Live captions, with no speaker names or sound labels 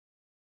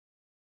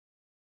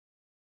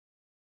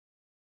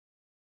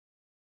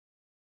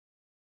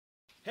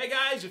Hey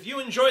guys, if you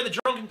enjoy the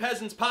Drunken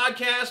Peasants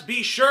podcast,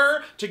 be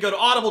sure to go to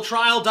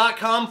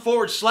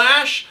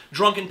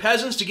audibletrial.com/Drunken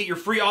Peasants to get your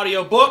free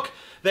audio book.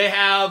 They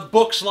have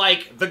books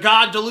like The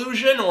God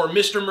Delusion or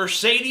Mr.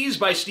 Mercedes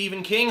by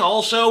Stephen King.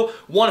 Also,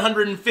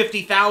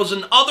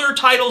 150,000 other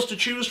titles to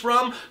choose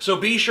from. So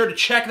be sure to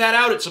check that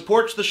out. It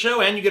supports the show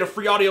and you get a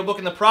free audiobook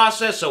in the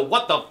process. So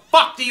what the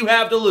fuck do you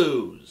have to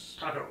lose?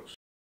 Tacos.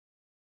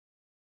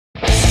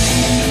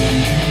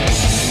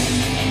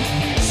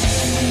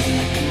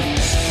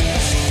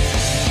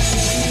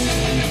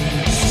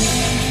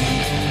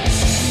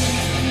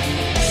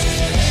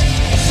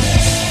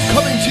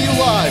 Coming to you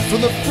live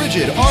from the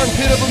frigid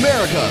armpit of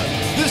America,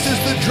 this is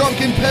the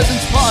Drunken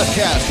Peasants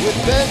podcast with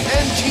Ben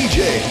and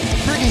TJ,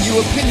 bringing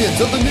you opinions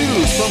of the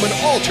news from an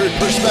altered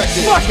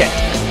perspective. Fuck it!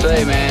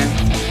 Say, man,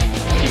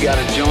 you got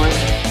a joint?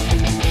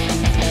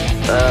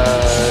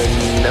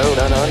 No,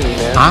 not on me,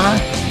 man. I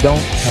don't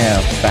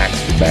have facts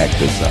to back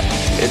this up.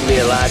 It'd be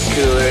a lot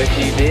cooler if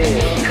you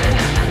did.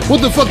 What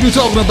the fuck are you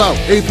talking about,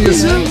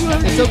 atheist?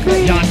 It's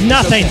okay. You're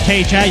nothing,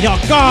 TJ. You're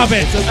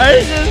garbage.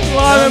 I just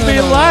want to be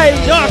light.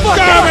 You're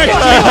garbage,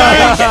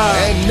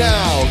 TJ. And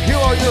now, here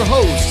are your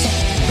hosts,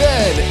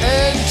 Ben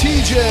and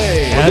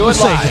TJ. We'll do it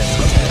live.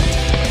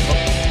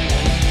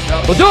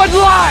 We'll do it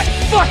live.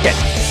 Fuck it.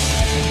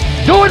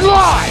 Do it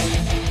live.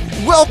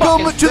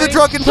 Welcome to the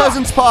Drunken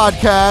Peasants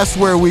podcast,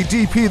 where we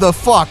DP the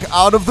fuck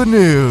out of the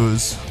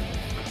news.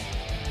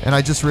 And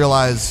I just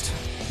realized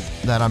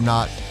that I'm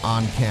not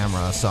on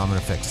camera, so I'm going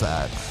to fix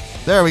that.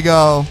 There we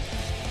go.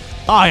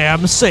 I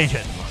am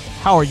Satan.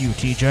 How are you,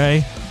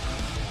 TJ?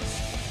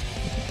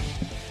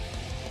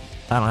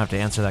 I don't have to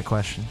answer that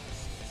question.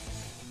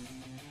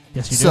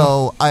 Yes, you do.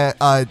 So,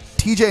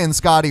 TJ and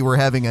Scotty were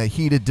having a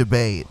heated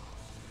debate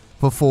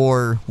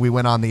before we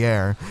went on the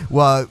air.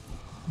 Well,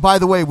 by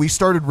the way, we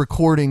started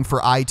recording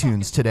for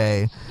iTunes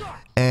today,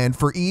 and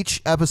for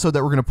each episode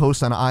that we're going to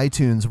post on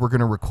iTunes, we're going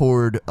to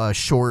record a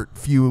short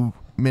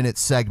few-minute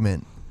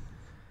segment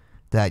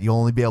that you'll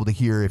only be able to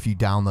hear if you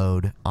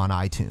download on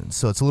iTunes.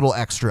 So it's a little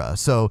extra.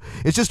 So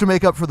it's just to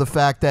make up for the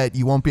fact that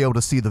you won't be able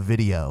to see the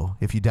video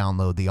if you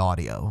download the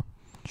audio.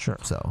 Sure.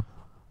 So,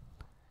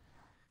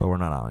 But we're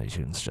not on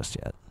iTunes just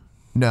yet.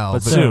 no,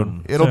 But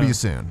soon. It'll be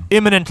soon.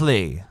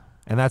 Imminently.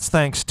 And that's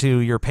thanks to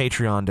your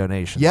Patreon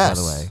donations, Yes.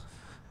 by the way.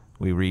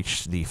 We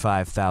reached the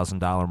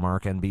 $5,000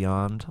 mark and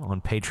beyond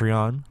on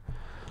Patreon.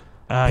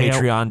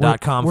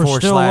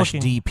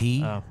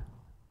 Patreon.com/DP. Oh,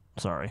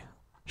 sorry.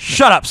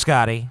 Shut up,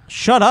 Scotty.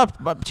 Shut up.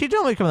 But TJ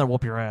only come in there and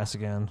whoop your ass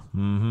again.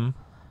 Mm-hmm.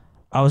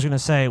 I was going to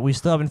say, we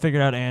still haven't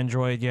figured out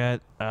Android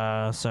yet,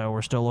 so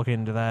we're still looking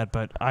into that.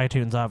 But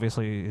iTunes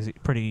obviously is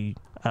pretty...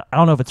 I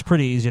don't know if it's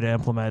pretty easy to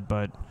implement,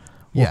 but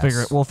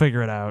we'll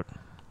figure it out.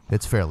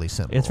 It's fairly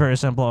simple. It's very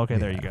simple. Okay,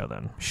 there Yeah. you go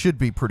then. Should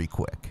be pretty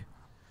quick.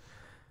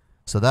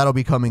 So that'll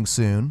be coming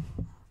soon.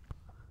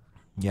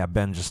 Yeah,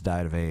 Ben just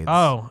died of AIDS.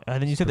 Oh,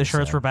 and then you said the Pretty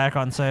shirts sad. were back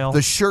on sale.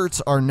 The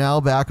shirts are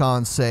now back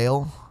on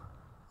sale.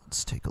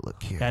 Let's take a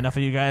look here. Yeah, enough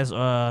of you guys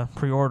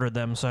pre-ordered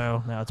them,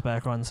 so now it's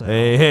back on sale.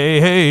 Hey, hey,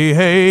 hey,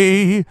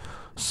 hey.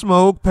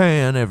 Smoke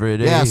pan every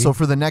day. Yeah, so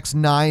for the next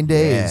 9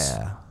 days.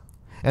 Yeah.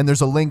 And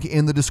there's a link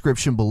in the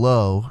description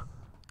below.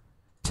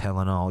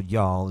 Telling all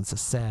y'all it's a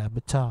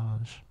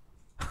sabotage.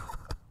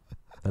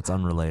 That's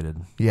unrelated.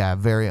 Yeah,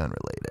 very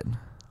unrelated.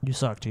 You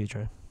suck,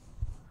 TJ.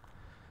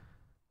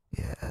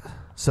 Yeah.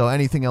 So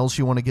anything else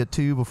you want to get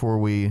to before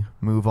we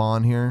move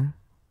on here?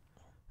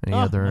 Any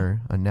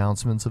other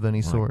announcements of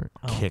any sort?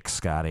 Kick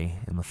Scotty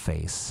in the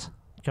face.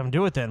 Come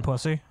do it then,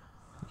 pussy.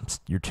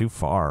 You're too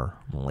far.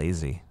 I'm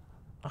lazy.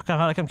 How'd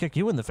I come kick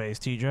you in the face,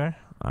 TJ?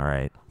 All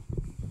right.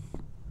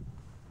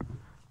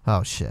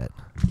 Oh, shit.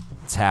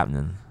 It's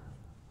happening.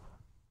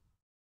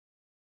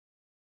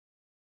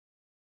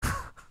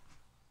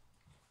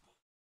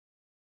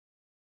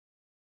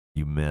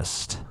 You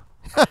missed.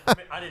 I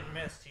didn't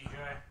miss,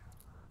 TJ.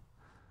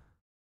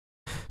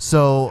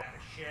 So,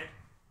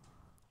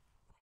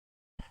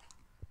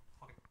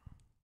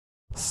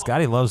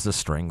 Scotty loves to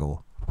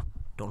strangle.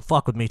 Don't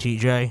fuck with me,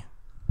 TJ.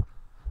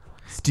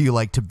 do you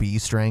like to be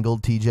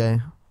strangled,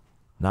 TJ?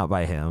 Not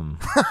by him.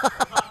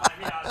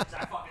 I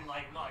fucking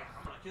like, I'm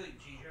gonna kill you,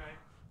 TJ.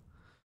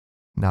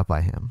 Not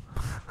by him.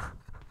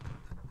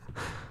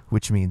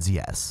 Which means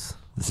yes.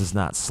 This is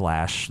not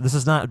Slash. This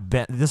is not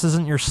Ben. This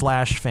isn't your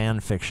Slash fan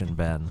fiction,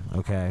 Ben.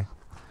 Okay.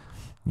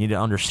 You need to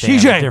understand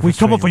TJ, the difference we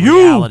come up between for you!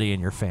 reality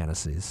and your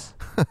fantasies.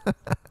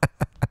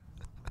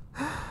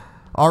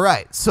 All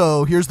right,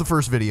 so here's the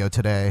first video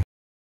today.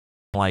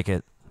 Like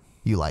it.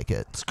 You like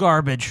it. It's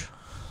garbage.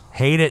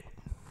 Hate it.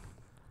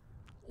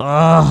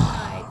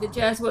 Ugh. The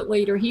Jesuit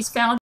leader, he's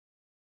found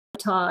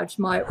sabotage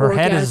my Her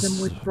head orgasm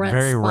is with Brent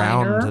very Spiner,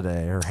 round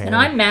today. Her hair. and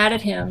I'm mad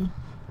at him.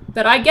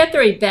 But I get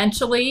there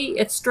eventually.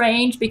 It's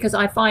strange because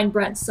I find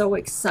Brent so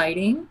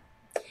exciting,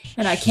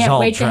 and I She's can't all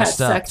wait to have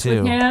dressed up, sex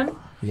too. with him.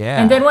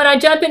 Yeah. And then when I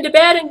jump into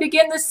bed and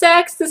begin the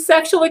sex, the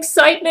sexual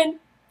excitement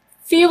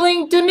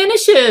feeling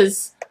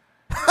diminishes.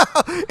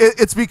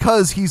 It's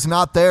because he's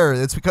not there.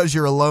 It's because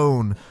you're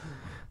alone.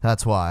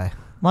 That's why.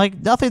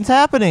 Like, nothing's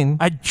happening.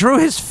 I drew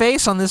his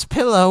face on this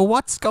pillow.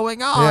 What's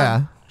going on?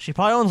 Yeah. She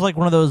probably owns like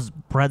one of those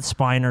Brent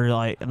Spiner,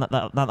 like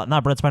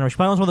not Brent Spiner. She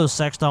probably owns one of those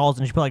sex dolls,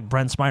 and she put like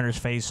Brent Spiner's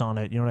face on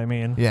it. You know what I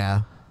mean?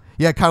 Yeah.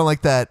 Yeah, kind of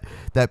like that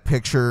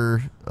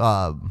picture,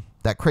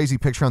 that crazy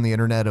picture on the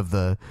internet of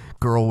the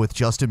girl with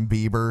Justin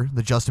Bieber,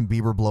 the Justin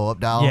Bieber blow-up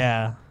doll.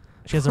 Yeah.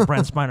 She has a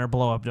Brent Spiner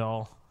blow-up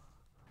doll.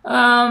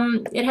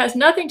 It has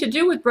nothing to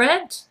do with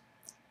Brent.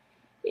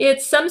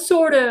 It's some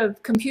sort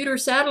of computer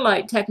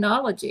satellite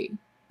technology.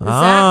 Zach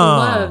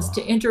loves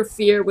to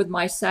interfere with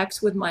my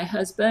sex with my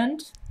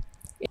husband.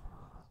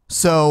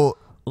 So,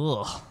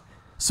 Ugh.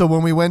 so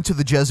when we went to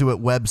the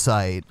Jesuit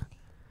website,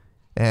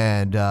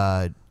 and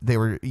they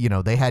were,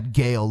 they had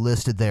Gail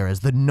listed there as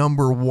the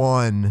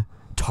 #1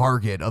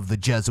 target of the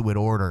Jesuit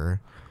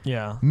order.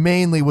 Yeah.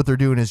 Mainly what they're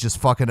doing is just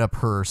fucking up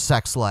her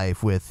sex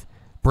life with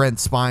Brent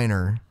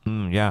Spiner.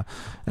 Yeah.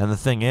 And the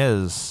thing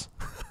is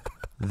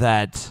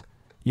that,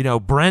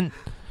 Brent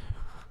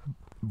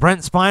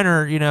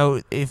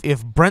Spiner,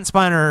 if Brent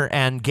Spiner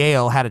and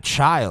Gail had a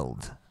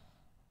child,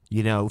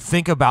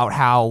 think about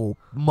how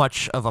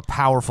much of a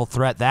powerful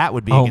threat that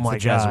would be against the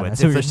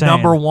Jesuits. If the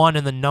 #1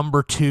 and the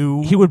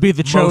 #2, he would be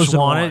the chosen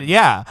one. one.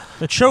 Yeah,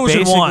 the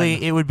chosen one.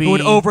 It would be who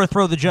would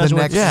overthrow the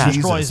Jesuits and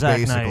destroy Jesus, Zach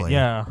basically. Knight.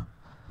 Yeah,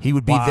 he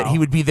would be. He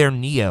would be their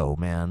Neo,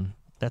 man.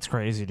 That's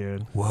crazy,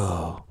 dude.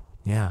 Whoa.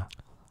 Yeah.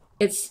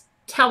 It's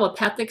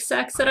telepathic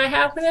sex that I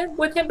have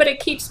with him, but it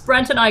keeps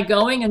Brent and I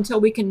going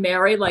until we can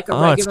marry like a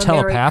regular it's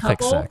telepathic married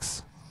couple.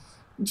 sex.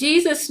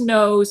 Jesus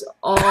knows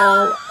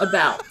all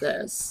about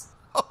this.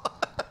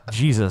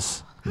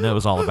 Jesus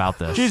knows all about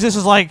this. Jesus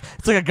is like,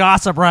 it's like a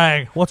gossip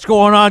rag. What's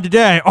going on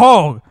today?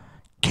 Oh,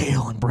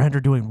 Gail and Brent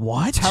are doing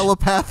what?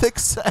 Telepathic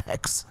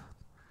sex.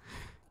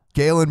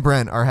 Gail and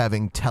Brent are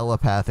having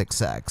telepathic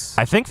sex.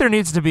 I think there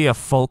needs to be a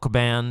folk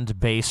band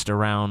based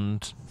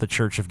around the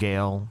Church of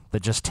Gail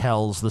that just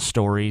tells the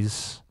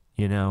stories,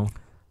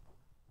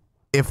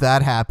 If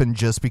that happened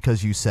just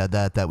because you said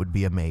that, that would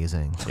be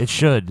amazing. It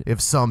should. If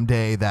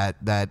someday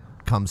that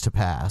comes to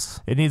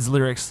pass. It needs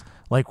lyrics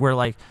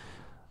where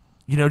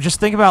just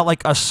think about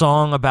like a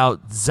song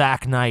about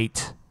Zach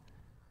Knight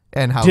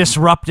and how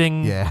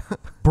disrupting yeah.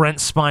 Brent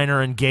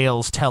Spiner and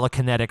Gail's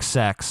telekinetic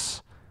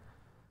sex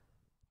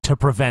to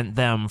prevent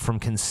them from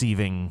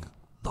conceiving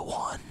the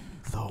one.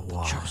 The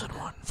one. Chosen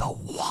one. The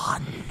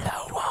one.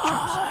 The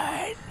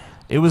one.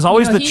 It was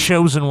always the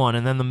chosen one,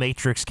 and then the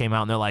Matrix came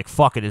out, and they're like,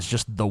 fuck it, it's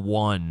just the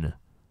one.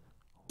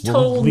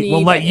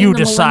 We'll let you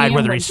decide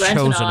whether he's chosen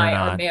or not. Brent and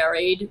I are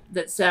married,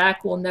 that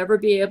Zach will never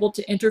be able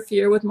to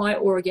interfere with my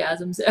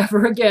orgasms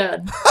ever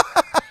again.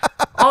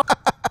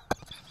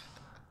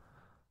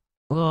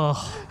 Ugh.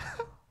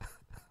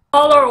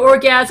 All our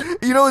orgasms.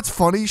 It's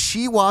funny.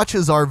 She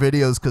watches our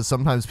videos because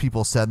sometimes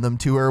people send them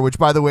to her, which,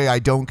 by the way, I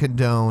don't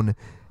condone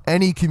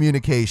any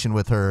communication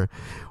with her.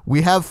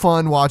 We have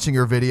fun watching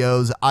her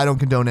videos. I don't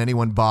condone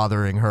anyone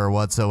bothering her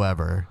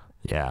whatsoever.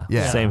 Yeah.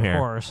 Yeah. Same here. Of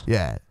course.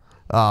 Yeah.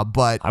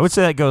 But I would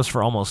say that goes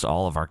for almost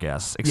all of our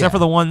guests, except for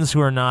the ones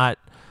who are not,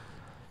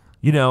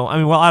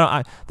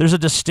 there's a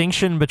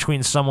distinction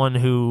between someone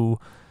who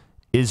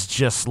is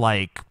just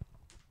like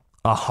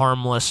a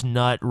harmless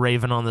nut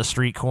raving on the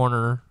street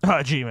corner.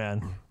 Oh, gee,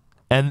 man.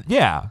 And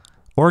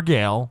or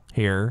Gail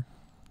here,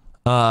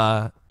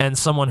 and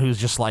someone who's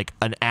just like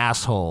an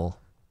asshole,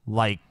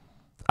 like,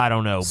 I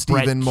don't know,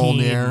 Stephen Brett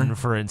Molnir, Keane,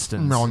 for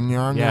instance.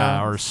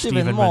 Yeah, or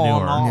Stephen Stephen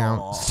Manure.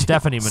 Molnir.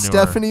 Stephanie Manure.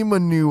 Stephanie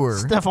Manure.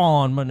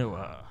 Stefan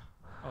Manua.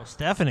 Oh,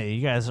 Stephanie,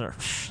 you guys are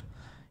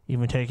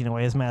even taking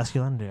away his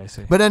masculinity, I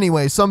see. But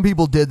anyway, some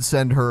people did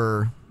send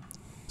her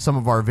some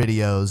of our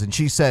videos, and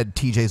she said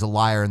TJ's a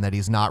liar and that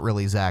he's not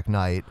really Zach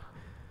Knight.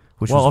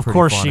 Which well, was of pretty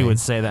course funny. she would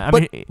say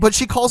that. But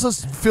she calls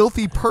us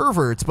filthy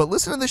perverts. But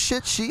listen to the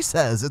shit she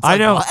says. It's I like,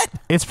 know. what?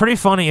 It's pretty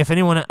funny. If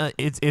anyone,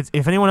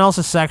 if anyone else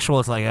is sexual,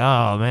 it's like,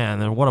 oh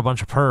man, what a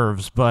bunch of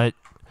pervs. But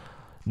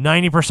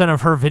 90%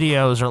 of her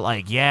videos are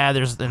like,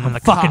 there's and then the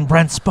fucking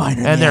Brent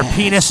Spiner, and their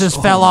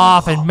penises fell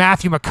off, and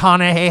Matthew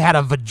McConaughey had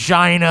a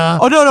vagina.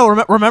 Oh no,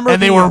 remember?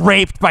 And they were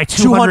raped by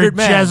 200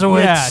 men.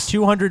 Jesuits. Yeah,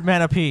 200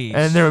 men apiece.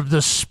 And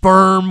the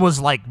sperm was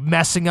like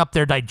messing up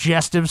their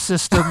digestive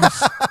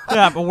systems.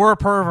 Yeah, but we're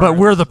perverts. But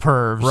we're the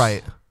pervs,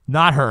 Right?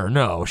 Not her.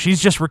 No,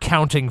 she's just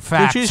recounting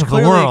facts she's of the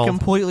clearly world.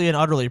 completely and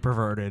utterly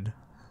perverted.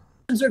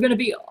 Are going to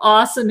be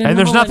awesome. And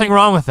there's nothing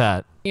wrong with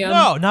that.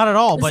 No, not at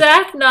all. But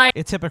Zach Knight,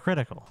 it's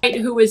hypocritical.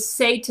 who is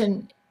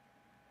Satan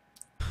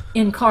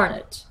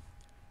incarnate.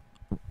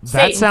 That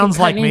Satan sounds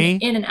can like come me.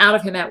 in and out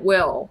of him at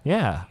will.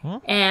 Yeah.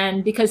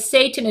 And because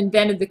Satan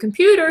invented the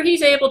computer,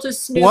 he's able to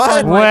snoop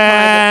What? on my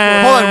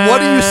private Hold on,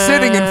 what are you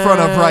sitting in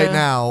front of right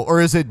now? Or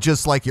is it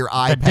just like your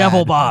iPad?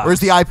 devil box. Or is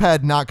the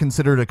iPad not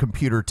considered a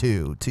computer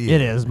too? To you?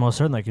 It is most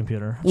certainly a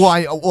computer. Well,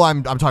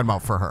 I'm talking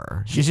about for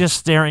her. She's just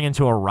staring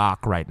into a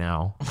rock right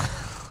now.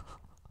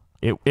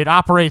 It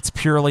operates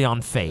purely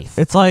on faith.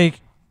 It's like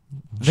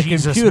the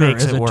Jesus computer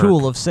makes is it a work.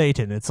 tool of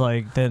Satan. It's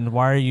like, then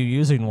why are you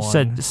using one?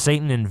 Said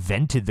Satan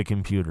invented the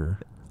computer.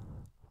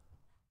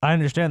 I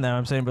understand that.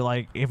 I'm saying, but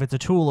like, if it's a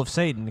tool of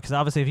Satan, because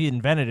obviously if he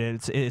invented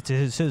it,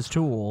 it's his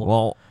tool.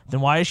 Well, then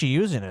why is she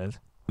using it?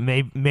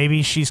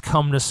 Maybe she's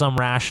come to some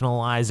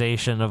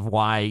rationalization of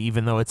why,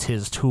 even though it's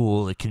his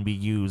tool, it can be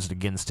used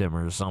against him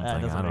or something.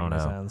 That doesn't I don't make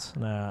know. any sense.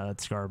 Nah,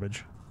 that's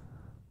garbage.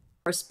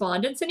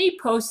 Correspondence, and he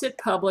posts it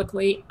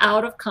publicly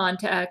out of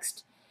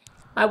context.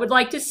 I would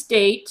like to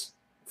state,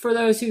 for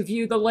those who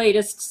view the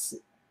latest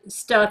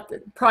stuff,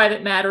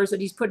 private matters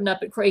that he's putting up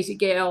at Crazy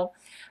Gale,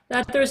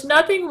 that there's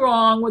nothing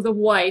wrong with a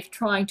wife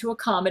trying to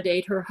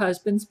accommodate her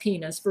husband's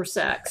penis for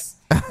sex.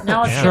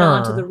 Now let's get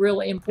on to the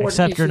really important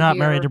Except issue you're not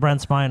here. married to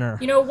Brent Spiner.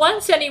 You know,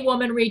 once any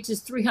woman reaches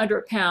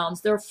 300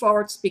 pounds, their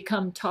farts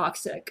become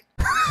toxic.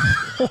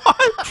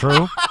 What?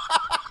 True.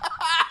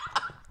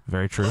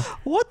 Very true.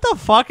 What the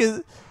fuck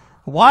is...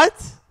 What?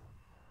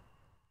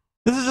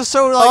 This is just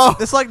so, like,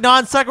 this like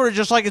non sequitur,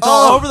 just like it's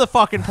all over the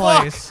fucking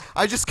place. Fuck.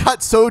 I just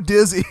got so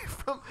dizzy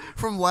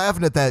from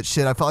laughing at that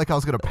shit. I felt like I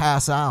was going to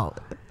pass out.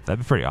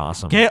 That'd be pretty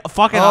awesome. Gail,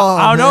 fucking, Oh,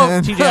 I don't know,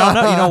 man. TJ, I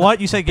don't know. You know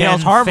what? You say Gail's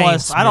Ben harmless.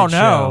 faints I don't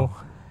know.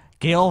 mid-show.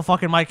 Gail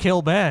fucking might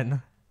kill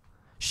Ben.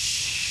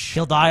 Shh.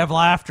 He'll die of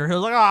laughter. He'll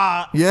like,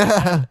 ah.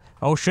 Yeah.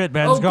 Oh shit,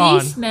 Ben's gone.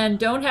 Obese men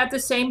don't have the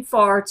same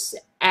farts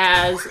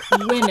as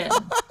women.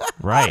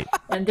 Right.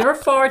 And their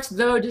farts,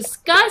 though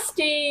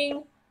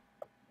disgusting,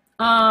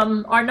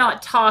 are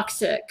not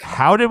toxic.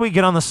 How did we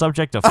get on the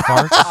subject of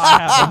farts?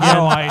 I have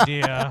no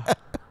idea.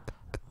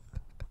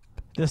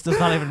 This does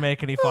not even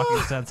make any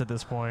fucking sense at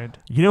this point.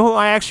 You know who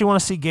I actually want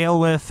to see Gail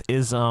with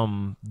is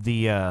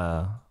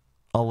the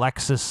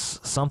Alexis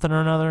something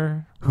or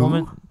another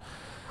woman.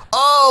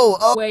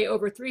 Weigh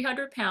over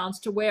 300 pounds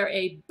to wear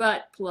a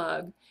butt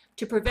plug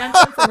to prevent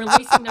them from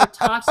releasing their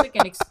toxic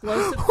and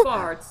explosive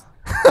farts.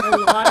 A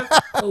lot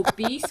of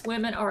obese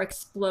women are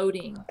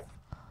exploding.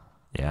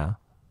 Yeah.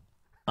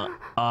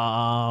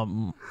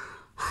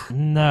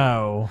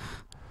 No.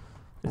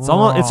 It's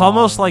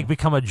almost like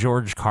become a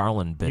George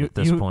Carlin bit at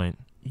this point.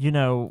 You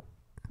know,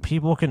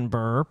 people can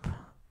burp.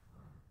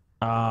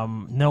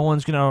 No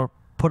one's gonna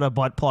put a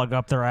butt plug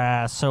up their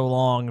ass so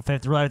long. If they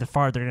really have to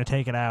fart, they're gonna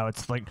take it out.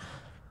 It's like,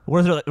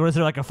 what is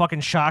there like a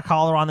fucking shock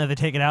collar on there? They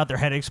take it out, their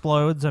head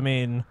explodes. I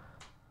mean,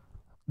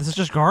 this is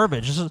just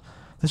garbage. This is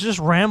just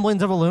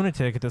ramblings of a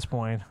lunatic at this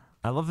point.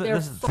 I love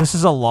that this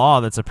is a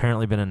law that's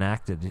apparently been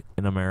enacted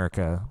in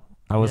America.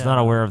 I was not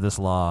aware of this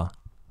law.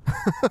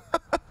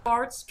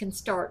 Farts can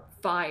start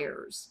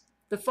fires.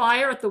 The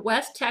fire at the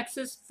West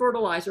Texas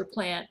fertilizer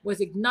plant was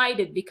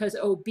ignited because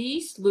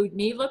obese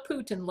Ludmila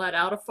Putin let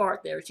out a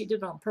fart there. She did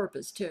it on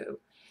purpose, too.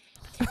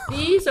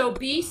 These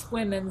obese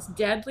women's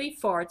deadly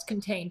farts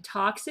contain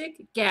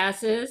toxic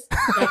gases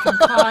that can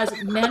cause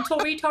mental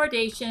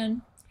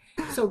retardation.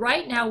 So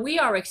right now we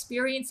are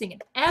experiencing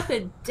an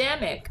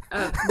epidemic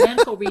of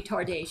mental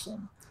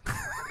retardation.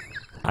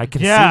 I can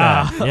see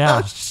that. Yeah.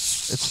 It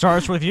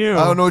starts with you.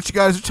 I don't know what you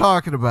guys are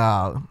talking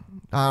about.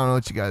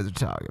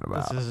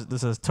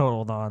 This is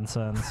total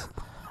nonsense.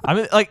 I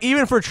mean, like,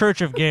 even for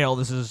Church of Gale,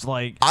 this is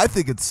like... I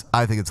think it's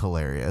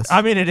hilarious.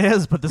 I mean, it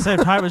is, but at the same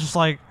time, it's just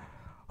like,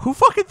 who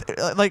fucking...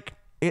 like,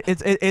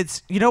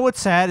 it's you know what's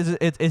sad is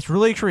it's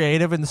really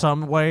creative in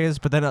some ways,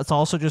 but then it's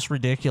also just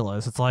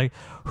ridiculous. It's like,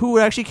 who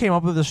actually came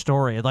up with this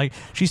story? Like,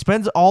 she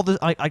spends all this...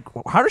 Like,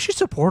 how does she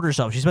support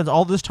herself? She spends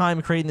all this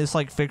time creating this,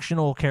 like,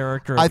 fictional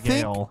character of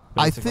Gale,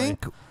 basically.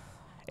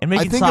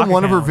 I think in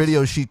one of her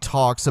videos she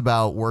talks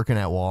about working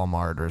at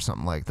Walmart or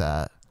something like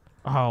that.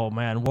 Oh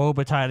man, woe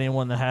betide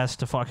anyone that has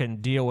to fucking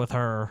deal with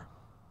her.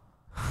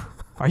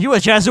 Are you a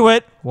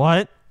Jesuit?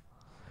 What?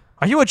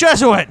 Are you a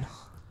Jesuit?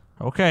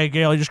 Okay,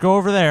 Gail, you just go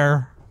over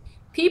there.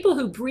 People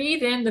who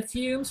breathe in the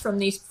fumes from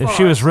these farts, If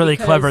she was really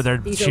because clever,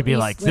 these she'd be obese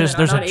like, women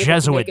there's are a not able to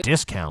Jesuit take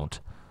discount.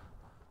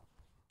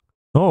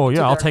 Oh,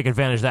 yeah, I'll take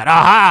advantage of that.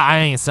 Aha, I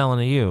ain't selling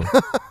to you.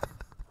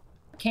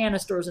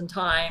 canisters in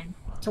time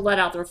to let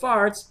out their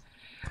farts.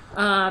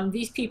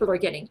 These people are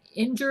getting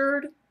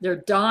injured, they're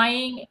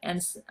dying,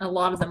 and a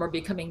lot of them are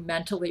becoming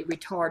mentally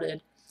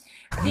retarded.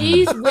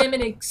 These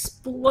women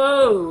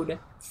explode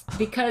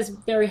because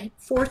they're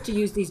forced to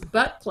use these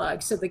butt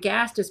plugs, so the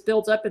gas just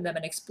builds up in them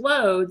and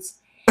explodes.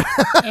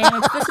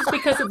 And this is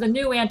because of the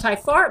new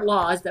anti-fart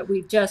laws that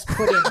we've just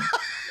put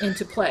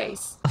into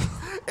place.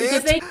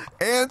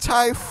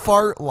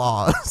 Anti-fart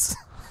laws.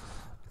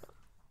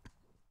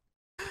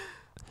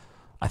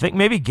 I think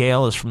maybe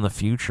Gail is from the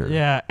future.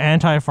 Yeah,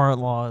 anti-fart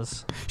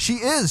laws. She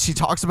is. She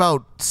talks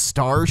about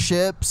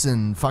starships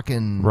and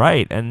fucking...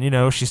 Right, and, you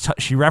know,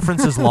 she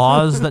references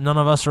laws that none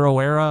of us are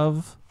aware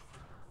of.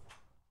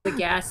 The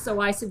gas,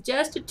 so I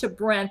suggested to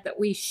Brent that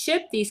we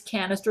ship these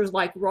canisters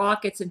like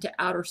rockets into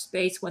outer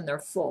space when they're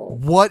full.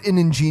 What an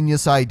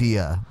ingenious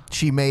idea.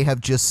 She may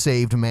have just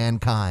saved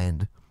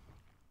mankind.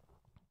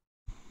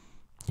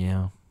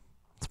 Yeah,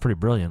 it's pretty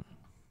brilliant.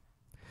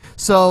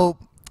 So,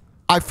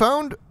 I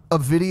found a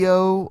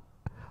video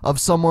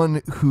of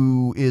someone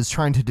who is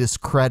trying to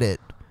discredit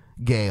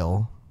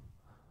Gail.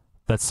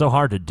 That's so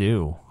hard to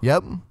do.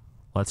 Yep.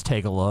 Let's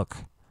take a look.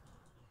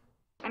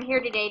 I'm here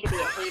today to be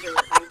a hater.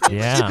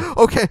 Yeah.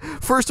 Okay,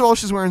 first of all,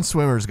 she's wearing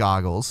swimmer's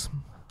goggles.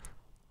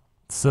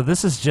 So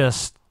this is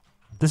just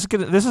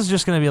This is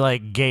just gonna be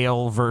like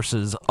Gale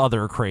versus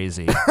other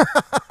crazy.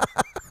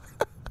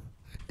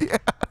 Yeah.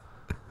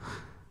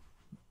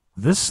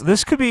 This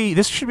should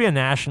be a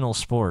national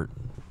sport.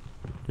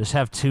 Just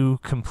have two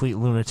complete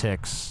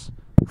lunatics.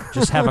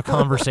 Just have a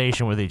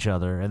conversation with each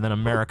other, and then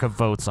America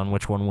votes on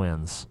which one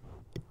wins.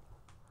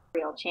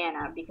 Real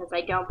Chana, because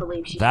I don't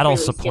believe she's That'll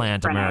truly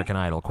supplant schizophrenic. American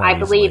Idol quite I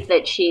believe easily.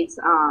 that she's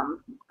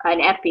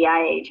an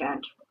FBI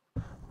agent.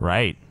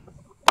 Right.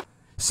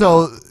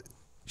 So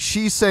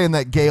she's saying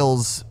that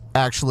Gail's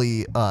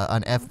actually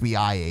an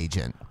FBI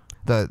agent.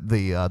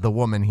 The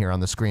woman here on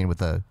the screen with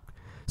the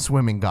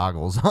swimming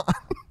goggles on.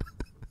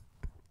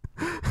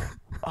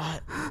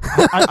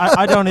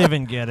 I don't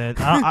even get it.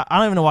 I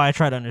don't even know why I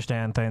try to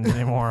understand things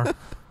anymore.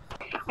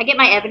 I get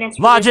my evidence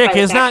from Logic this by the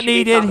is fact not she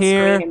reads needed on the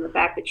here. screen, and the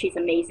fact that she's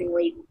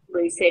amazingly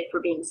lucid for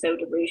being so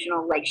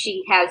delusional. Like,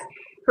 she has,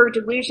 her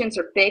delusions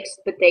are fixed,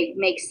 but they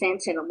make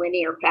sense in a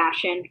linear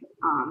fashion.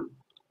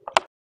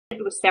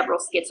 With several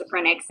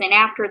schizophrenics, and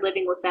after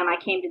living with them, I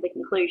came to the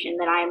conclusion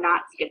that I am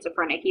not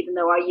schizophrenic, even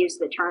though I use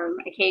the term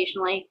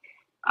occasionally,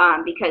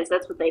 because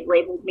that's what they've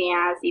labeled me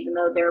as, even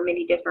though there are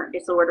many different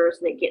disorders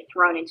that get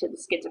thrown into the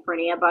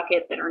schizophrenia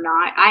bucket that are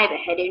not. I have a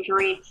head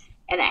injury,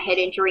 and that head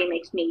injury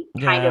makes me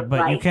kind of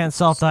but like you can't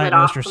split off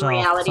self-diagnose from yourself.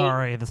 reality.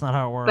 Sorry, that's not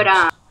how it works.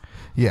 But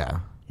Yeah.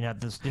 Yeah,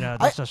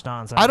 that's just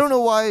nonsense. I don't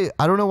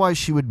know why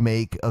she would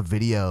make a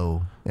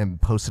video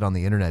and post it on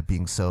the internet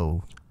being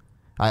so.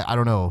 I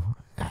don't know.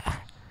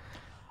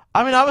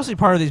 I mean, obviously,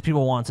 part of these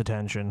people wants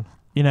attention.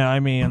 You know, I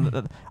mean, I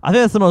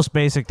think that's the most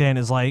basic thing.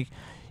 Is like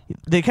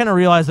they kind of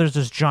realize there's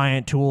this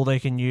giant tool they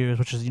can use,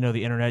 which is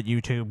the internet,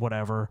 YouTube,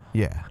 whatever.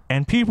 Yeah.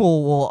 And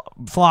people will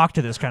flock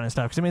to this kind of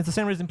stuff because I mean, it's the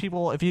same reason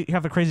people, if you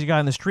have a crazy guy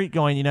in the street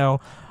going,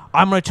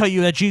 I'm going to tell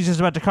you that Jesus is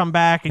about to come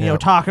back, and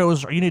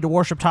tacos, or you need to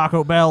worship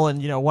Taco Bell,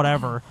 and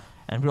whatever,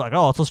 and people are like,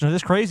 oh, let's listen to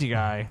this crazy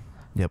guy.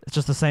 Yep. It's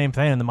just the same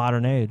thing in the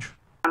modern age.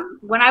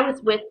 when I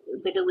was with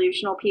the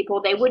delusional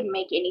people, they wouldn't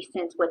make any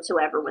sense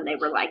whatsoever when they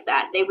were like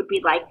that. They would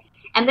be like,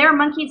 and there are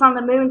monkeys on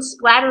the moon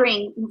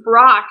splattering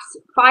rocks,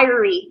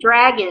 fiery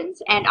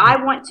dragons, and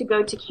I want to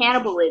go to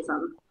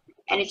cannibalism.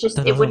 And it just,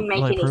 it wouldn't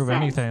make any sense.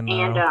 Anything,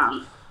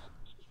 and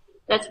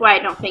that's why I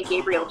don't think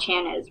Gabriel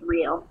Chana is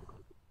real.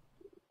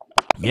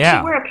 Yeah.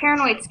 If she were a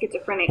paranoid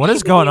schizophrenic, what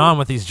is going on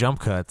with these jump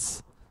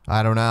cuts?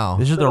 I don't know.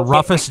 These are the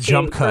roughest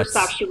jump cuts. First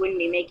off, she wouldn't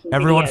be making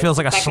Everyone videos. feels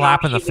like a Second slap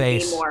off, in the she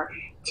face. would be more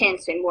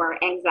tense and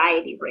more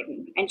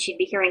anxiety-ridden, and she'd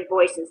be hearing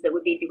voices that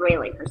would be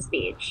derailing her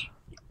speech.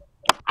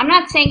 I'm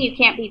not saying you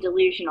can't be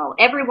delusional.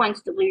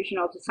 Everyone's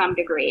delusional to some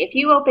degree. If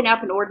you open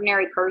up an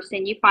ordinary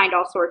person, you find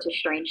all sorts of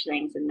strange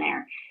things in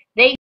there.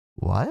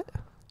 What?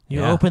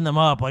 You open them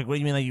up, like, what do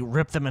you mean, like you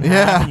rip them in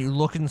half and you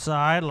look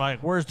inside? Like,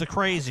 where's the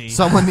crazy?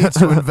 Someone needs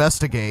to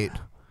investigate.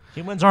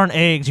 Humans aren't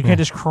eggs. You can't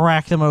just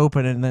crack them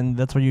open and then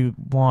that's what you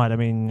want. I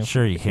mean,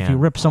 sure you can. If you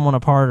rip someone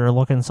apart or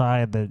look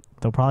inside,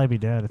 they'll probably be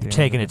dead. You're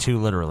taking it too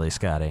literally,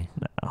 Scotty.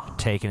 No.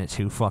 Taking it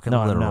too fucking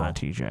No, literal. I'm not,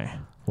 TJ.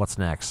 What's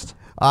next?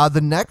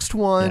 The next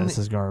one this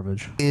is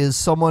garbage. Is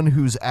someone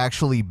who's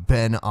actually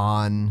been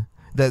on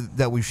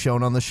that we've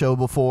shown on the show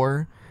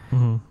before.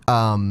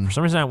 Mm-hmm. For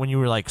some reason, when you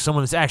were like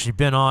someone that's actually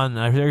been on,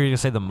 I thought you were gonna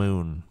say the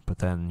moon, but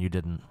then you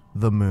didn't.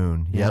 The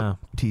moon. Yeah.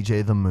 Yep.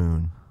 TJ the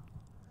moon.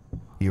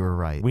 You were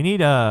right. We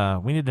need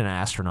an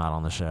astronaut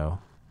on the show.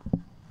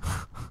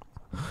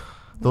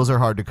 Those are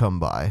hard to come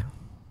by.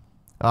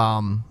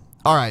 All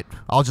right,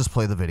 I'll just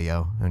play the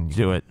video and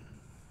do it.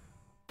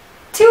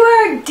 To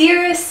our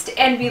dearest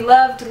and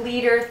beloved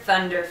leader,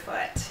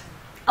 Thunderfoot,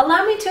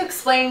 allow me to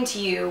explain to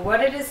you what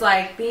it is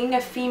like being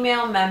a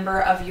female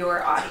member of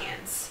your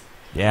audience.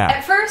 Yeah.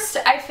 At first,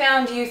 I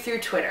found you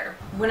through Twitter,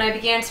 when I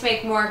began to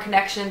make more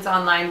connections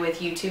online with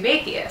YouTube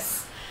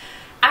atheists.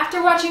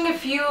 After watching a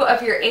few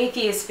of your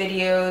atheist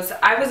videos,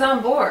 I was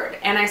on board,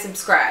 and I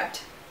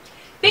subscribed.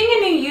 Being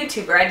a new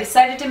YouTuber, I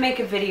decided to make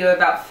a video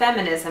about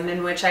feminism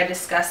in which I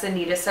discuss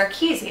Anita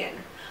Sarkeesian.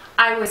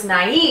 I was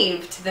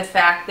naive to the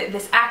fact that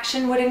this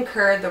action would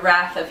incur the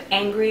wrath of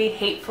angry,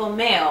 hateful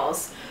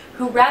males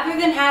who, rather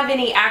than have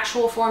any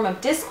actual form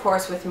of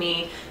discourse with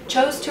me,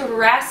 chose to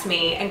harass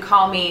me and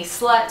call me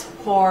slut,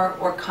 whore,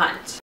 or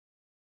cunt.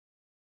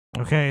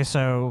 Okay,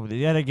 so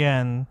yet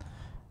again,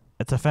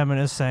 it's a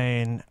feminist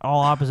saying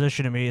all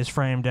opposition to me is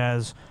framed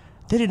as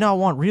they did not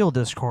want real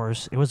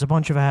discourse. It was a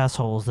bunch of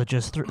assholes that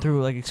just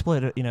threw like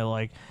exploited,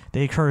 like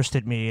they cursed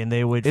at me and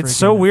they would. It's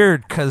so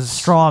weird because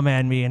straw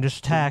man me and just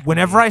attack.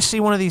 Whenever I see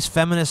one of these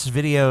feminist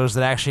videos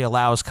that actually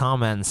allows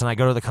comments, and I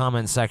go to the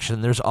comment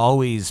section, there's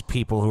always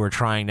people who are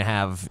trying to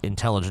have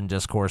intelligent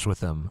discourse with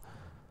them,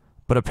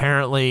 but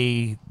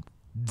apparently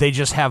they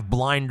just have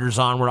blinders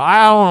on. Where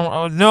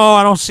I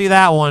don't see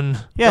that one.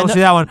 Yeah, don't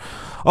see that one.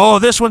 Oh,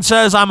 this one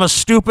says I'm a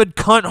stupid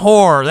cunt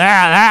whore.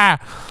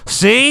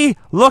 See?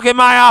 Look at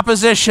my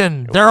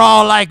opposition. They're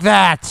all like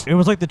that. It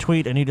was like the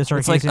tweet Anita Sarkeesian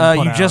It's like put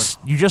out.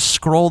 you just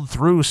scrolled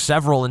through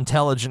several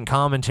intelligent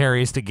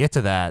commentaries to get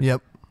to that.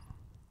 Yep.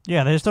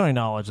 Yeah, they just don't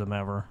acknowledge them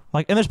ever.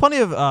 Like, and there's plenty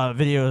of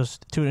videos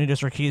to Anita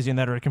Sarkeesian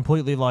that are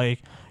completely like,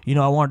 you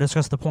know, I want to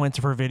discuss the points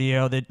of her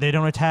video. They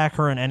don't attack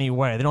her in any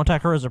way. They don't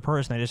attack her as a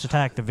person. They just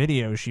attack the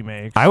videos she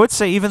makes. I would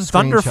say even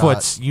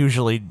Thunderfoot's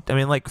usually. I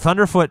mean, like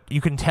Thunderfoot,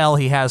 you can tell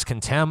he has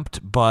contempt,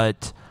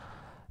 but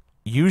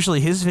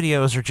usually his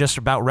videos are just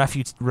about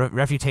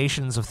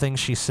refutations of things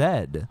she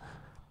said.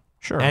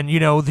 Sure. And, you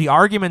know, the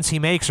arguments he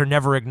makes are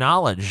never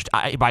acknowledged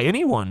by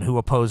anyone who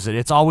opposes it.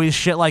 It's always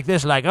shit like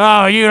this, like,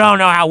 oh, you don't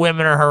know how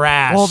women are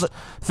harassed. Well,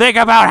 think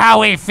about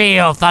how we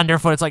feel,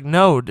 Thunderfoot. It's like,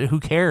 no, who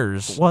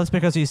cares? Well, it's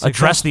because he's...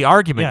 Address the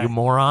argument, you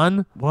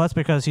moron. Well, that's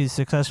because he's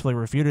successfully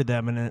refuted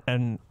them,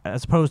 and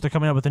as opposed to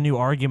coming up with a new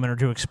argument or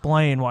to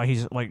explain why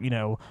he's, like, you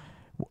know,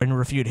 and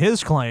refute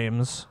his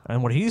claims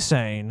and what he's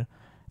saying,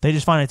 they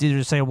just find it's easier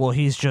to say, well,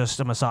 he's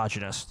just a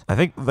misogynist. I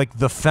think, like,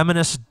 the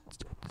feminist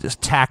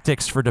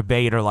tactics for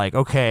debate are like,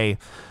 okay,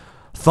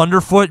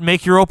 Thunderfoot,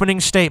 make your opening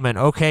statement.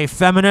 Okay,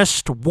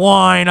 feminist,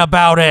 whine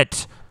about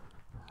it.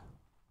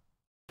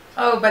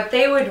 Oh, but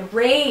they would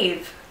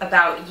rave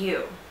about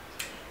you.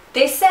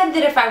 They said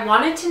that if I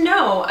wanted to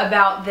know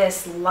about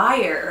this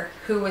liar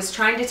who was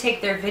trying to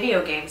take their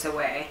video games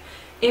away,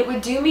 it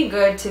would do me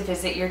good to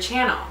visit your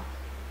channel.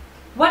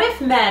 What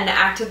If Men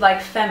Acted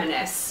Like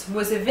Feminists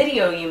was a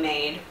video you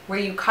made where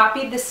you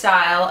copied the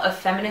style of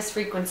Feminist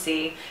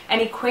Frequency and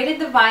equated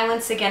the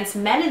violence against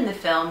men in the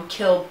film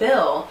Kill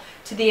Bill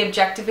to the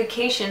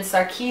objectification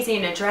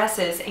Sarkeesian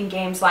addresses in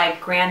games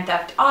like Grand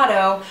Theft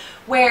Auto,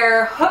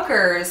 where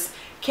hookers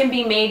can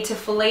be made to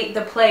fillet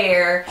the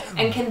player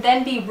and can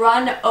then be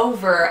run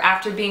over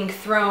after being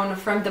thrown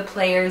from the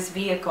player's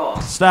vehicle.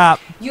 Stop.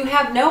 You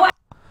have no...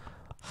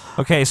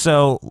 Okay,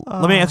 so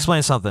let me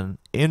explain something.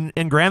 In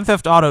Grand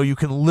Theft Auto, you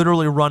can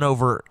literally run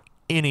over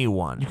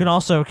anyone. You can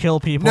also kill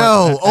people.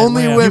 No,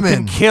 only women. You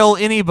can kill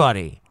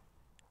anybody,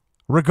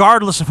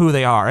 regardless of who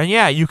they are. And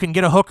yeah, you can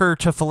get a hooker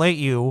to fillet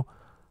you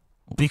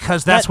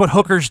because that's what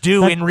hookers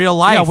do in real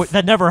life. Yeah,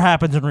 that never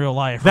happens in real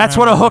life. That's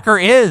what a hooker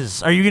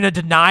is. Are you going to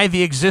deny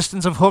the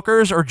existence of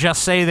hookers or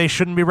just say they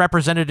shouldn't be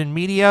represented in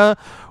media?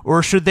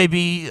 Or should they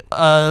be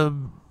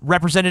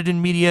represented in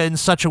media in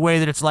such a way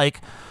that it's like,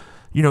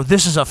 you know,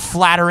 this is a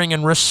flattering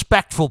and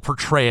respectful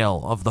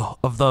portrayal of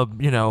the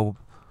you know,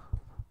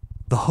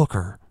 the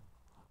hooker.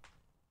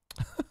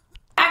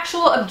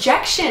 Actual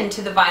objection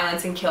to the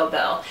violence in Kill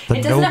Bill.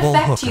 It doesn't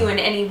affect you in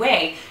any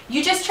way.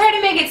 You just try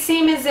to make it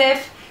seem as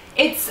if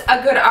it's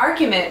a good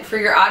argument for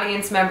your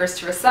audience members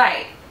to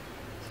recite.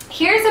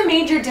 Here's a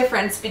major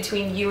difference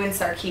between you and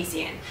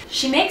Sarkeesian.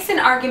 She makes an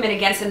argument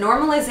against a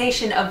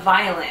normalization of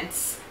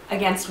violence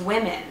against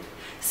women,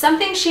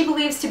 something she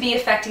believes to be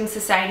affecting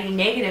society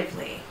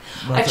negatively.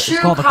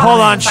 Hold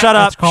on, shut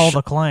up. It's called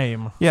a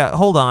claim. Yeah,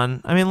 hold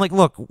on. I mean, like,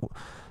 look,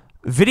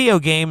 video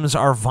games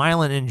are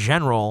violent in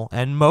general,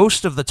 and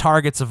most of the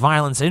targets of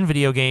violence in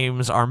video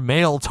games are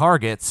male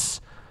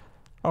targets.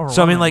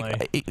 So, I mean,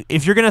 like,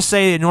 if you're going to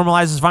say it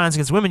normalizes violence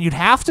against women, you'd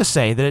have to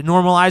say that it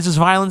normalizes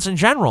violence in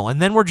general.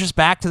 And then we're just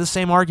back to the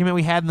same argument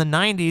we had in the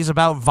 90s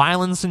about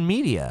violence in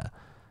media.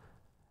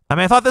 I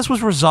mean, I thought this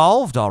was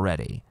resolved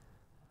already.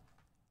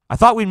 I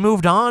thought we'd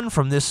moved on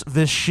from this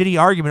shitty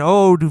argument.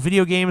 Oh, do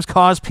video games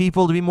cause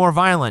people to be more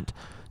violent?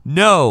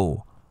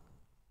 No.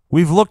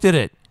 We've looked at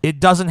it. It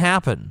doesn't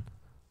happen.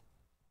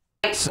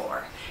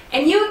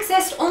 And you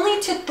exist only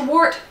to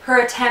thwart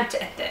her attempt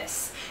at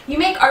this. You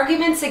make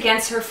arguments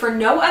against her for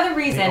no other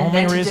reason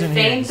than to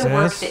defame the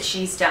work that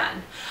she's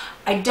done.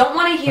 I don't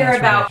want to hear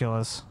about...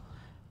 Ridiculous.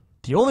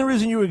 The only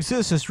reason you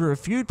exist is to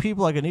refute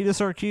people like Anita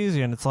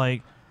Sarkeesian. It's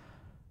like,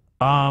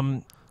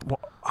 I'm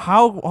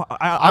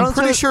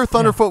pretty sure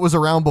Thunderfoot was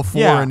around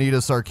before Anita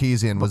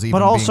Sarkeesian was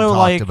even being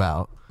talked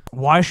about.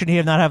 Why should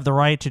he not have the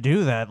right to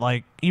do that?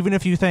 Like, even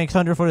if you think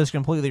Thunderfoot is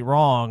completely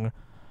wrong,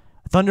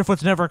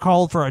 Thunderfoot's never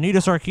called for Anita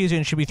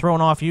Sarkeesian should be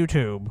thrown off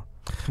YouTube.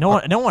 No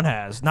one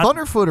has.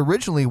 Thunderfoot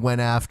originally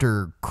went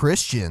after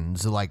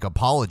Christians, like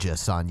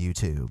apologists on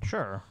YouTube.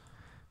 Sure.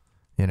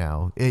 You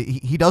know,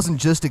 he doesn't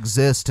just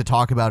exist to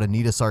talk about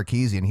Anita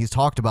Sarkeesian. He's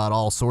talked about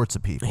all sorts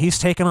of people. He's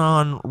taken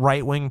on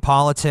right-wing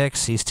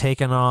politics. He's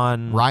taken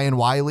on... Ryan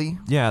Wiley.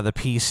 Yeah, the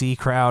PC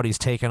crowd. He's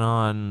taken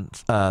on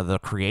the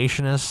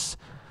creationists.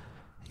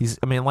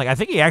 I mean, like, I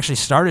think he actually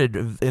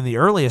started in the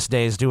earliest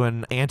days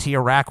doing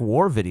anti-Iraq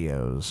war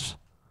videos.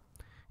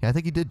 Yeah, I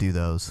think he did do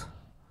those.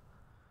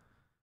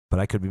 But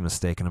I could be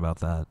mistaken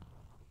about that.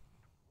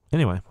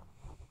 Anyway.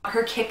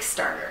 Her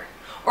Kickstarter.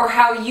 Or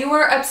how you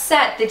are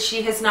upset that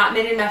she has not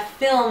made enough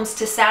films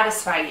to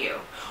satisfy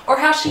you. Or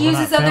how she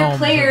uses other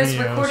players'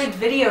 recorded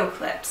video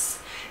clips.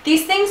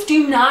 These things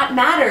do not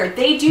matter.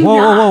 They do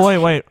not.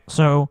 Whoa, wait.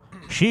 So,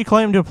 she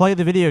claimed to play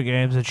the video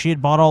games, that she had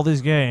bought all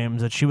these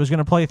games, that she was going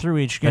to play through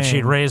each game. That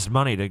she'd raised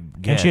money to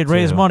get. And she had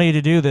raised money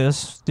to do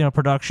this, you know,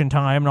 production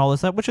time and all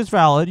this stuff, which is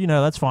valid. You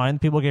know, that's fine.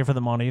 People gave her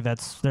the money.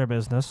 That's their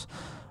business.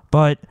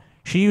 But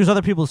she used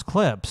other people's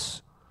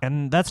clips.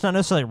 And that's not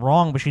necessarily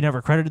wrong, but she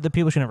never credited the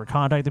people. She never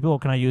contacted the people.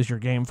 Can I use your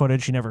game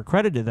footage? She never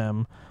credited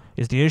them.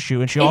 is the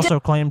issue, and she also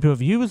claimed to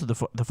have used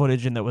the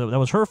footage, and that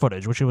was her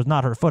footage, which it was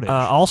not her footage.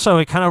 Also,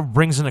 it kind of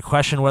brings into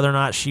question whether or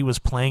not she was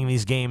playing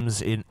these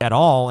games at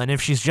all, and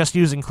if she's just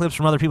using clips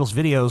from other people's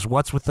videos,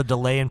 what's with the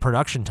delay in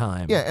production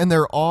time? Yeah, and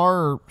there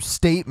are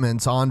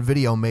statements on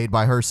video made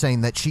by her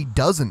saying that she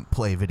doesn't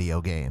play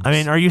video games. I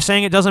mean, are you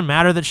saying it doesn't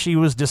matter that she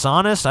was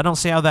dishonest? I don't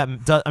see how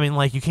that does. I mean,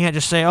 like, you can't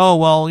just say, oh,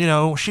 well, you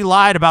know, she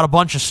lied about a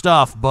bunch of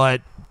stuff,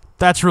 but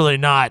that's really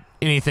not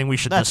anything we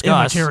should discuss.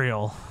 That's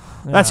immaterial.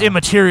 Yeah. That's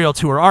immaterial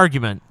to her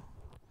argument.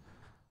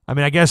 I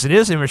mean, I guess it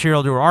is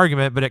immaterial to her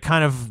argument, but it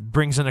kind of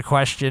brings into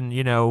question,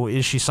 you know,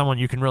 is she someone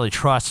you can really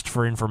trust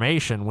for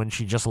information when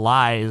she just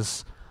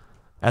lies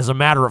as a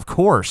matter of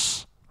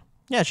course?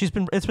 Yeah,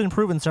 it's been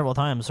proven several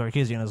times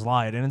Sarkeesian has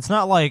lied, and it's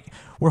not like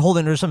we're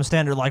holding her to some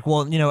standard like,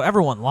 well, you know,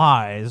 everyone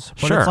lies,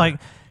 but it's like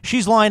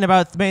she's lying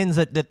about things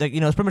that you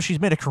know, it's pretty much she's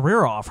made a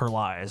career off her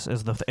lies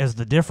as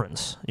the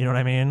difference. You know what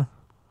I mean?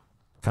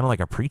 Kind of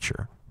like a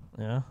preacher.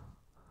 Yeah.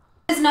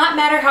 It does not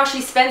matter how she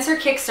spends her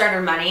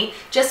Kickstarter money,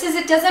 just as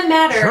it doesn't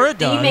matter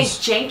that you make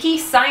janky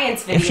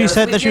science videos. If she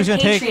said with that she was going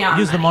to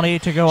use the money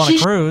to go on a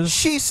cruise,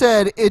 she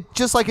said it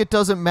just like it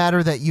doesn't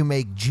matter that you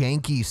make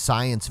janky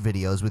science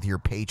videos with your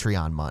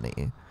Patreon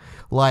money.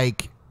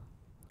 Like,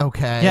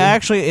 okay, yeah,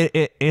 actually,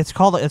 it's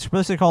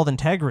basically called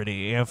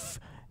integrity.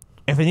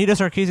 If Anita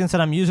Sarkeesian said,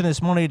 I'm using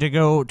this money to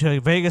go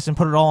to Vegas and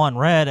put it all on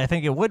red, I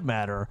think it would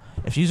matter.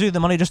 If she's using the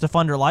money just to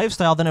fund her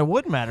lifestyle, then it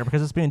would matter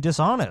because it's being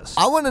dishonest.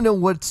 I want to know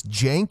what's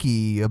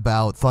janky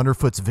about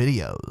Thunderfoot's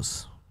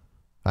videos.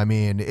 I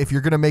mean, if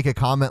you're going to make a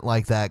comment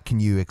like that, can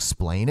you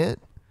explain it?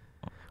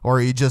 Or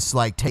are you just,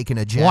 like, taking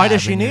a jab? Why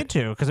does she need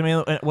to? Because, I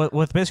mean,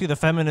 with basically the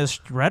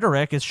feminist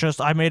rhetoric, it's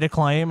just, I made a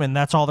claim, and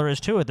that's all there is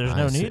to it. There's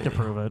no need to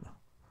prove it.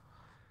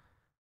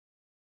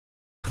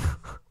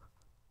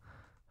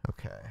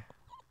 Okay.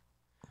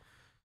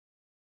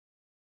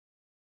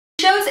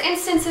 Shows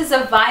instances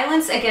of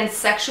violence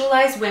against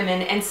sexualized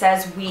women and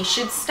says we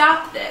should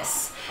stop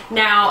this.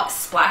 Now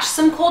splash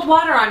some cold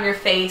water on your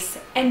face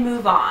and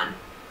move on.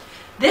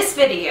 This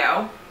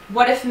video,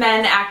 What If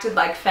Men Acted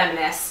Like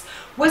Feminists,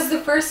 was the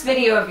first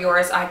video of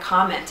yours I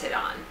commented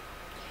on.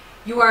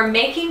 You are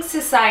making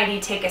society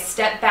take a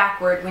step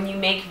backward when you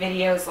make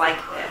videos like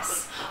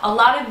this. A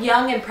lot of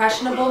young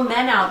impressionable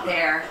men out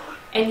there,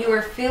 and you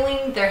are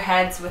filling their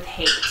heads with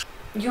hate.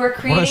 You are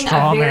creating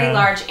a very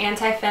large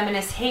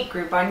anti-feminist hate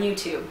group on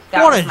YouTube.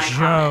 That was my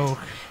comment.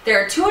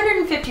 There are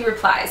 250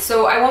 replies,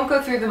 so I won't go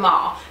through them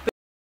all. But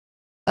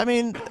I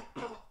mean,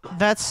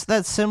 that's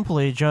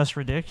simply just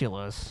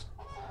ridiculous.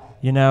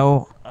 You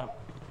know?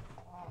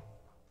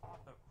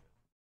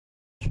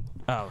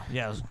 Oh,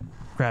 yeah, I was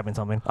grabbing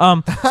something.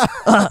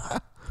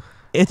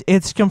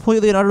 It's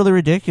completely and utterly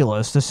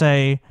ridiculous to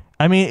say,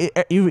 I mean,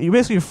 you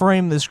basically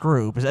frame this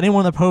group as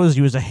anyone that opposed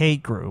you as a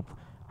hate group.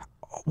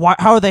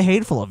 How are they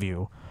hateful of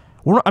you?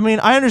 I mean,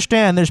 I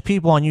understand there's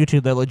people on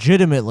YouTube that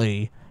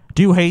legitimately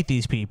do hate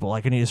these people,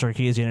 like Anita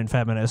Sarkeesian and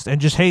Feminist, and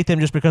just hate them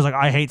just because, like,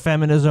 I hate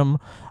feminism,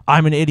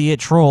 I'm an idiot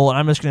troll, and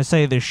I'm just going to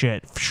say this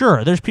shit.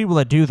 Sure, there's people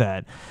that do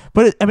that.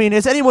 But, I mean,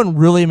 has anyone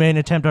really made an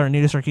attempt on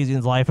Anita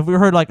Sarkeesian's life? Have we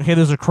heard, like, okay,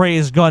 there's a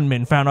crazed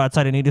gunman found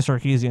outside Anita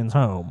Sarkeesian's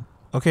home?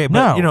 Okay,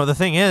 but, you know, the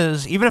thing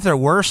is, even if there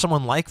were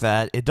someone like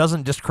that, it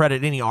doesn't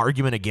discredit any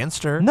argument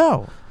against her.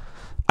 No.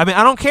 I mean,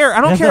 I don't care.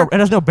 I don't care. It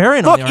has no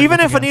bearing on the Look, even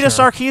if Anita her.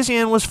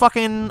 Sarkeesian was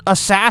fucking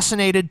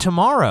assassinated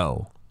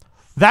tomorrow,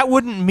 that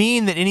wouldn't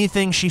mean that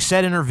anything she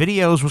said in her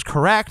videos was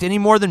correct, any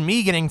more than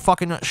me getting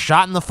fucking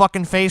shot in the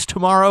fucking face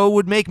tomorrow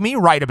would make me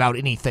right about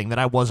anything that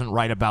I wasn't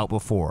right about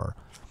before.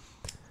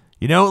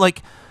 You know,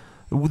 like,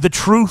 the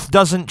truth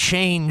doesn't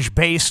change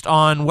based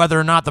on whether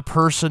or not the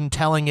person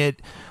telling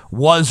it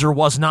was or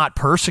was not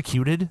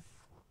persecuted.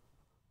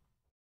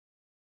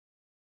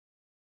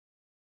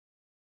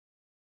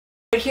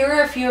 But here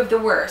are a few of the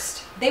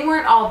worst. They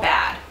weren't all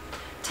bad.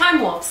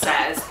 Time Wolf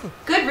says,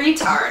 good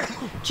retard.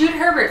 Jude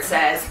Herbert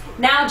says,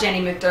 now Jenny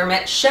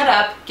McDermott, shut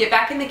up, get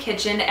back in the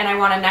kitchen, and I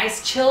want a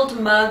nice chilled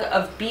mug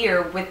of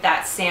beer with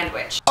that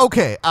sandwich.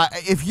 Okay,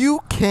 if you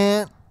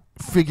can't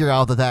figure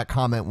out that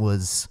comment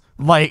was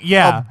like,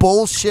 a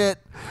bullshit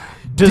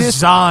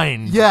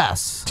designed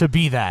yes to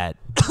be that.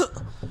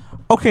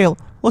 Okay,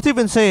 let's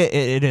even say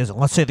it isn't.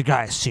 Let's say the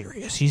guy is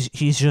serious.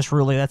 He's just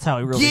really, that's how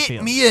he really feels.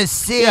 Get me a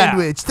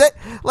sandwich. Yeah.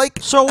 That, like,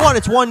 so what?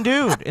 It's one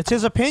dude. It's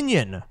his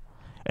opinion.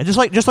 And just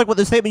like what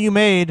the statement you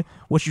made,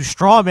 which you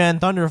strawman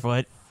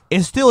Thunderfoot,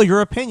 is still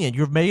your opinion.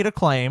 You've made a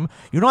claim.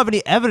 You don't have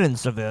any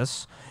evidence of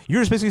this.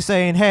 You're just basically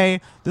saying,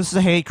 hey, this is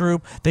a hate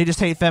group. They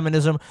just hate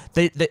feminism.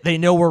 They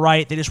know we're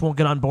right. They just won't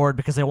get on board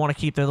because they want to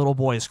keep their little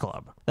boys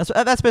club.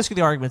 That's basically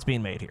the argument that's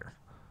being made here.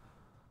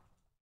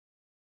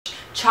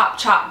 Chop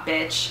chop,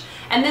 bitch.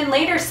 And then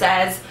later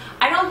says,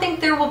 I don't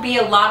think there will be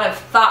a lot of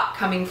thought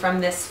coming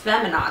from this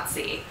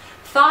feminazi.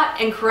 Thought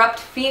and corrupt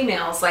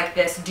females like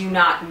this do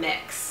not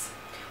mix.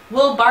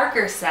 Will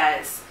Barker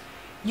says,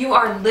 you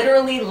are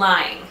literally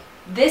lying.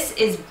 This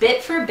is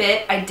bit for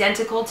bit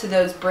identical to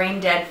those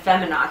brain-dead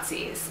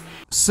feminazis.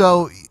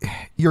 So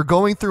you're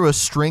going through a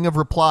string of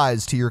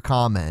replies to your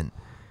comment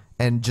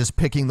and just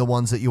picking the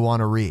ones that you want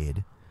to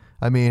read.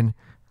 I mean,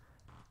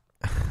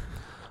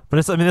 But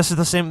it's, I mean, this is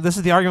the same. This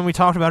is the argument we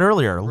talked about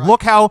earlier.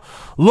 Right.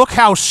 Look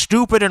how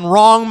stupid and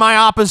wrong my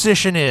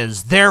opposition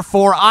is.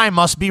 Therefore, I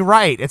must be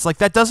right. It's like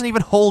that doesn't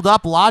even hold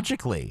up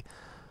logically.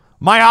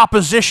 My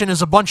opposition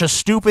is a bunch of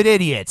stupid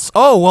idiots.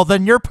 Oh, well,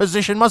 then your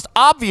position must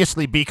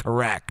obviously be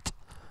correct.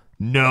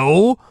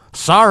 No,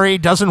 sorry,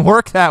 doesn't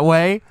work that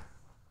way.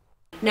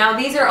 Now,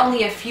 these are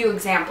only a few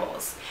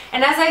examples.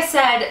 And as I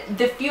said,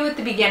 the few at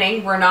the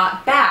beginning were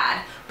not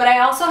bad, but I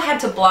also had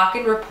to block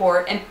and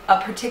report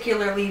a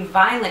particularly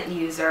violent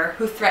user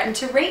who threatened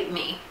to rape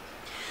me.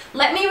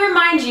 Let me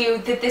remind you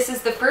that this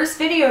is the first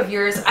video of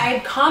yours I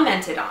had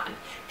commented on.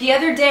 The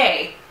other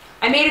day,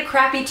 I made a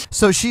crappy...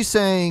 So she's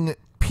saying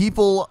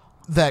people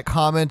that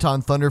comment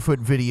on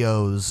Thunderfoot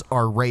videos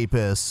are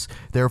rapists,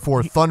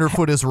 therefore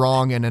Thunderfoot is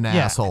wrong and an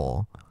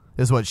asshole,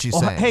 is what she's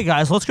saying. Hey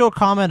guys, let's go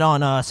comment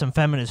on some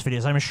feminist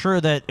videos. I'm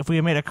sure that if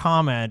we made a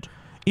comment,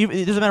 it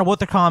doesn't matter what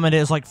the comment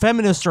is, like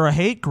feminists are a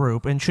hate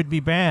group and should be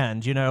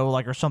banned, you know,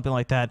 like, or something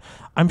like that.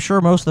 I'm sure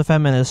most of the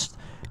feminists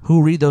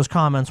who read those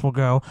comments will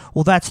go,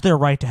 well, that's their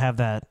right to have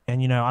that.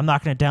 And, you know, I'm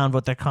not going to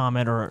downvote that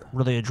comment or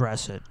really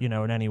address it, you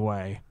know, in any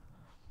way.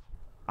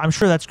 I'm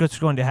sure that's what's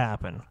going to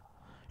happen.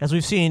 As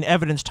we've seen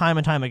evidence time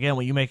and time again,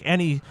 when you make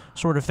any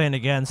sort of thing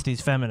against these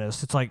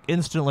feminists, it's like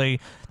instantly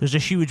there's a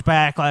huge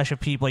backlash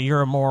of people.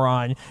 You're a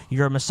moron.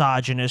 You're a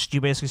misogynist.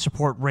 You basically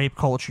support rape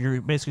culture.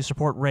 You basically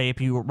support rape.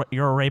 You're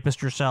a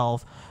rapist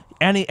yourself.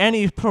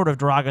 Any sort of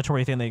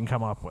derogatory thing they can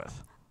come up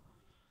with.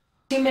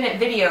 2-minute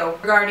video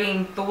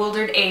regarding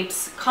Bewildered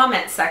Apes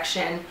comment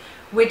section,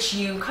 which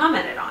you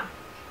commented on.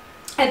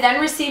 I then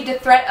received a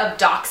threat of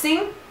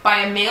doxing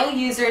by a male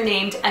user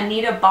named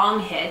Anita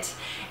Bonghit,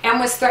 and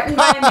was threatened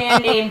by a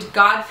man named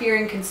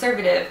God-fearing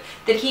conservative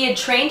that he had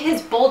trained his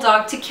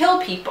bulldog to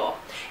kill people.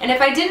 And if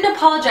I didn't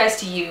apologize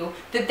to you,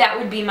 that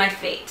would be my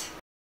fate.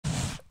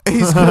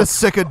 He's gonna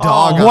sick a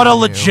dog on what a you.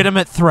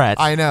 legitimate threat.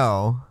 I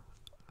know.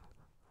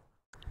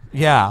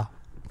 Yeah,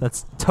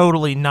 that's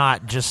totally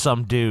not just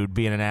some dude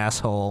being an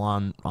asshole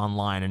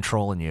online and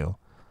trolling you.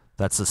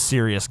 That's a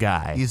serious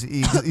guy.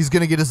 He's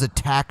gonna get his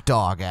attack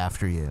dog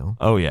after you.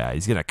 Oh yeah,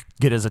 he's gonna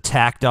get his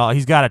attack dog.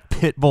 He's got a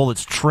pit bull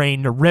that's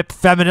trained to rip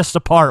feminists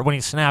apart when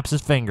he snaps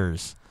his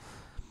fingers.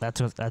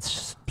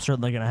 That's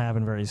certainly gonna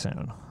happen very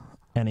soon,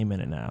 any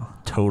minute now.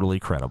 Totally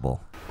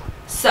credible.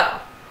 So,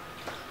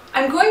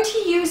 I'm going to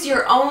use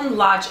your own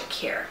logic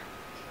here.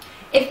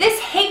 If this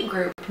hate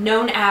group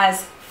known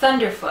as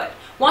Thunderfoot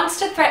wants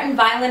to threaten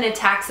violent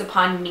attacks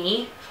upon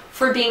me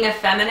for being a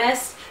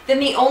feminist, then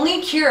the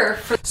only cure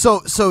for...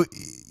 So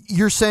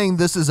you're saying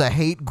this is a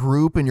hate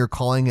group and you're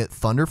calling it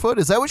Thunderfoot?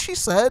 Is that what she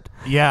said?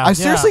 Yeah. I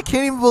seriously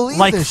can't even believe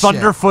like this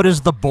Thunderfoot shit.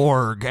 is the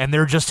Borg, and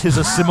they're just his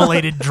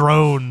assimilated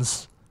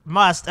drones.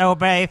 Must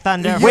obey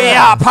Thunderfoot. We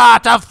are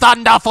part of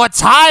Thunderfoot's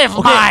hive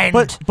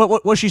mind.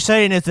 But what she's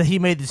saying is that he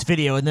made this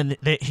video, and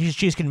then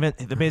she's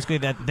convinced basically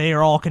that they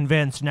are all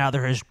convinced now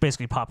they're his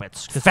basically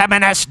puppets.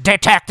 Feminist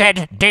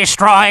detected.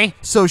 Destroy.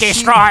 So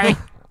destroy.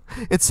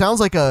 It sounds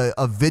like a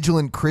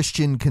vigilant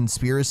Christian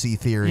conspiracy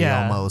theory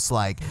almost.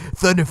 Like,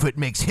 Thunderfoot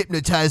makes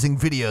hypnotizing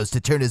videos to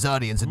turn his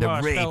audience into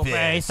rapists.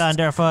 Obey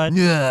Thunderfoot.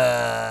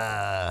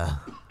 Yeah.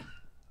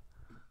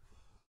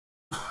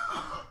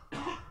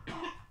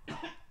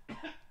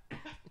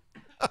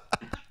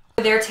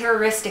 their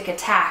terroristic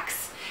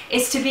attacks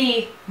is to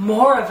be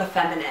more of a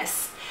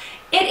feminist.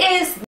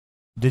 It is...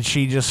 Did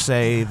she just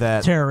say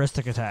that...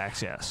 Terroristic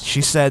attacks, yes.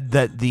 She said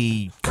that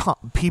the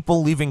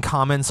people leaving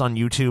comments on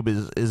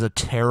YouTube is a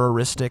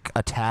terroristic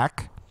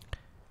attack?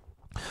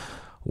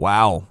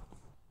 Wow.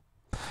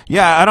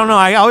 Yeah, I don't know.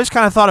 I always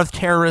kind of thought of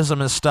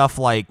terrorism as stuff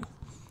like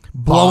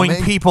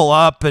blowing people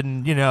up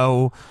and, you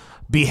know,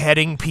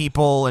 beheading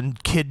people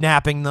and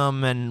kidnapping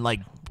them and, like,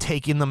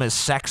 taking them as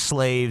sex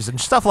slaves and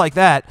stuff like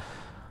that.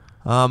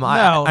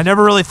 I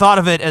never really thought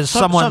of it as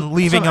someone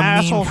leaving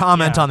a mean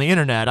comment on the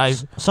internet.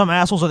 Some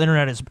assholes on the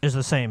internet is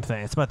the same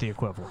thing. It's about the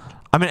equivalent.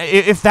 I mean,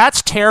 if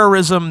that's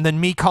terrorism,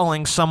 then me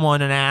calling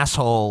someone an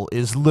asshole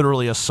is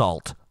literally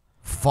assault.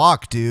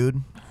 Fuck,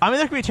 dude. I mean,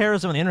 there could be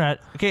terrorism on the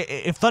internet. Okay,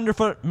 if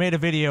Thunderfoot made a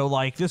video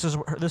like this is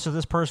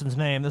this person's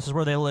name, this is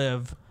where they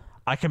live,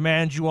 I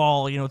command you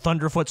all, you know,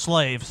 Thunderfoot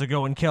slaves to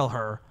go and kill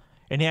her,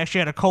 and he actually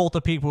had a cult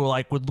of people who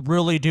like would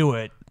really do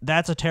it,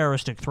 that's a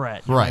terroristic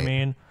threat. You know what I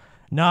mean?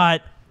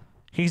 Not.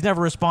 He's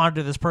never responded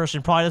to this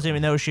person, probably doesn't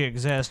even know she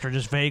exists, or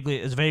just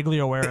is vaguely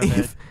aware of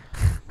it,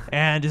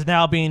 and is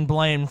now being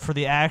blamed for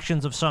the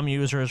actions of some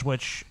users,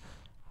 which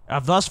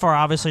have thus far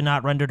obviously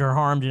not rendered her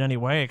harmed in any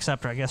way,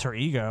 except, I guess, her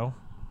ego.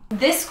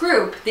 This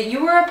group that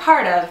you were a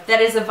part of, that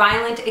is a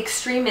violent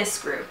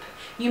extremist group,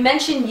 you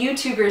mention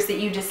YouTubers that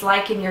you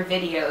dislike in your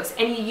videos,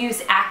 and you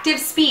use active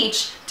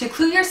speech to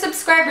clue your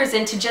subscribers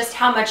into just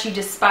how much you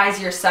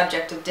despise your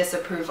subject of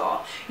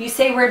disapproval. You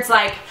say words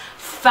like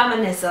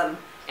feminism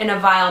in a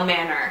vile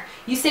manner.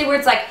 You say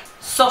words like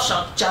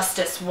social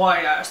justice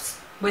warriors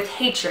with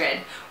hatred.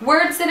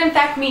 Words that in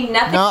fact mean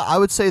nothing. No, I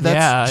would say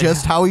that's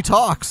just how he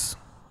talks.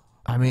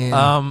 I mean...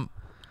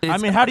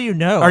 how do you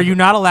know? Are you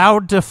not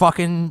allowed to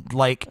fucking,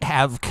 like,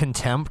 have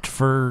contempt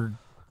for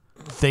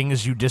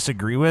things you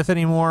disagree with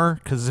anymore,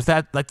 because if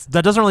that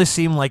doesn't really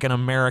seem like an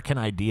American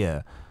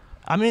idea.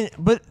 I mean,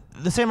 but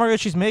the same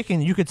argument she's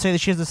making, you could say that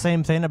she has the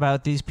same thing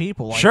about these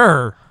people. Like,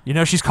 sure, you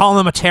know, she's calling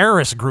them a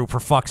terrorist group, for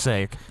fuck's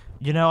sake.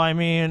 You know, I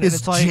mean, His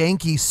it's like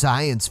janky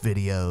science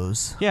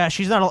videos. Yeah,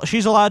 she's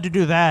allowed to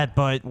do that,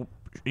 but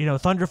you know,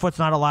 Thunderfoot's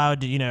not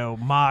allowed to, you know,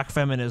 mock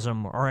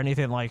feminism or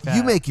anything like that.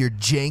 You make your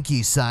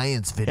janky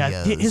science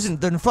videos. Yeah,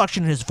 the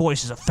inflection in his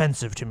voice is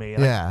offensive to me.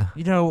 Like, yeah.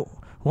 You know,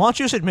 why don't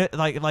you just admit,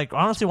 like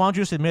honestly, why don't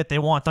you just admit they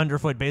want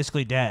Thunderfoot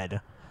basically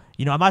dead?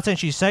 You know, I'm not saying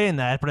she's saying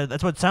that, but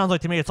that's what it sounds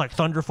like to me. It's like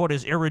Thunderfoot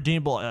is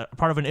irredeemable,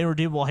 part of an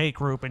irredeemable hate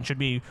group, and should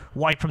be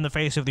wiped from the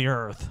face of the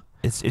earth.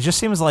 It just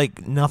seems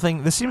like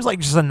nothing. This seems like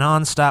just a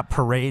nonstop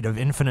parade of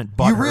infinite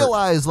butthurt. You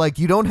realize, like,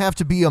 you don't have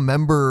to be a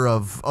member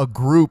of a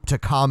group to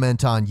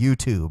comment on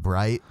YouTube,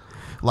 right?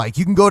 Like,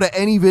 you can go to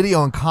any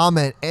video and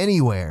comment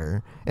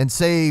anywhere and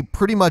say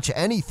pretty much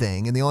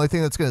anything, and the only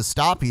thing that's going to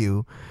stop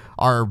you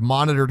are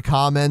monitored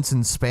comments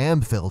and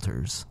spam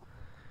filters.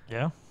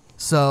 Yeah.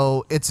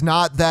 So it's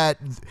not that.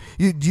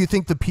 Do you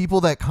think the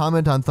people that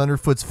comment on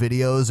Thunderfoot's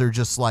videos are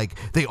just like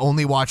they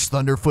only watch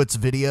Thunderfoot's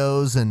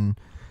videos and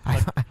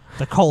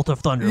the cult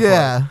of Thunderfoot?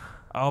 Yeah.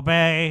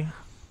 Obey,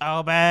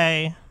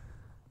 obey,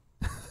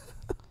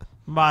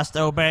 must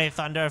obey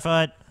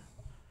Thunderfoot.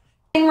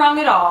 Nothing wrong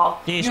at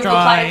all. Destroy You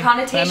apply a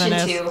connotation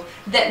feminist. to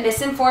that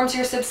misinforms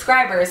your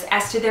subscribers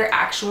as to their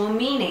actual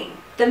meaning.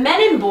 The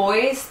men and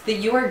boys that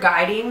you are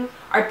guiding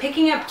are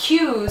picking up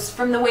cues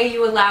from the way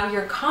you allow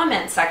your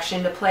comment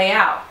section to play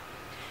out.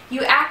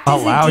 You act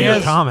as Allow a your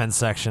dick. comment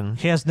section.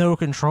 He has no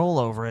control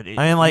over it.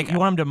 I mean, like, you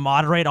want him to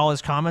moderate all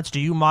his comments? Do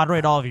you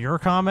moderate all of your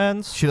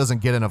comments? She doesn't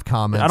get enough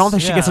comments. I don't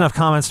think she gets enough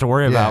comments to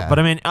worry Yeah. about. But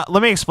I mean,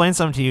 let me explain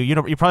something to you.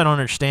 You probably don't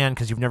understand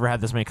because you've never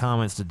had this many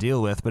comments to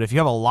deal with. But if you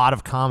have a lot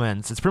of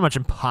comments, it's pretty much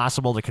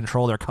impossible to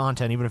control their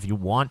content, even if you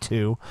want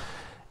to.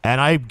 And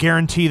I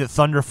guarantee that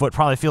Thunderfoot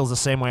probably feels the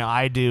same way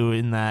I do,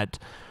 in that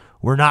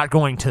we're not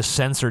going to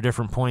censor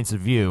different points of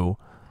view.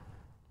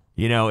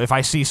 You know, if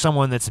I see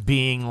someone that's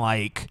being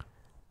like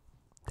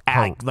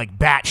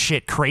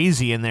batshit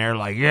crazy in there,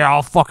 like, yeah,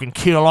 I'll fucking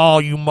kill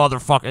all you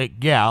motherfucker.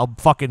 Yeah, I'll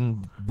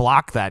fucking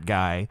block that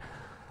guy.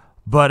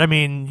 But I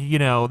mean, you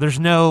know, there's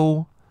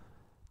no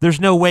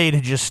way to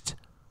just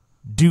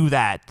do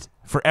that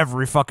for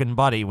every fucking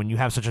buddy when you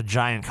have such a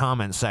giant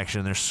comment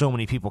section. There's so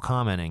many people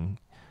commenting,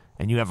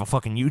 and you have a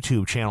fucking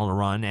YouTube channel to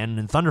run. And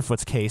in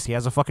Thunderfoot's case, he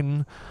has a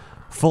fucking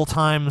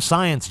full-time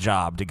science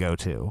job to go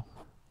to.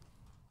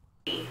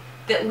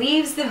 That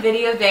leaves the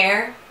video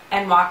there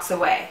and walks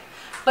away.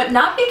 But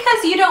not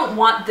because you don't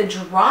want the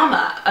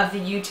drama of the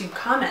YouTube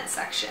comment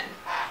section.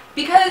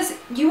 Because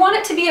you want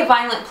it to be a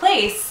violent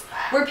place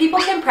where people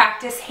can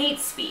practice hate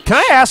speech. Can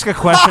I ask a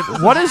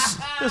question? What is...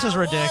 This is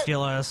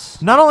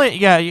ridiculous. Not only...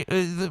 Yeah,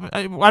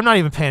 I'm not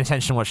even paying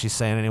attention to what she's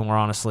saying anymore,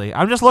 honestly.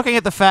 I'm just looking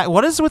at the fact...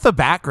 What is with the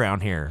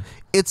background here?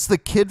 It's the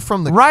kid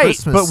from the right,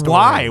 Christmas but story.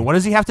 Why? What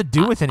does he have to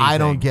do with anything? I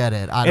don't get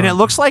it. And it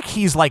looks like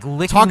he's like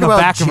licking the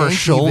back of her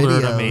shoulder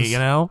to me, you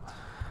know?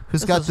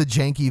 Who's got the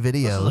janky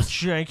videos? This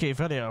is a janky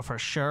video for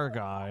sure,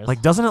 guys.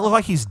 Like, doesn't it look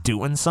like he's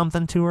doing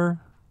something to her?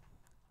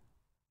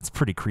 It's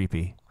pretty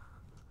creepy.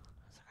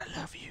 I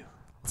love you.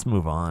 Let's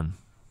move on.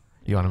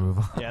 You want to move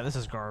on? Yeah, this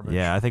is garbage.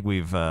 Yeah, I think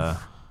we've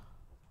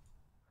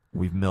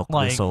milked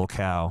this old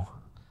cow.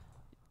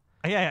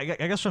 Yeah,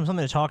 I guess from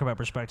something to talk about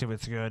perspective,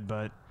 it's good,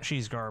 but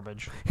she's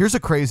garbage. Here's a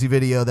crazy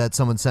video that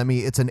someone sent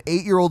me. It's an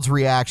 8-year-old's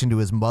reaction to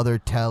his mother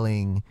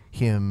telling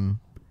him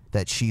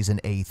that she's an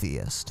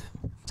atheist.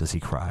 Does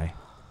he cry?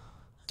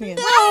 No,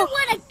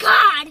 what a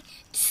god!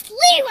 Just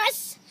leave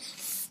us!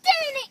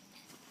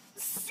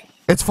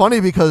 It's funny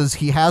because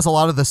he has a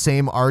lot of the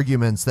same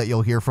arguments that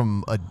you'll hear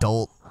from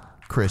adult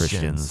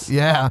Christians.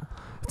 Yeah.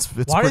 It's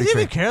Why does he crazy.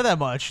 even care that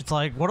much? It's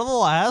like, what a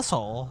little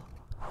asshole.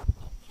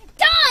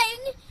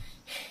 Dying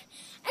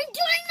and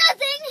doing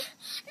nothing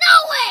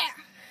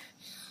nowhere!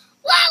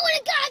 Why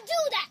would a god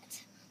do that?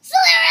 So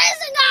there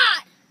is a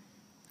god!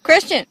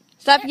 Christian,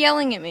 stop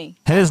yelling at me.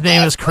 And his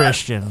name is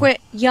Christian.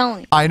 Quit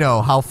yelling. I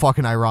know. How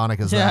fucking ironic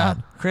is that?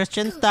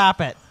 Christian,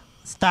 stop it.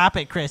 Stop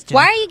it, Christian.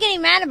 Why are you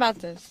getting mad about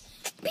this?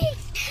 Because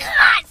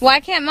Why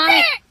can't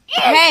mommy...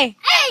 Hey,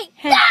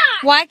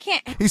 why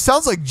can't... He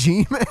sounds like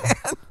G-Man.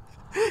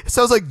 It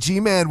sounds like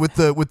G-Man with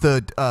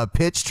the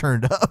pitch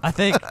turned up. I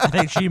think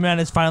G-Man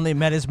has finally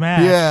met his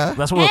match. Yeah.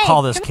 That's what we'll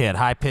call this kid,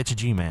 high-pitched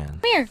G-Man.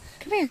 Come here,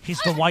 come here.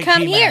 He's the white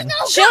Come G-Man. here.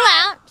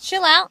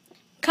 Chill out.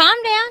 Calm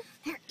down.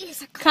 there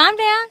is a god. Calm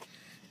down.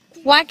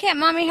 Why can't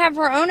mommy have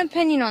her own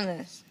opinion on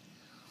this?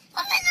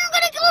 Well, then I'm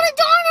gonna go to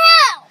darn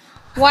hell!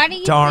 Why do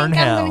you Darn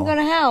think hell. I'm gonna go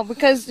to hell?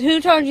 Because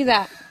who told you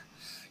that?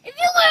 If you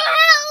go to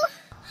hell,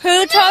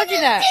 Who told you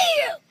that?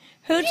 see you!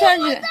 Who You told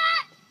you want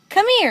that?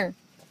 Come here.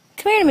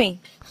 Come here to me.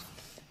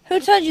 Who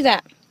told you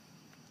that?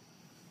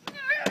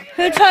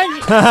 Who told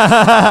you?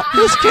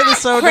 This kid is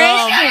so dumb.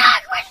 Christian, you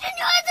have to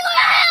go to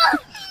hell!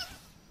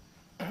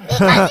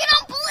 Because you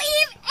don't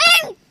believe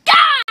in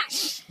God!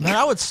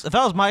 Man, if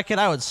that was my kid,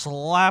 I would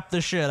slap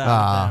the shit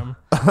out of him.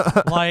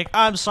 Like,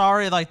 I'm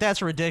sorry, like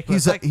that's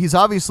ridiculous. He's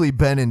obviously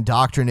been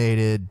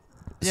indoctrinated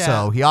Yeah.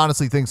 So he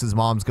honestly thinks his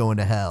mom's going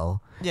to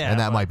hell. Yeah, and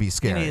that but might be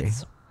scary.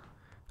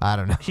 I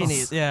don't know. He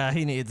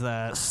needs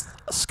that.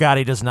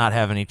 Scotty does not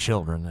have any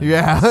children.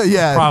 Yeah,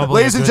 yeah. Probably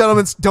Ladies and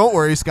gentlemen, don't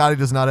worry. Scotty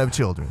does not have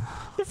children.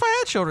 If I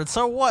had children,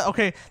 so what?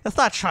 Okay, that's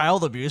not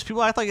child abuse.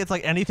 People act like it's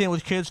like anything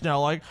with kids now.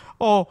 Like,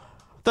 oh,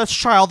 that's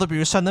child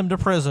abuse. Send them to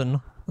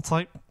prison. It's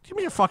like, give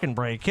me a fucking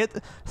break, kid.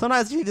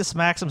 Sometimes you need to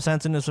smack some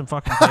sense into some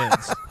fucking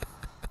kids.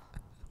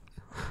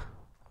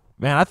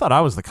 Man, I thought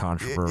I was the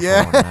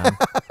controversial one, man.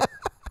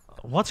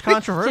 What's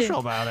controversial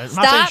about it? I'm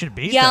not saying you Stop should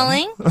beat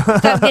yelling. them.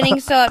 Stop getting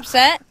so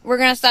upset. We're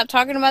going to stop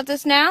talking about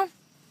this now.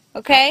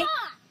 Okay?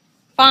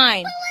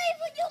 Fine.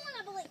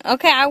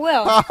 Okay, I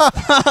will.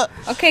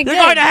 Okay, good.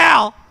 You're going to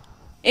hell.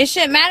 It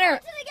shouldn't matter.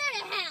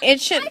 It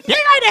should. You're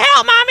going to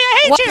hell, Mommy. I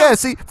hate you. Yeah,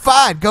 see,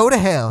 fine, go to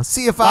hell.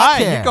 See if I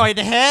Fine, care. you're going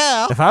to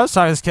hell. If I was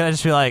talking to this kid, I'd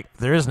just be like,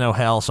 there is no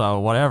hell, so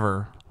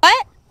whatever.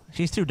 What?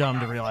 She's too dumb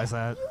to realize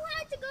that. You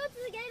have to go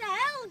to the gate of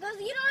hell because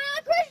you don't have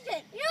a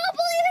Christian. You don't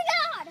believe in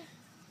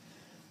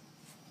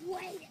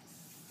God. Wait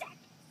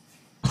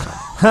a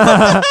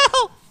second.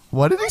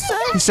 What did he say?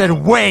 He said,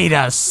 wait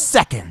a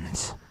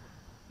second.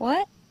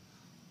 What?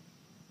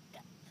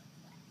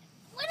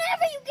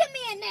 Whenever you give me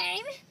a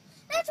name,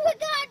 that's what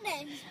God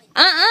names me.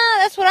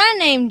 That's what I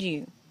named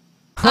you.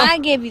 I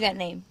gave you that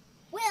name.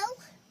 Well,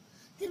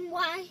 then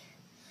why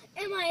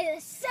am I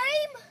the same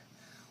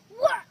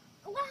word?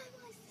 Why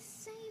am I the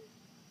same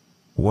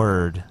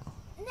Word.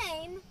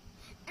 name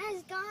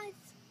as God's?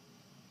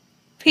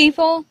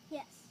 People?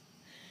 Yes.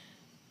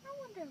 I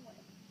wonder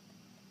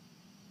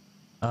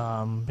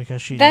what.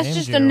 Because she That's named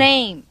just you. a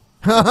name.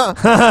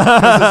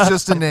 It's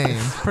just a name.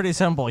 Pretty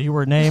simple. You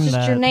were named It's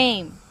just that. your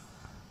name.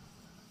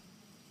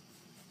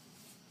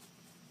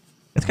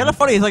 It's kind of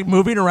funny. He's like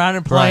moving around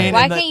and playing.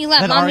 Why and can't you let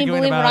then Mommy arguing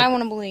believe what about I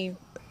want to believe?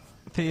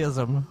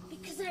 theism?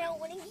 Because I don't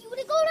want you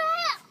to go to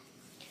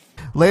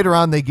hell. Later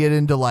on, they get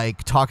into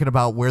like talking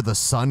about where the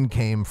sun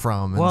came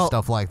from and Well,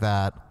 stuff like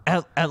that.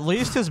 At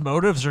least his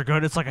motives are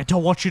good. It's like, I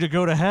don't want you to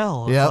go to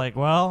hell. It's Yep. like,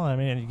 well, I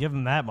mean, you give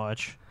him that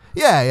much.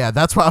 Yeah, yeah.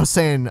 That's why I was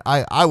saying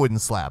I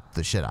wouldn't slap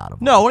the shit out of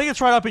him. No, when he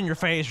gets right up in your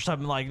face or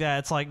something like that,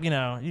 it's like, you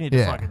know, you need to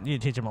Yeah. you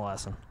need to teach him a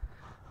lesson.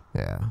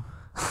 Yeah.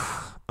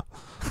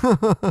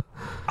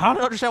 I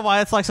don't understand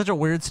why it's like such a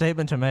weird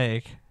statement to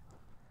make.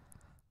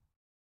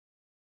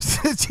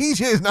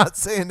 TJ is not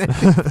saying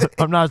anything.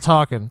 I'm not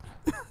talking.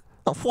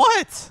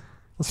 What?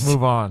 Let's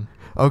move on.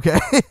 Okay.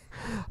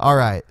 All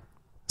right.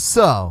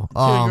 So,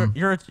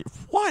 you're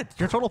what?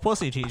 You're a total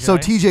pussy, TJ. So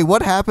TJ,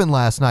 what happened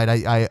last night?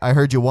 I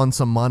heard you won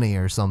some money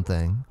or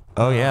something.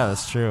 Oh yeah,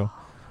 that's true.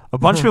 A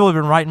bunch of people have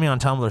been writing me on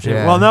Tumblr too.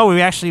 Yeah. Well, no,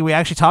 we actually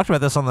talked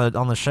about this on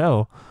the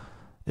show.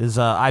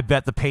 I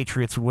bet the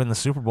Patriots would win the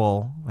Super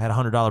Bowl. I had a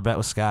 $100 bet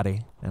with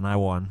Scotty, and I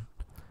won.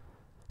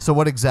 So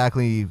what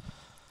exactly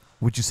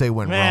would you say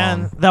went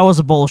Man, wrong? that was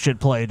a bullshit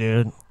play,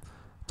 dude.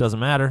 Doesn't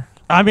matter.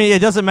 I mean, it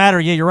doesn't matter.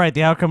 Yeah, you're right.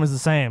 The outcome is the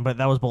same, but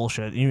that was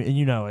bullshit.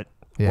 You know it.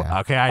 Yeah. Well,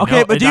 okay, I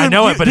do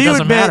know it, but it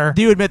doesn't admit, matter.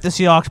 Do you admit the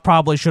Seahawks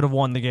probably should have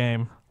won the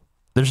game?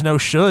 There's no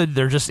should.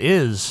 There just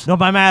is. No,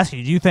 but I'm asking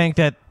you. Do you think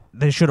that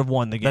they should have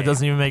won the game? That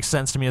doesn't even make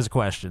sense to me as a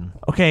question.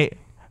 Okay,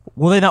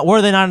 were they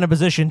not in a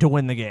position to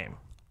win the game?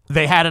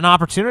 They had an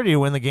opportunity to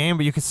win the game,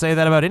 but you could say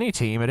that about any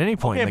team at any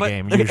point in the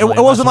game. It usually,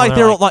 wasn't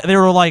unless like they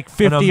were like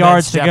 50 immense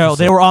yards to go. deficit.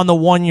 They were on the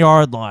 1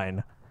 yard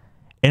line,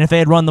 and if they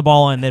had run the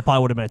ball in, they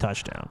probably would have been a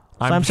touchdown.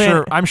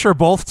 So I'm sure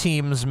both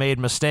teams made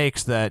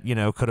mistakes that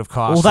could have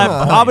cost. Well,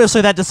 them. obviously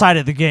that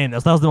decided the game.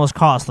 That was the most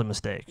costly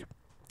mistake.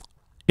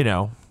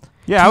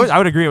 Yeah, I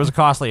would agree it was a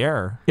costly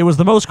error. It was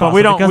the most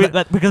costly. But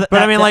we don't.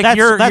 I mean, like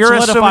you're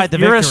solidified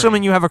you're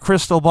assuming you have a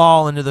crystal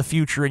ball into the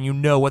future and you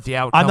know what the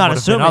outcome I'm not would have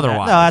assuming been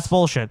otherwise. that. No, that's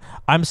bullshit.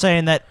 I'm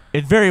saying that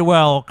it very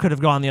well could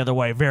have gone the other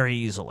way very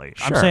easily.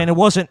 I'm Sure. saying it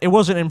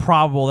wasn't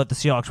improbable that the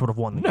Seahawks would have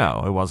won the game.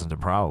 No, it wasn't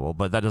improbable,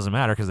 but that doesn't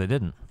matter because they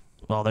didn't.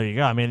 Well, there you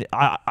go. I mean,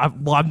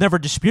 I've never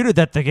disputed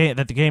that the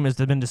game has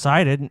been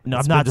decided. No,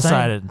 It's I'm not been saying-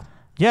 decided.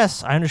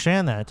 Yes, I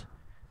understand that.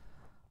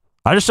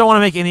 I just don't want to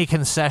make any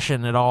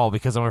concession at all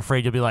because I'm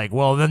afraid you'll be like,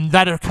 well, then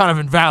that kind of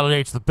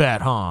invalidates the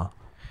bet, huh?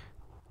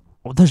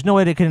 Well, there's no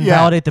way to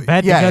invalidate the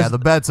bet. Yeah, because the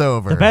bet's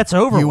over. The bet's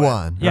over. You with.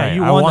 won. Yeah, Right,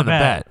 you I won, won the the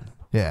bet.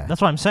 Yeah.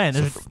 That's what I'm saying.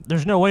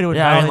 There's no way to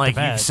Yeah, I invalidate mean, like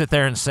the you bet. can sit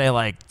there and say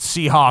like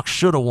Seahawks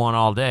should have won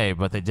all day,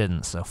 but they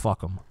didn't, so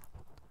fuck them.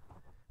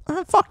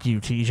 Fuck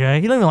you,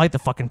 TJ. You don't even like the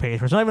fucking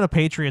Patriots. Not even a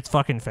Patriots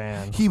fucking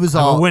fan. He was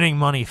I'm all a winning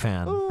money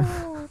fan.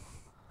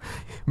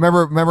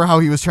 Remember how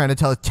he was trying to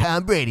tell us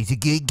Tom Brady's a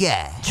good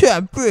guy.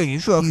 Tom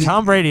Brady's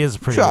Tom Brady is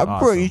pretty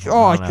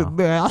awesome.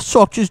 man. I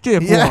sucked his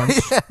dick Yeah,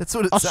 that's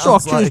what it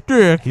sounds like.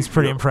 dick. He's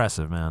pretty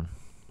impressive, man.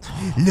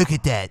 Look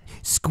at that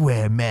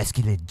square,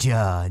 masculine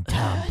jaw on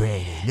Tom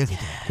Brady. Look at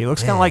that. He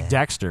looks kind of like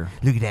Dexter.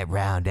 Look at that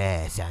round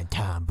ass on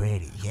Tom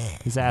Brady. Yeah.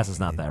 His ass is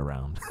not that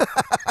round.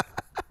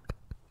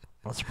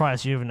 I'm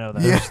surprised you even know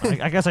that.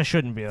 Yeah. I guess I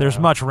shouldn't be. There's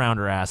though. much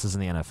rounder asses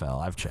in the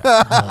NFL. I've checked.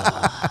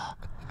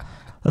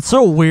 That's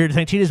so weird to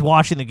think TJ's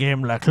watching the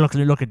game like,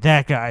 look at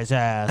that guy's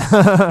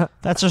ass.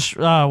 That's just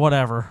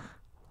whatever.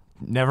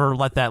 Never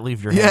let that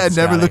leave your Yeah, head.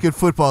 never Scotty. look at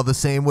football the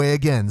same way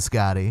again,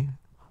 Scotty.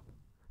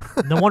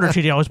 No wonder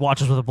TJ always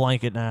watches with a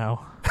blanket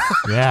now.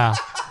 Yeah.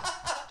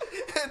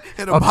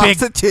 And a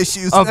box of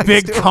tissues. A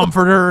big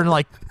comforter and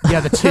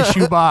the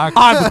tissue box.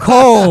 I'm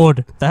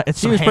cold. It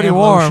seems Some pretty hand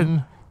warm.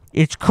 lotion.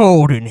 It's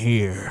cold in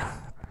here.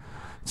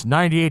 It's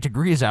 98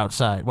 degrees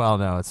outside. Well,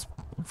 no, it's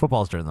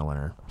football's during the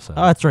winter. So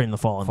it's right in the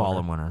fall and fall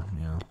and winter.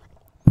 Yeah.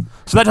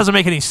 So that doesn't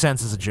make any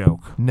sense as a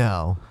joke.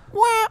 No.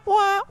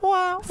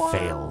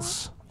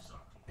 Fails.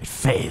 It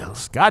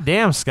fails. God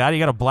damn, Scotty,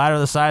 you got a bladder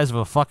the size of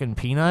a fucking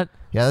peanut?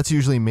 Yeah, that's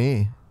usually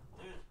me.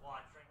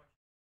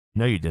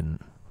 No, you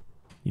didn't.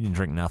 You didn't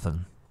drink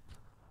nothing.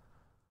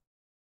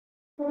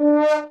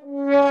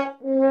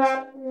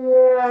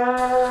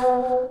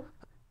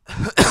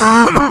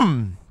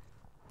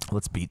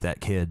 Let's beat that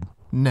kid.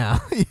 No.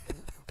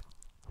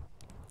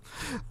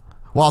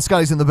 While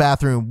Scotty's in the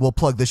bathroom, we'll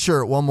plug the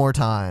shirt one more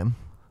time.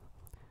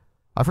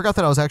 I forgot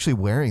that I was actually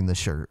wearing the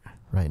shirt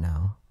right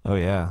now. Oh,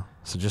 yeah.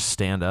 So just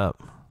stand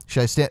up.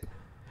 Should I stand?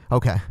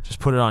 Okay. Just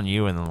put it on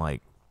you and then,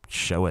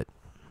 show it.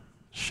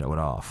 Show it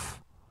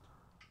off.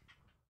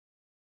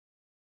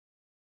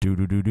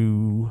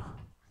 Do-do-do-do.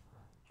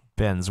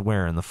 Ben's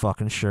wearing the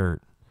fucking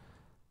shirt.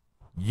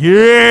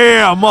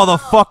 Yeah,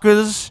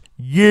 motherfuckers.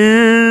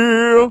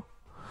 Yeah.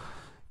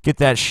 Get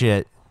that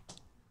shit.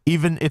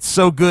 It's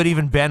so good,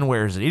 even Ben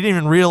wears it. He didn't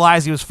even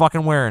realize he was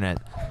fucking wearing it.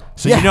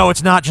 So you know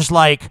it's not just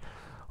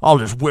I'll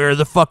just wear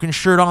the fucking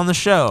shirt on the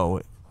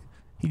show.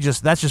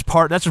 That's just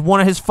one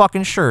of his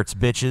fucking shirts,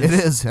 bitches. It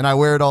is, and I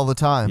wear it all the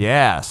time.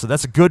 Yeah, so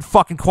that's a good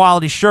fucking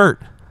quality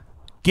shirt.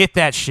 Get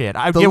that shit.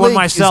 I'd The get one link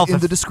myself is in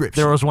if the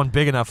description. there was one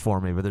big enough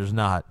for me, but there's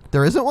not.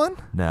 There isn't one?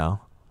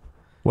 No.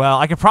 Well,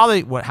 I could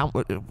probably do a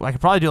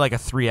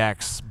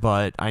 3X,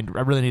 but I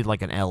really need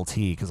an LT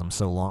because I'm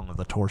so long with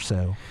the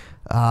torso.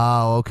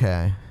 Oh,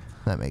 okay.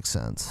 That makes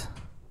sense.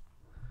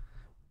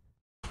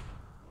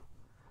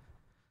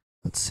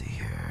 Let's see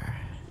here.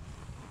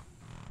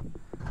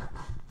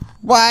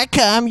 Why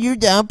come you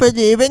don't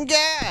believe in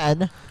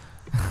God?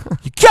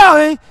 You're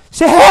going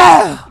to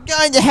hell!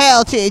 Going to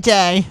hell,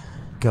 TJ.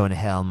 Going to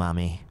hell,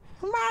 mommy.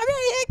 Mommy,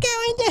 you're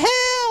going to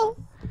hell.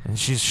 And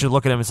she should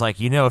look at him. It's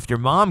if your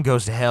mom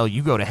goes to hell,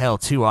 you go to hell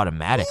too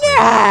automatically.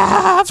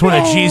 Nah, it's one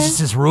of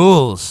Jesus'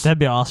 rules. That'd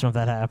be awesome if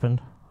that happened.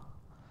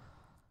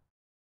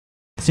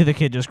 See the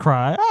kid just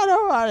cry. I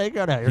don't want to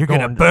go to hell. You're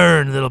going to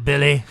burn, little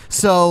Billy.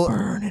 So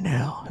burn in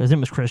hell. His name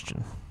was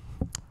Christian.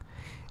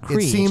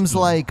 It seems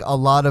like a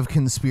lot of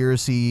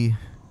conspiracy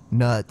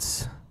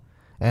nuts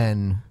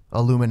and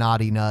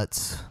Illuminati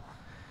nuts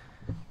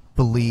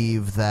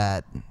believe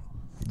that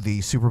the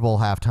Super Bowl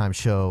halftime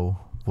show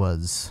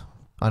was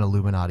an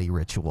Illuminati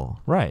ritual.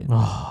 Right.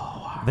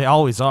 Oh, they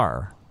always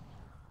are.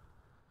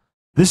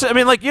 You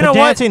the know what?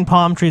 dancing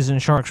palm trees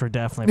and sharks were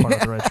definitely part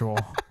of the ritual.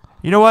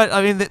 You know what?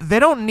 I mean, they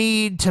don't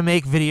need to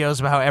make videos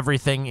about how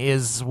everything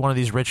is one of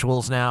these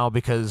rituals now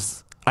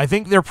because I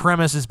think their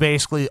premise is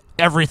basically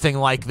everything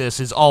like this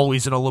is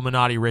always an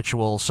Illuminati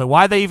ritual. So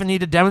why they even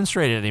need to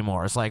demonstrate it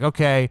anymore? It's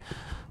okay,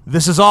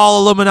 this is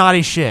all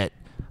Illuminati shit.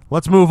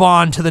 Let's move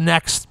on to the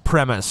next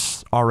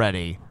premise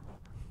already.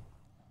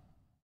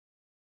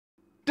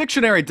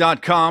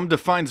 Dictionary.com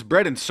defines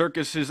bread and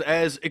circuses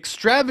as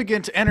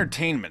extravagant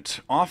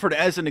entertainment offered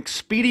as an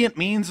expedient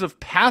means of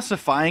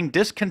pacifying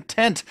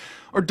discontent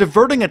or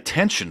diverting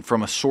attention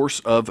from a source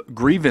of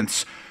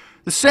grievance.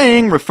 The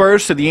saying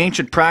refers to the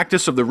ancient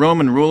practice of the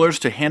Roman rulers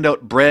to hand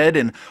out bread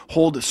and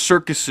hold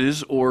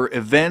circuses or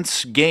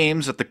events,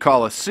 games at the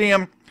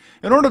Colosseum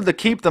in order to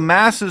keep the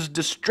masses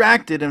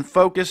distracted and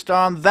focused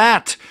on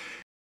that.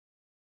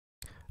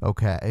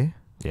 Okay.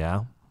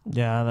 Yeah.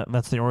 Yeah,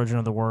 that's the origin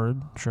of the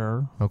word,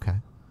 sure. Okay.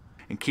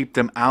 And keep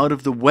them out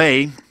of the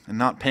way and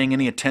not paying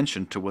any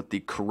attention to what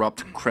the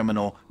corrupt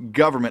criminal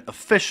government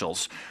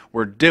officials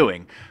were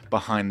doing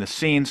behind the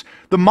scenes.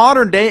 The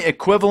modern day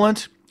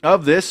equivalent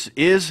of this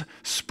is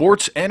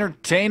sports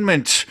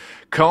entertainment,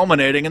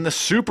 culminating in the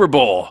Super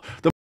Bowl.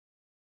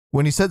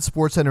 When he said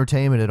sports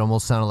entertainment, it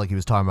almost sounded like he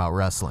was talking about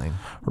wrestling.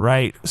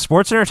 Right.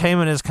 Sports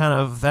entertainment is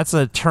that's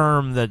a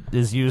term that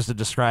is used to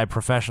describe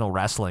professional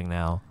wrestling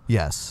now.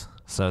 Yes.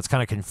 So it's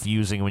kind of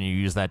confusing when you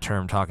use that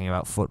term talking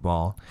about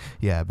football.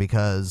 Yeah,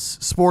 because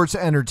sports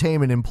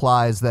entertainment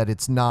implies that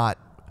it's not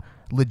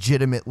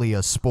legitimately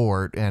a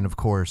sport, and of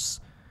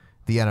course,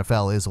 the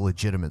NFL is a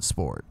legitimate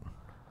sport.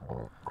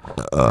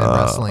 And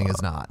wrestling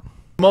is not.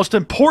 Most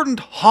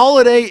important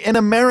holiday in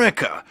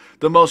America,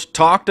 the most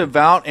talked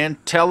about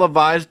and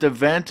televised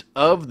event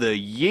of the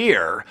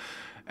year.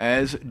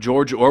 As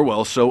George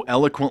Orwell so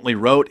eloquently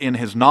wrote in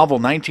his novel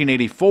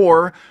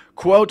 1984,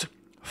 quote,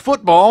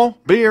 "Football,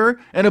 beer,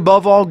 and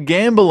above all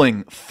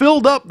gambling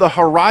filled up the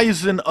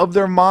horizon of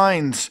their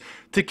minds.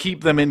 To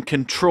keep them in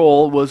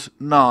control was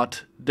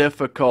not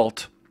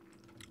difficult."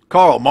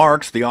 Karl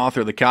Marx, the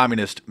author of the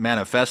Communist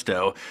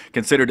Manifesto,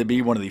 considered to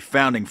be one of the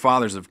founding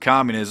fathers of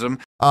communism.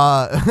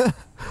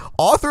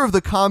 Author of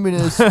the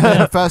Communist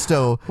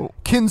Manifesto,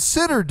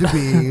 considered to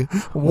be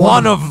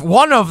one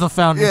of the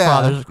founding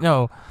fathers.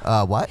 No,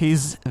 what?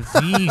 He's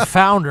the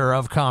founder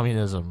of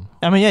communism.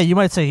 I mean, yeah, you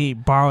might say he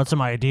borrowed some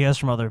ideas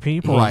from other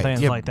people and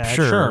things like that.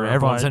 Sure,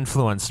 everyone's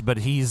influenced, but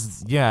he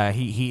is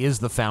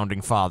the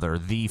founding father,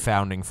 the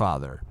founding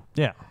father.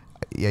 Yeah.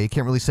 Yeah, you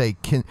can't really say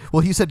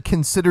well, he said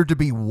considered to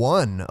be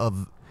one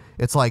of.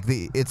 It's like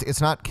it's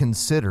not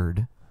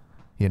considered,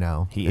 you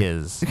know. He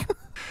is.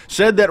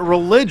 Said that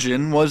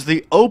religion was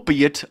the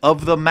opiate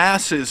of the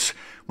masses,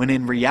 when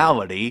in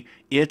reality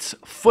it's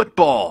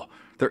football.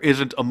 There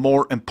isn't a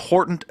more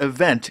important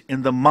event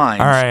in the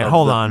minds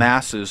of the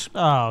masses.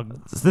 Oh,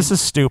 this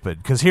is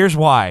stupid, because here's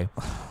why.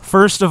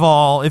 First of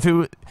all, if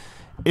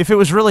it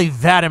was really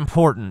that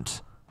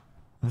important,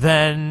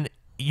 then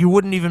you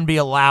wouldn't even be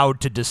allowed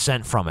to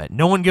dissent from it.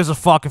 No one gives a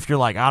fuck if you're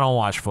like, I don't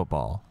watch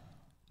football.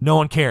 No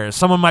one cares.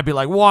 Someone might be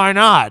like, why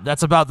not?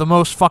 That's about the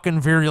most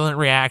fucking virulent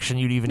reaction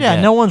you'd even get.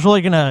 Yeah, no one's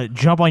really gonna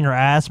jump on your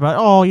ass about,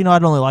 oh, you know, I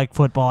don't really like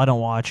football, I don't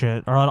watch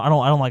it, or I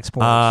don't like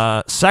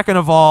sports. Second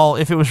of all,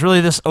 if it was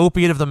really this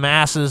opiate of the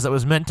masses that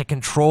was meant to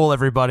control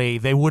everybody,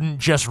 they wouldn't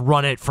just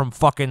run it from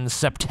fucking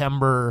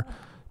September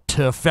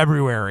to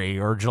February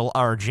or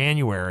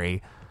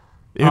January.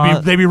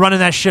 They'd be running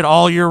that shit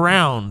all year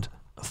round.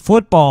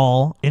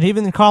 Football, and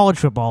even college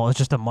football, is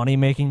just a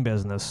money-making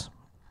business.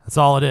 That's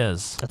all it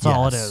is. That's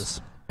all it is.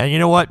 And you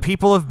know what?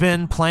 People have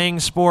been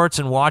playing sports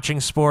and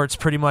watching sports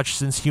pretty much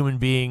since human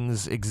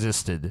beings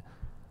existed.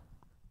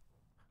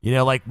 You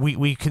know, like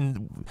we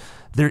can.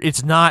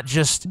 It's not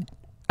just.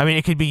 I mean,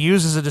 it could be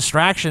used as a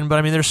distraction, but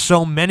I mean, there's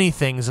so many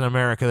things in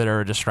America that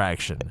are a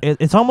distraction.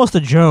 It's almost a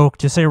joke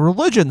to say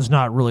religion's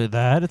not really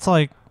that. It's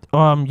like,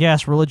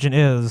 yes, religion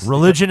is.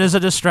 Religion is a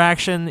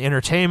distraction.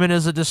 Entertainment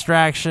is a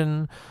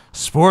distraction.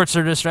 Sports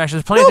are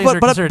distractions. Plenty of things are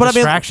considered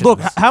distractions. I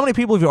mean, look, how many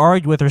people have you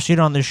argued with or seen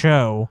on the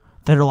show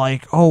that are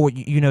like, oh,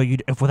 you know,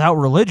 if without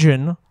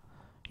religion,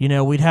 you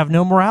know, we'd have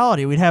no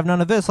morality, we'd have none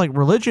of this. Like,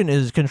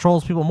 religion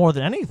controls people more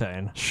than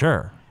anything.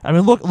 Sure. I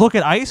mean, look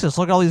at ISIS.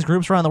 Look at all these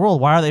groups around the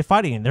world. Why are they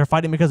fighting? They're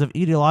fighting because of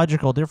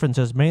ideological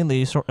differences,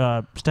 mainly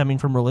stemming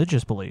from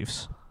religious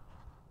beliefs.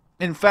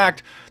 In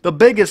fact, the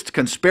biggest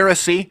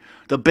conspiracy,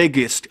 the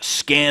biggest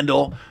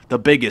scandal, the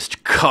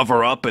biggest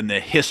cover-up in the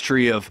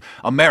history of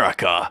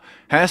America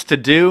has to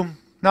do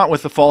not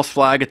with the false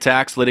flag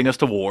attacks leading us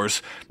to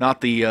wars,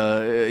 not the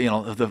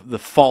the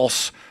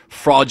false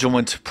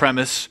fraudulent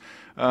premise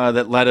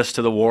that led us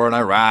to the war in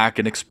Iraq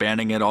and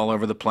expanding it all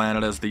over the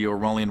planet as the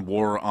Orwellian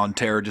war on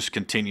terror just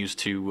continues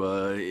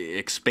to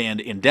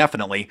expand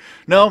indefinitely.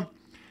 No.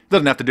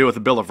 Doesn't have to do with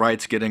the Bill of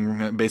Rights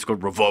getting basically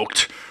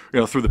revoked,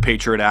 through the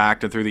Patriot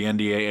Act and through the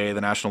NDAA,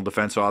 the National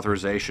Defense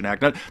Authorization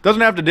Act. That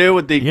doesn't have to do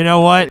with the... You know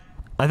what?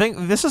 I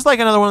think this is like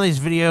another one of these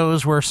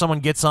videos where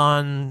someone gets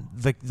on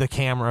the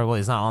camera. Well,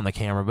 he's not on the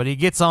camera, but he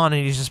gets on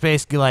and he's just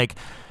basically like,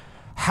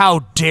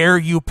 how dare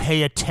you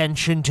pay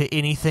attention to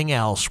anything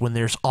else when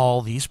there's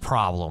all these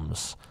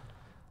problems?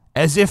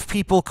 As if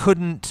people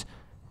couldn't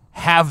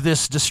have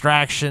this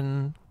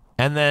distraction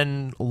and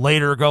then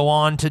later go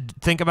on to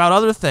think about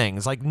other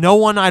things. Like, no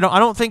one, I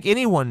don't think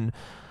anyone,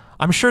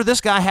 I'm sure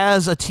this guy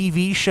has a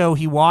TV show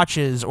he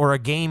watches or a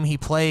game he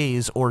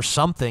plays or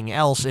something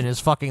else in his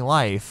fucking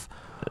life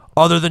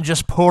other than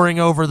just poring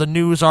over the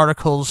news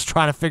articles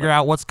trying to figure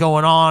out what's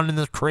going on in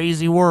this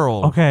crazy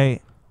world.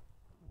 Okay.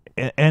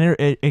 And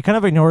it kind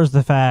of ignores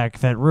the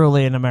fact that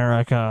really in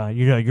America,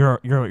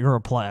 you're a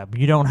pleb.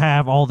 You don't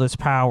have all this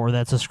power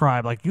that's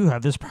ascribed. Like, you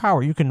have this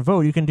power, you can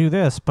vote, you can do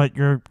this, but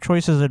your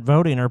choices at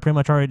voting are pretty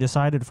much already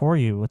decided for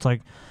you. It's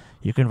like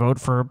you can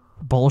vote for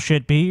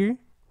bullshit B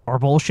or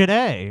bullshit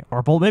A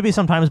or maybe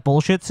sometimes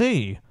bullshit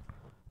C.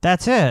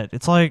 That's it.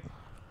 It's like,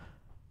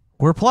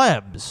 we're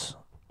plebs.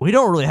 We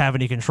don't really have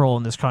any control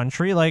in this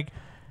country. Like,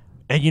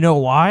 and you know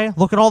why?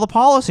 Look at all the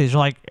policies.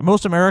 Like,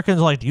 most Americans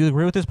are like, do you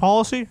agree with this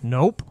policy?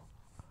 Nope.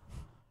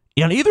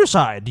 On either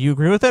side, do you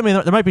agree with it? I mean,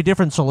 there might be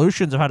different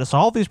solutions of how to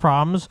solve these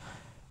problems,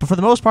 but for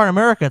the most part in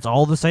America, it's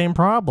all the same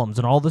problems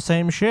and all the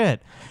same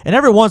shit. And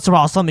every once in a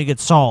while, something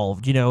gets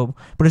solved,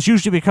 but it's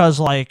usually because,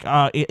 like,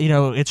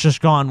 it's just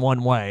gone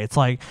one way. It's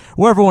like,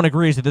 well, everyone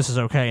agrees that this is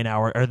okay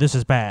now or this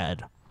is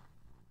bad.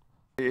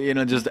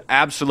 Just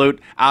absolute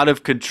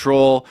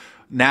out-of-control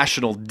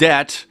national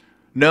debt.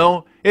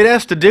 No, it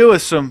has to do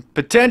with some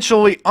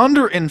potentially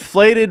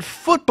underinflated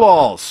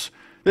footballs.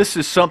 This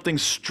is something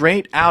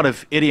straight out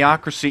of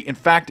Idiocracy. In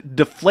fact,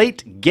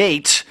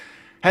 Deflategate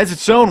has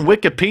its own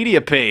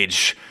Wikipedia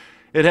page.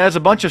 It has a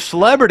bunch of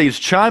celebrities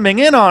chiming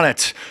in on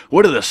it.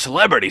 What do the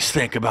celebrities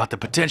think about the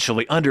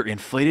potentially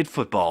underinflated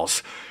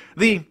footballs?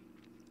 The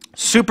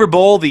Super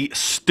Bowl, the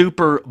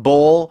Stupor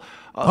Bowl.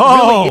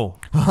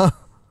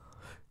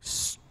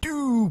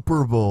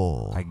 Super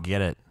Bowl. I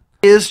get it.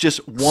 Is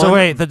just one. So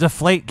wait, the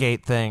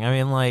Deflategate thing. I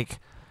mean, like,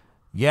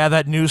 yeah,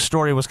 that news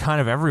story was kind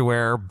of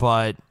everywhere,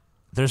 but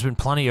there's been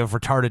plenty of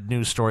retarded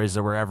news stories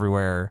that were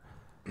everywhere.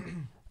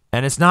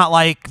 And it's not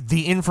like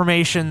the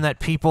information that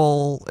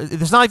people...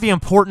 It's not like the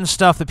important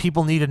stuff that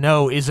people need to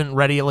know isn't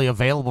readily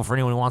available for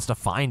anyone who wants to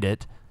find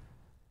it.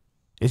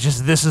 It's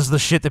just this is the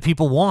shit that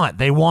people want.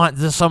 They want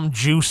some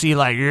juicy,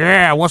 like,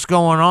 yeah, what's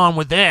going on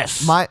with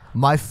this?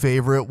 My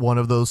favorite one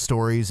of those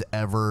stories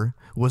ever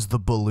was the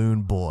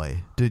balloon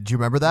boy. Did you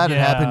remember that? Yeah. It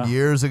happened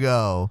years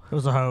ago. It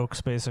was a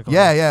hoax, basically.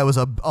 Yeah, it was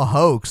a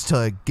hoax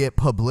to get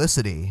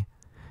publicity.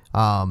 Do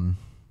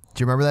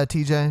you remember that,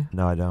 TJ?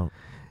 No, I don't.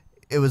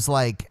 It was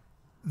like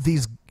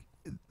this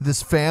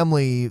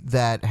family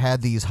that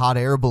had these hot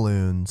air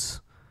balloons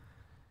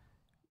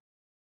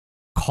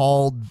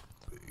called,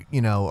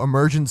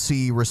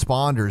 emergency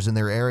responders in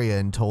their area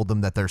and told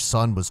them that their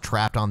son was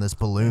trapped on this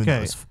balloon.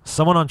 Okay.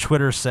 Someone on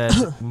Twitter said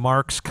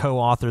Marx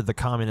co-authored the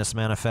Communist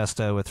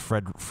Manifesto with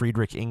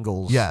Friedrich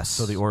Engels. Yes.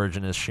 So the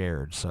origin is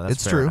shared. So that's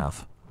It's fair true.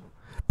 enough.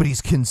 But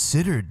he's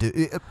considered.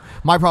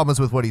 My problem is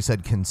with what he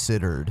said,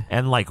 considered.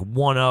 And like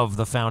one of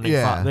the founding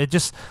Yeah.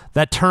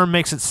 that term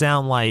makes it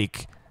sound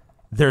like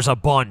there's a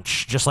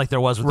bunch, just like there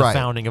was with the Right.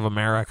 founding of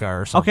America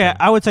or something. Okay,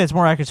 I would say it's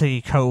more accurate to say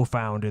he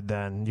co-founded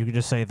then. You could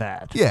just say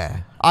that.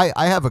 Yeah.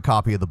 I have a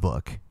copy of the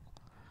book,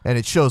 and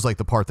it shows like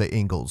the part that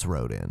Engels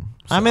wrote in.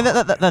 I mean,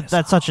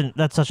 that's such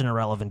an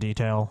irrelevant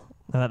detail.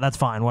 That's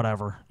fine,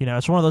 whatever.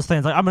 It's one of those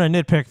things. Like, I'm going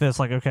to nitpick this.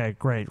 Like, okay,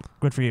 great,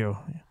 good for you.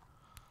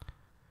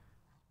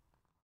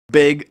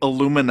 Big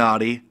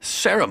Illuminati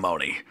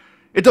ceremony.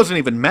 It doesn't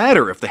even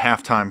matter if the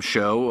halftime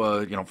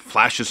show,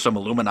 flashes some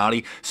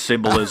Illuminati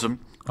symbolism,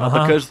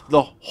 because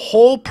the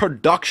whole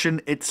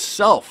production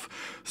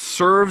itself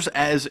serves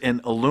as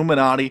an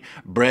Illuminati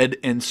bread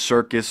and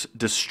circus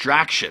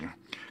distraction.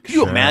 Can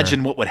you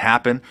imagine what would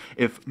happen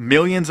if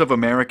millions of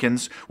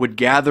Americans would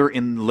gather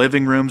in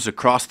living rooms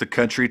across the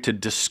country to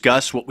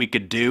discuss what we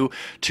could do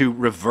to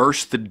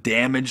reverse the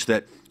damage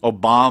that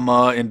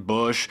Obama and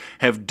Bush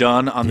have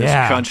done on this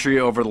country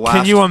over the last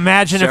Can you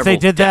imagine if they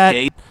did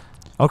decades?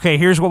 that? Okay,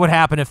 here's what would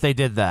happen if they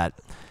did that.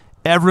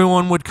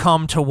 Everyone would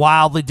come to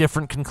wildly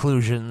different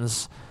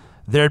conclusions.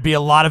 There'd be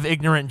a lot of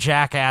ignorant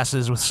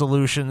jackasses with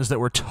solutions that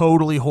were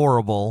totally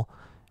horrible,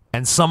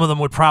 and some of them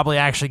would probably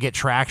actually get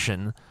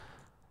traction.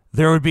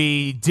 There would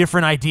be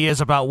different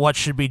ideas about what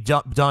should be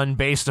done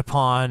based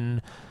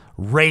upon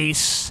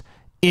race,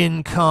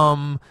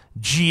 income,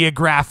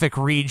 geographic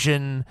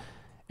region,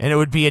 and it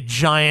would be a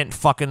giant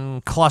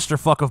fucking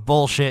clusterfuck of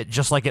bullshit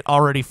just like it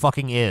already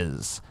fucking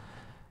is.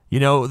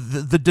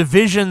 The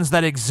divisions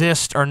that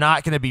exist are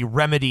not going to be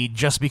remedied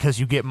just because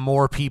you get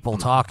more people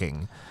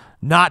talking.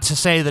 Not to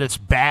say that it's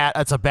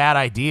a bad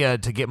idea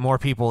to get more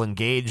people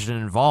engaged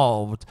and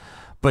involved,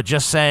 but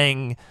just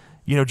saying,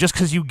 just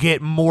because you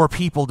get more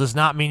people does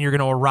not mean you're going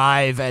to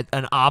arrive at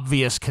an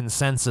obvious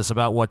consensus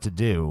about what to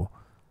do.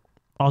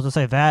 I was going to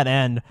say that,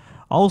 and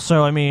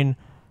also, I mean,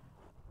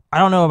 I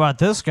don't know about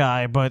this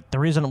guy, but the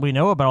reason we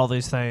know about all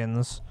these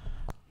things,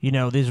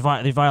 these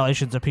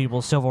violations of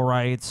people's civil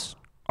rights,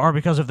 are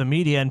because of the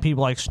media and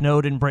people like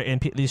Snowden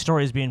and these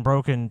stories being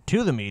broken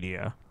to the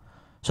media.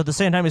 So at the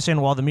same time, he's saying,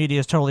 well, the media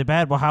is totally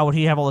bad. Well, how would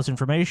he have all this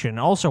information?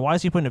 Also, why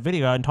is he putting a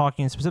video out and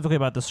talking specifically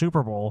about the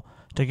Super Bowl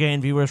to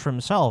gain viewers for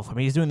himself? I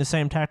mean, he's doing the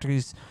same tactic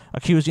he's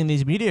accusing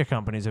these media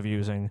companies of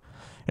using.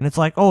 And it's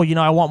like, oh,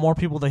 I want more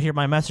people to hear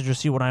my message or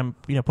see what I'm,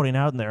 putting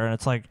out in there. And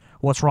it's like,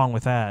 what's wrong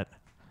with that?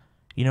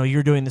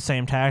 You're doing the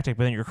same tactic,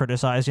 but then you're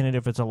criticizing it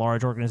if it's a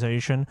large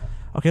organization.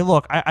 Okay,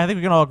 look, I think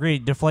we can all agree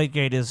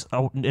Deflategate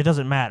it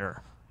doesn't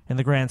matter. In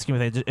the grand scheme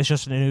of things, it's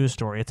just a news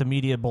story. It's a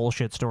media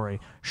bullshit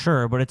story.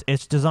 Sure, but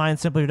it's designed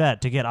simply for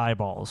that, to get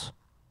eyeballs.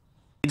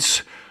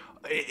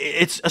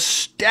 It's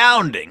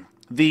astounding,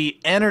 the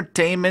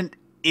entertainment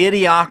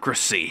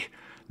idiocracy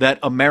that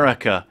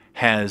America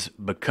has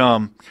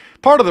become.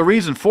 Part of the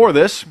reason for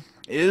this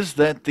is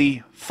that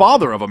the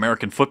father of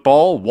American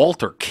football,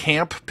 Walter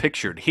Camp,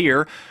 pictured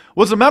here,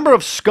 was a member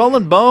of Skull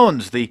and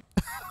Bones, the...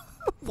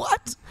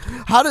 What?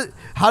 How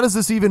does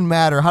this even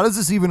matter? How does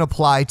this even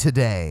apply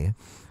today?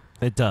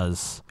 It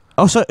does.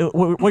 Oh, so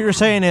what you're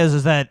saying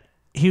is that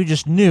he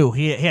just knew,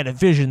 he had a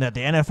vision that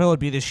the NFL would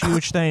be this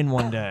huge thing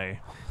one day.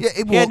 Yeah,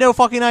 he had no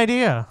fucking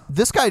idea.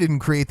 This guy didn't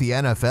create the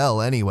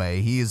NFL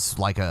anyway. He's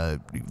like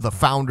the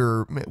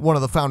founder, one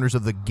of the founders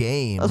of the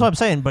game. That's what I'm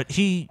saying, but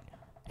he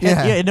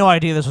had no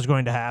idea this was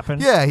going to happen.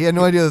 Yeah, he had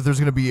no idea that there's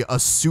going to be a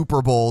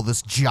Super Bowl,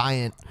 this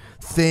giant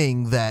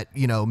thing that,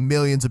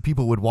 millions of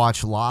people would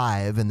watch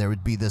live, and there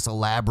would be this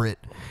elaborate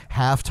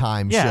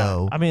halftime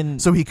show. I mean,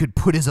 so he could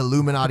put his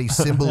Illuminati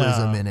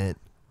symbolism in it.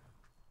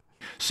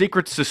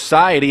 Secret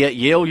society at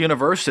Yale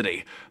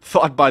University,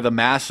 thought by the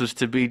masses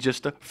to be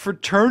just a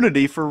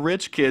fraternity for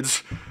rich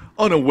kids,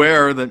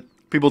 unaware that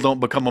people don't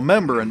become a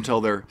member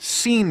until their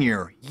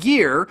senior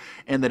year,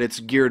 and that it's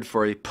geared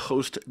for a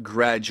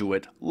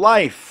postgraduate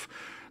life.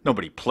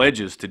 Nobody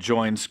pledges to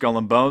join Skull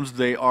and Bones.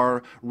 They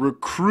are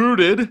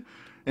recruited.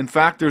 In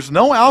fact, there's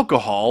no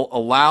alcohol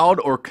allowed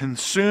or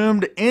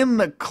consumed in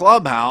the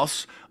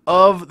clubhouse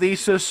of the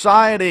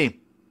society.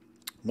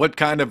 What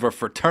kind of a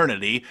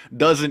fraternity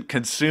doesn't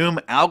consume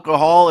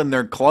alcohol in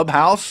their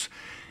clubhouse?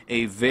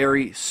 a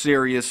very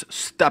serious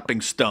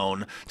stepping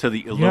stone to the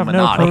You have no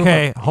Illuminati. proof.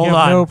 Okay, hold you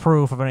have on. no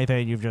proof of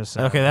anything you've just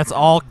said. Okay,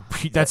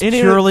 that's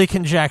purely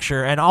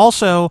conjecture. And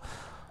also,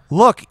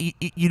 look,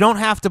 you don't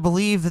have to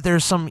believe that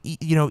there's some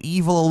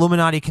evil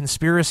Illuminati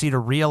conspiracy to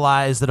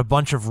realize that a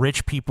bunch of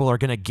rich people are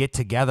going to get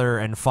together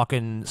and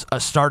fucking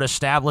start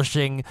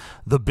establishing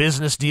the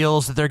business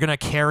deals that they're going to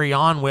carry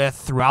on with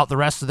throughout the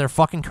rest of their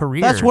fucking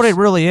careers. That's what it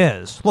really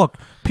is. Look,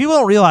 people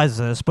don't realize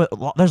this, but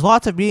there's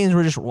lots of meetings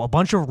where just a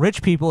bunch of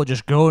rich people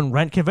just go and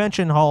rent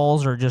convention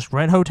halls or just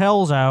rent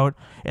hotels out,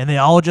 and they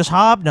all just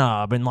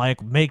hobnob and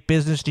like make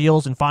business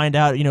deals and find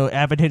out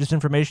advantageous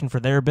information for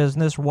their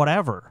business,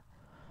 whatever.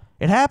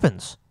 It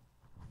happens.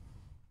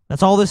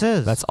 That's all this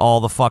is. That's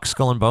all the fuck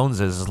Skull and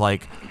Bones is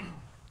like,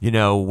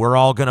 we're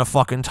all gonna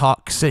fucking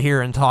sit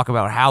here and talk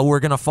about how we're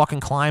gonna fucking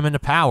climb into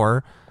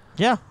power.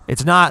 Yeah.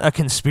 It's not a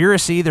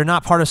conspiracy. They're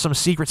not part of some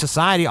secret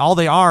society. All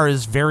they are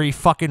is very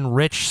fucking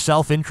rich,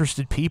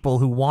 self-interested people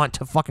who want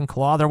to fucking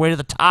claw their way to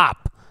the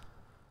top.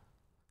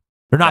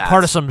 They're not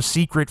part of some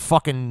secret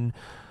fucking,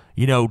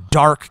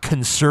 dark,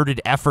 concerted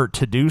effort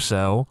to do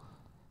so.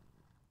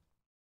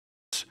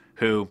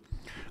 Who...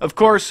 Of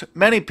course,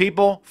 many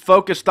people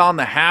focused on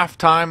the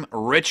halftime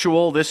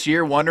ritual this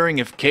year, wondering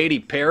if Katy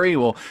Perry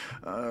will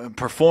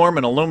perform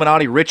an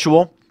Illuminati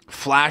ritual,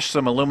 flash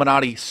some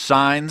Illuminati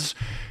signs.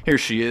 Here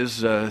she is,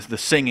 the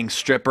singing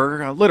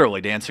stripper, literally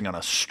dancing on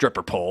a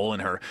stripper pole in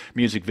her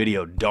music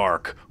video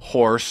Dark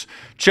Horse.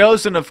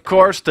 Chosen, of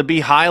course, to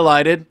be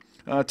highlighted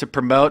to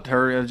promote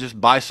her just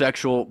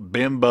bisexual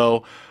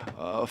bimbo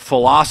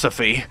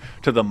philosophy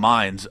to the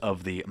minds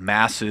of the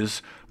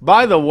masses.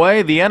 By the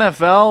way, the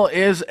NFL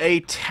is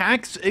a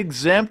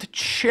tax-exempt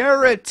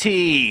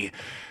charity.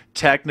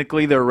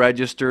 Technically, they're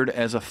registered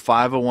as a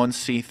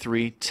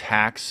 501c3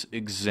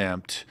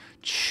 tax-exempt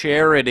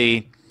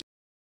charity.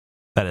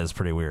 That is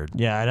pretty weird.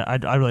 Yeah,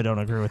 I really don't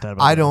agree with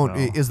that. I don't.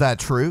 Is that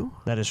true?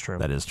 That is true.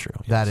 That is true.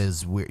 Yes. That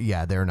is weird.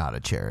 Yeah, they're not a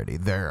charity.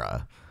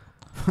 They're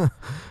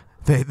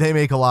they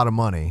make a lot of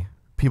money.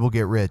 People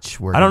get rich.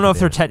 I don't know if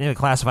they're technically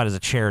classified as a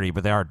charity,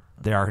 but they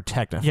are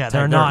technically. Yeah,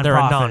 they're a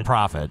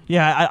non-profit.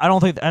 Yeah, I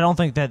don't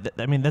think that.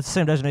 I mean, that's the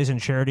same designation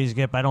charities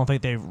get, but I don't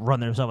think they run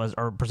themselves as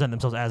or present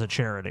themselves as a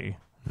charity.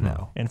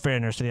 No. In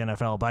fairness to the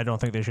NFL, but I don't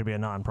think they should be a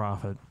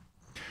non-profit.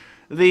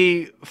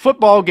 The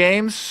football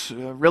games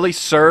really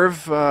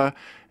serve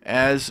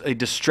as a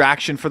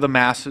distraction for the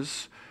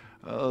masses,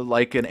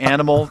 like an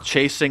animal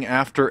chasing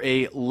after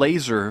a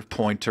laser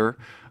pointer,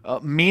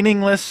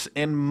 meaningless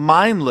and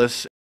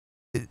mindless.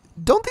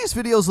 Don't these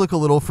videos look a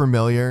little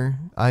familiar?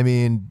 I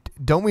mean,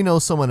 don't we know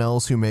someone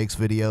else who makes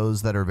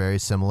videos that are very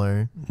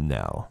similar?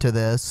 No. To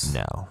this?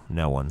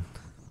 No one.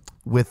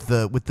 With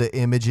the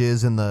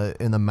images and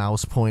the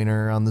mouse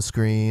pointer on the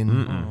screen.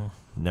 Mm-mm.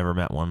 Never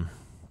met one.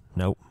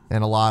 Nope.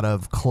 And a lot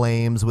of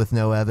claims with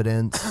no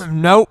evidence.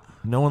 Nope.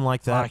 No one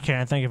like that. I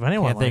can't think of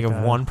anyone. Can't think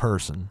of one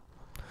person.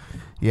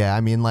 Yeah, I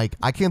mean, like,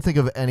 I can't think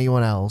of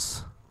anyone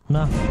else.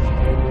 No.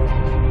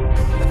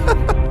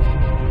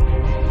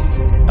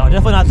 No,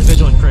 definitely not the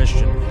Vigilant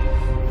Christian.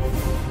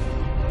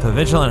 The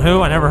Vigilant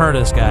who? I never heard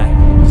of this guy.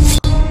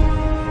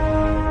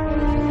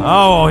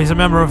 Oh, he's a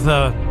member of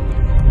the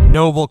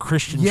Noble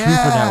Christian Truther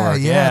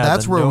Network. Yeah,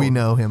 that's where we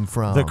know him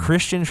from. The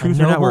Christian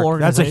Truther Network.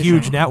 That's a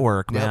huge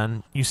network,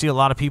 man. You see a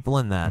lot of people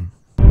in that.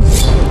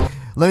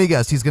 Let me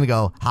guess. He's going to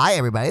go, "Hi,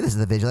 everybody. This is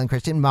the Vigilant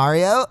Christian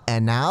Mario.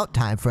 And now,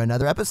 time for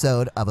another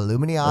episode of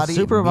Illuminati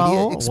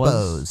Media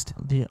Exposed."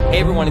 Hey,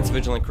 everyone. It's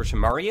Vigilant Christian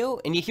Mario,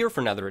 and you're here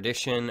for another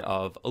edition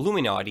of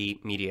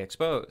Illuminati Media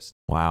Exposed.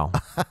 Wow.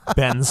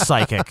 Ben's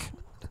psychic.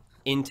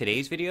 In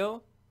today's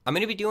video, I'm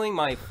going to be doing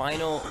my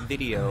final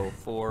video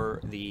for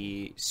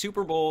the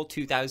Super Bowl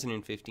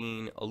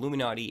 2015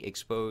 Illuminati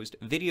Exposed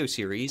video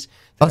series.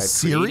 A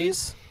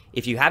series?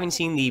 If you haven't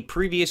seen the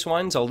previous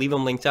ones, I'll leave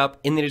them linked up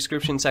in the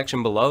description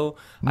section below.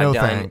 No I've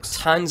done thanks.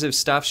 tons of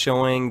stuff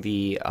showing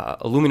the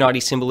Illuminati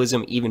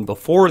symbolism even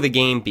before the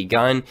game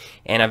begun,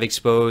 and I've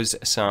exposed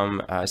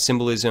some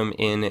symbolism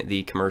in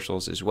the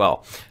commercials as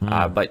well.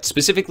 But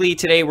specifically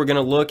today, we're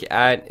going to look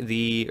at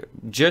the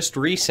just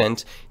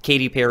recent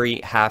Katy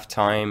Perry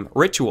halftime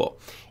ritual.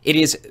 It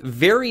is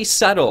very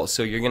subtle,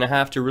 so you're going to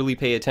have to really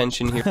pay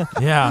attention here.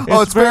 Yeah.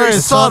 Oh, it's very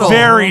subtle.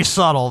 Very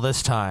subtle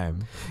this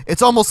time.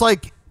 It's almost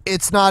like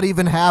it's not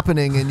even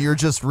happening and you're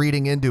just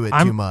reading into it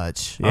too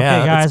much. Yeah,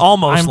 okay, guys, it's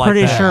almost I'm like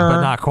pretty that, sure,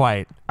 but not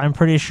quite. I'm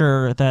pretty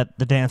sure that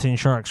the dancing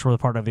sharks were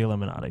part of the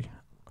Illuminati.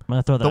 I'm going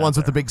to throw that The out ones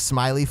there. with the big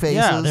smiley faces?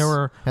 Yeah, they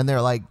were. And they're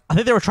like... I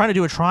think they were trying to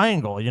do a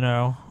triangle, you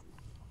know.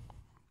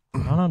 I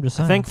don't know, I'm just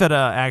saying. I think that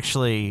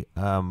actually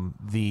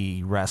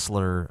the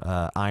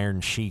wrestler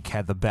Iron Sheik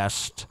had the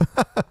best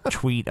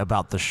tweet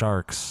about the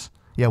sharks.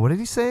 Yeah, what did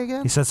he say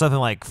again? He said something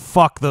like,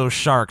 "Fuck those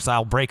sharks,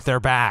 I'll break their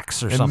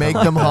backs," or and something. make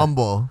like them that.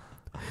 humble.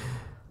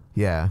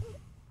 Yeah.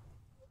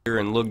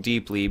 And look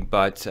deeply,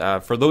 but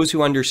for those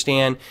who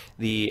understand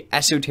the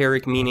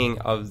esoteric meaning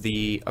of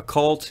the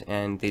occult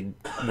and the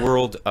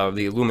world of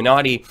the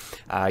Illuminati,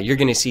 you're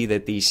going to see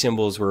that these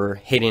symbols were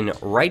hidden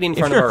right in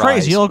front of our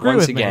eyes,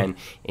 once again,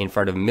 in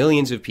front of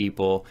millions of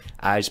people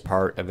as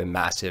part of a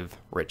massive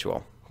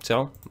ritual.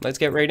 So let's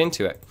get right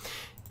into it.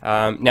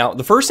 Now,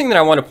 the first thing that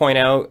I want to point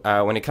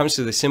out when it comes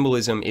to the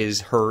symbolism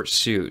is her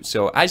suit.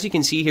 So as you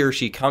can see here,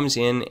 she comes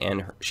in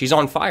and she's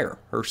on fire.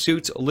 Her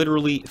suit's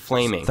literally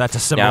flaming. That's to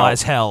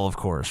symbolize hell, of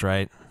course,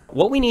 right?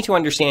 What we need to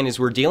understand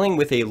is we're dealing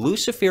with a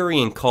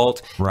Luciferian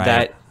cult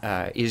that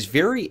is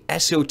very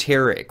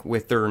esoteric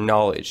with their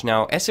knowledge.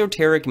 Now,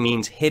 esoteric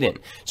means hidden,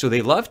 so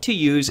they love to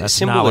use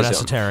symbolism. Not what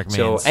esoteric means.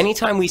 So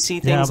anytime we see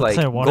things like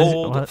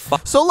gold,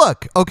 so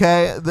look,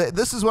 okay,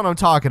 this is what I'm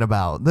talking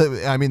about.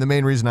 I mean, the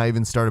main reason I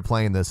even started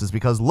playing this is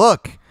because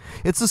look,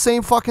 it's the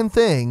same fucking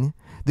thing.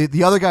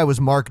 The other guy was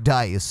Mark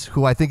Dice,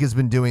 who I think has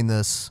been doing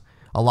this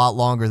a lot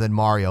longer than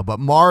Mario, but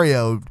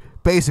Mario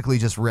basically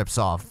just rips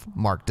off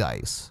Mark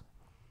Dice.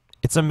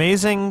 It's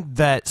amazing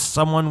that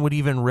someone would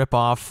even rip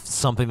off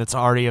something that's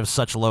already of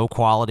such low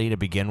quality to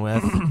begin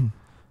with.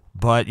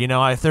 But, you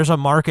know, if there's a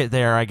market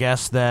there, I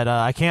guess that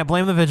I can't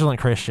blame the Vigilant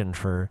Christian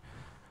for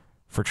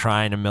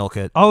trying to milk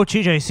it. Oh,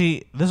 TJ,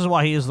 see, this is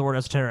why he uses the word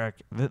esoteric.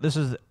 This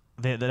is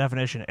the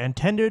definition.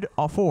 Intended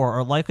for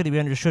or likely to be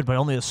understood by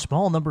only a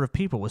small number of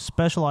people with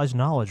specialized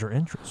knowledge or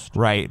interest.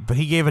 Right, but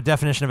he gave a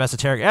definition of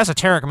esoteric.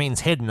 Esoteric means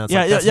hidden. That's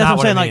yeah, that's yeah, not what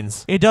what I'm it saying.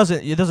 means.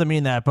 Like, it doesn't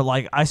mean that, but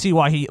like I see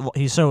why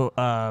he's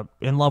so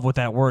in love with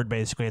that word.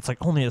 Basically, it's like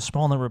only a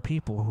small number of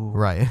people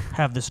who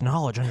have this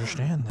knowledge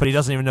understand this. But he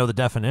doesn't even know the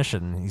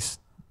definition.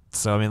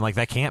 So I mean, like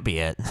that can't be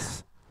it.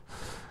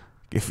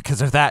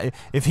 Because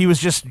if he was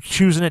just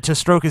choosing it to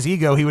stroke his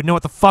ego, he would know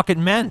what the fuck it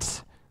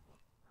meant.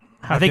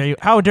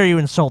 How dare you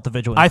insult the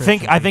Vigilant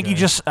Christian? I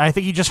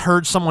think you just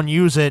heard someone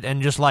use it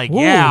and just like,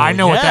 yeah, I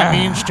know what that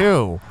means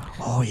too.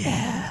 Oh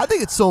yeah. I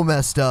think it's so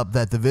messed up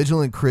that the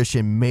Vigilant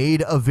Christian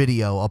made a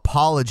video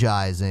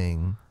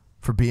apologizing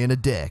for being a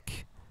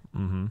dick,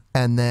 and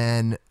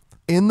then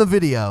in the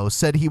video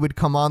said he would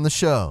come on the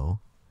show,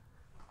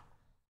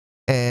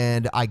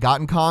 and I got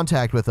in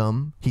contact with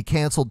him. He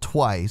canceled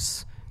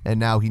twice, and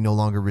now he no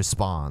longer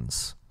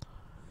responds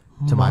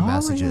to my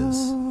messages.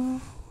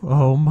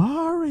 Oh,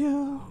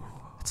 Mario.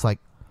 It's like,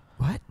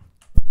 what?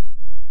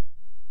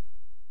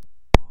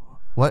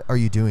 What are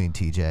you doing,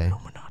 TJ? My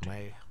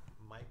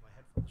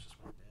headphones just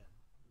went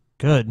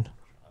dead.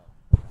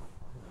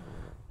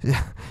 Good.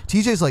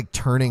 TJ's like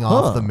turning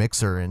off the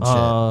mixer and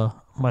shit.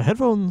 My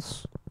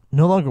headphones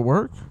no longer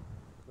work.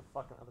 The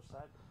fucking other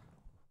side.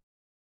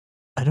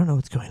 I don't know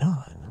what's going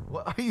on.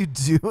 What are you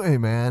doing,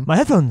 man? My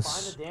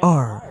headphones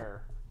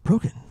are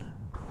broken.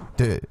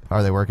 Dude,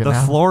 are they working The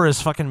now? floor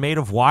is fucking made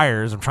of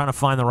wires. I'm trying to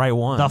find the right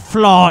one. The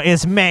floor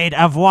is made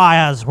of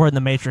wires. We're in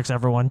the Matrix,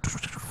 everyone.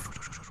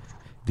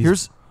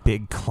 Here's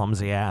big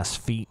clumsy ass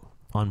feet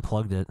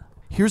unplugged it.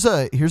 Here's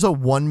a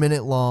 1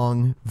 minute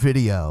long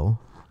video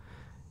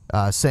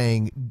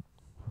saying,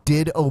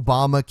 "Did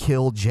Obama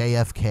kill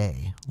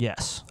JFK?"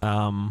 Yes.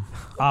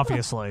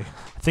 Obviously.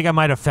 I think I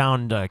might have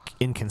found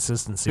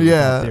inconsistency with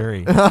that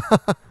theory.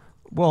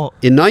 Well,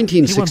 in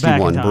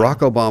 1961, Barack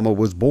Obama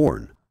was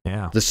born.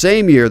 Yeah. The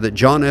same year that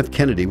John F.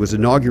 Kennedy was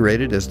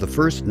inaugurated as the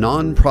first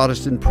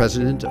non-Protestant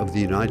president of the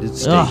United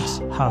States.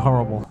 Ugh, how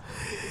horrible.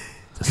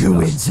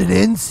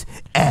 Coincidence?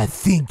 I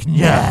think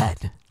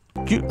not.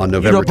 On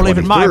November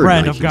 23rd,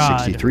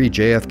 1963,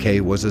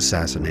 JFK was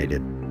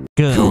assassinated.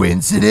 Good.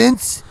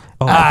 Coincidence?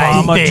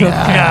 Obama took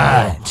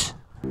not.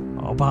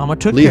 Obama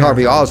took Lee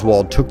Harvey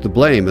Oswald took the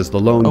blame as the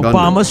lone gunman.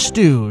 Obama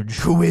stooge.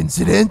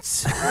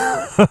 Coincidence?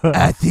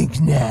 I think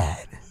not.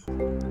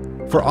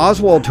 For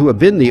Oswald to have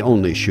been the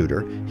only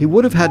shooter, he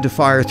would have had to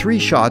fire 3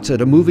 shots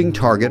at a moving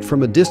target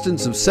from a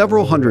distance of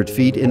several hundred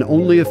feet in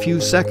only a few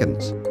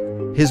seconds.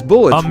 His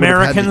bullets would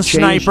have had to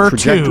change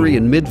trajectory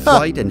in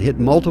mid-flight and hit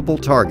multiple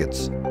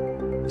targets.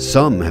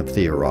 Some have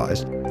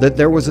theorized that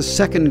there was a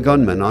second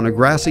gunman on a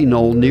grassy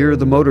knoll near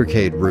the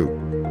motorcade route.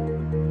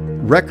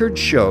 Records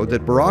show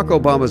that Barack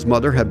Obama's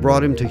mother had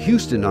brought him to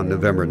Houston on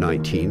November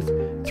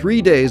 19th,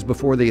 3 days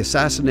before the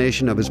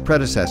assassination of his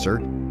predecessor,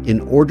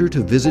 in order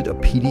to visit a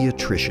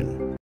pediatrician.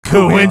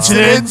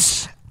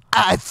 Coincidence?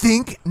 I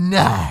think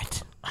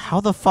not.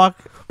 How the fuck?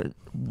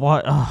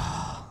 What?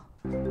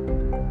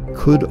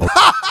 Could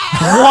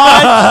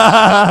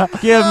what?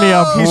 Give me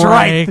a break. He's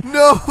right.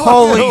 No.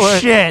 Holy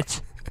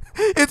shit.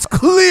 It's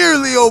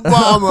clearly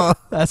Obama.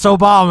 That's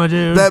Obama,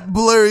 dude. That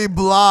blurry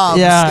blob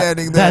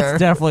standing there. That's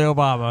definitely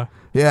Obama.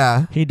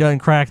 Yeah. He done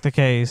cracked the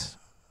case.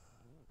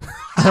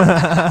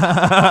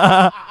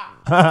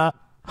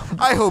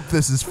 I hope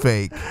this is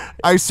fake.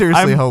 I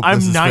seriously hope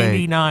this is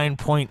fake. I'm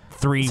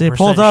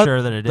 99.3%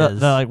 sure that it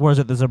is. Like, what is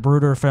it? There's a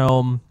Bruder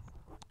film,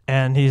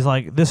 and he's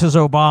like, "This is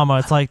Obama."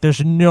 It's like,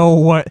 there's no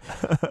way.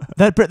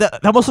 that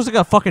almost looks like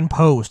a fucking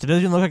post. It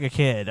doesn't even look like a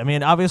kid. I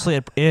mean, obviously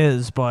it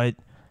is, but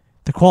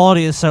the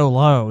quality is so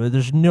low.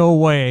 There's no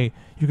way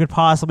you could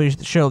possibly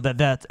show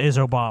that is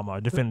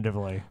Obama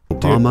definitively.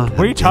 Obama. Dude,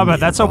 what are you talking about?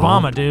 That's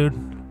Obama, dude.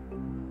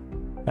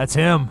 That's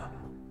him.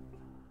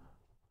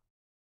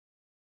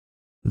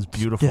 It's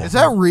beautiful. Is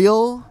that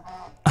real?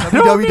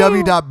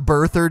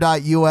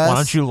 www.birther.us. Why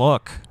don't you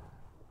look?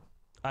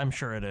 I'm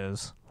sure it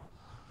is.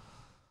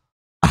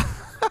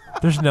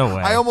 There's no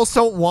way. I almost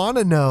don't want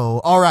to know.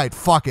 All right,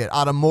 fuck it.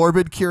 Out of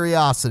morbid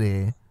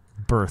curiosity.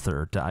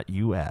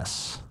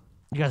 Birther.us.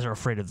 You guys are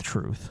afraid of the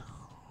truth.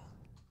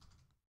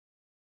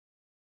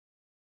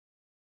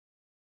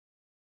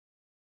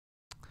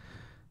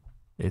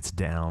 It's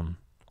down.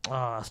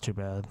 Oh, that's too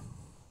bad.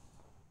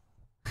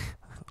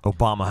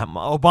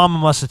 Obama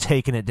must have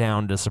taken it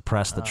down to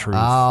suppress the truth.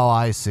 Oh,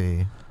 I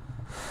see.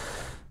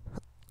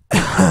 We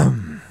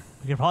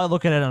could probably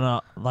look at it on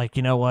a, like,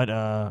 you know what,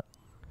 on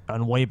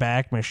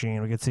Wayback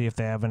Machine. We could see if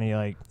they have any,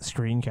 like,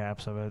 screen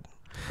caps of it.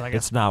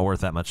 It's not worth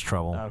that much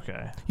trouble.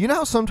 Okay. You know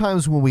how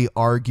sometimes when we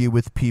argue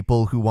with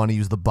people who want to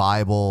use the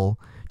Bible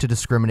to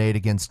discriminate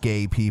against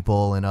gay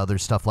people and other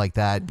stuff like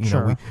that, you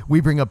know,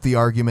 we bring up the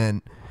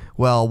argument,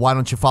 well, why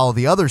don't you follow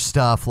the other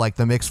stuff like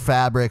the mixed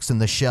fabrics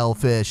and the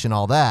shellfish and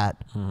all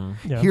that?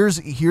 Yeah.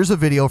 Here's a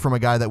video from a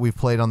guy that we've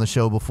played on the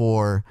show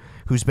before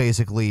who's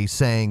basically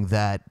saying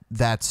that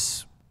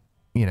that's,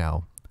 you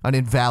know, an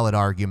invalid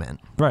argument.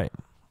 Right.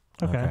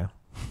 Okay.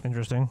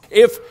 Interesting.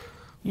 If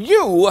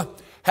you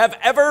have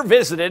ever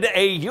visited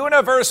a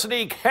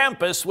university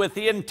campus with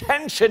the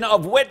intention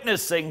of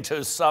witnessing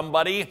to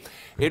somebody,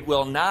 it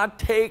will not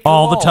take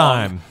all long the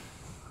time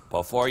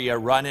before you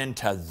run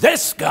into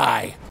this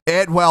guy.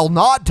 It will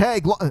not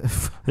take long.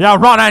 You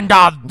run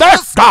into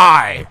this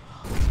guy.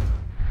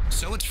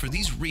 So it's for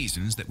these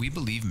reasons that we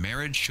believe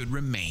marriage should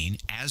remain,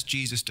 as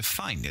Jesus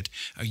defined it,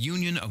 a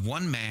union of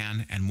one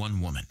man and one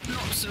woman.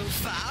 Not so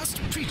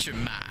fast, preacher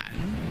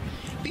man.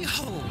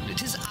 Behold,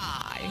 it is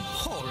I,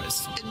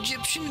 Horus,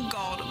 Egyptian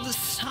god of the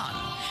sun.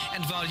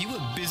 And while you were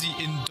busy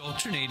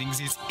indoctrinating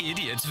these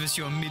idiots with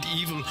your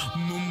medieval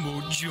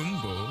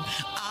mumbo-jumbo,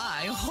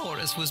 I,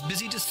 Horus, was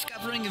busy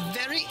discovering a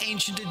very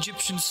ancient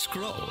Egyptian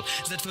scroll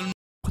that will...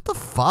 What the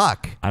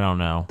fuck? I don't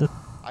know.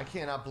 I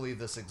cannot believe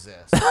this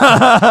exists.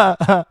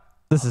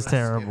 This is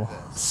terrible.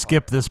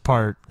 Skip this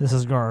part. This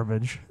is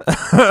garbage.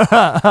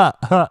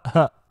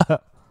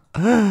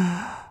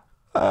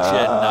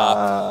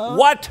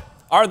 What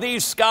are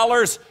these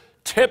scholars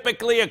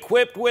typically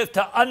equipped with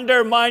to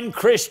undermine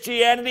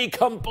Christianity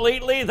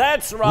completely?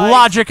 That's right.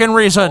 Logic and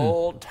reason.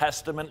 Old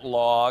Testament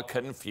law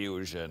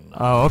confusion.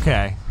 Oh,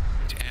 okay.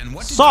 And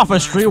what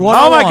Sophistry 101.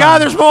 Oh my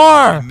God, there's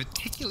more! A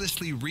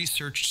meticulously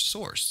researched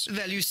source.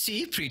 Well, you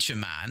see, preacher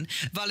man,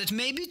 while it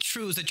may be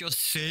true that your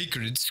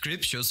sacred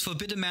scriptures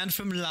forbid a man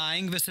from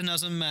lying with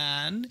another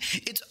man,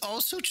 it's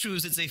also true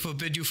that they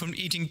forbid you from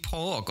eating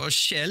pork or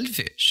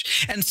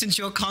shellfish. And since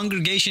your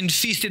congregation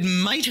feasted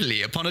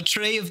mightily upon a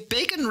tray of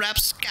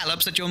bacon-wrapped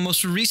scallops at your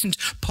most recent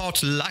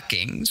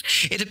potluckings,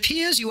 it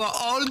appears you are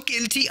all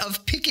guilty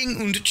of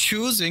picking and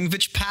choosing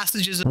which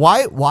passages...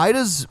 Why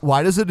does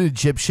an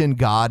Egyptian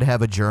god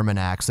have a German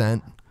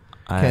accent?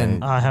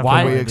 Can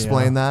we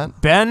explain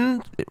that?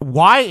 Ben,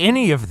 why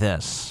any of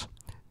this?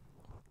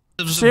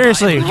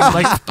 Seriously,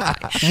 like,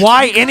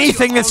 why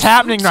anything that's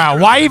happening now?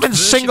 Why even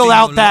single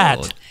out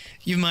that?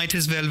 You might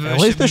as well worship At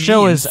least the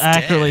show me is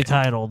accurately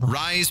titled.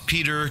 Rise,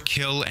 Peter,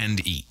 kill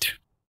and eat.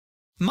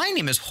 My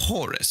name is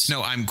Horus.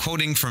 No, I'm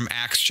quoting from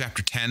Acts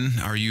chapter 10.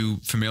 Are you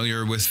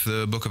familiar with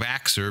the book of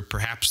Acts or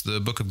perhaps the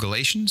book of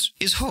Galatians?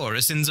 Is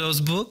Horus in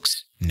those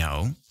books?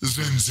 No.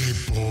 Then they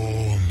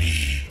bore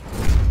me.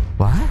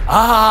 What?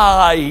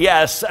 Ah,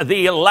 yes,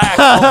 the lack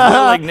of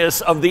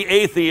willingness of the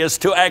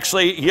atheist to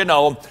actually, you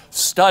know,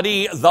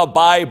 study the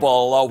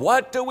Bible.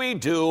 What do we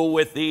do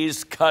with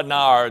these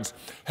canards?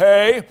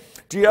 Hey,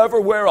 do you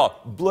ever wear a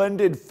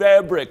blended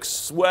fabric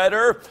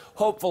sweater?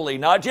 Hopefully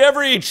not. Do you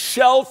ever eat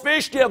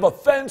shellfish? Do you have a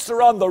fence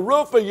around the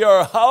roof of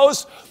your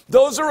house?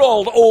 Those are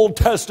Old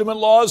Testament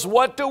laws.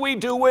 What do we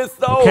do with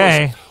those?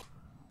 Okay.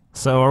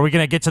 So are we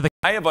going to get to the...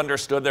 I have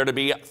understood there to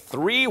be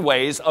 3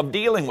 ways of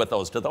dealing with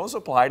those. Do those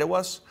apply to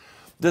us?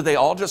 Do they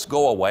all just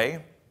go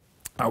away?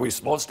 Are we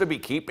supposed to be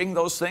keeping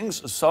those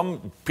things?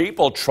 Some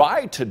people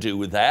try to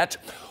do that.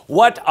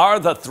 What are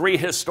the 3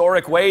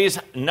 historic ways?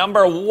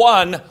 Number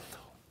 1,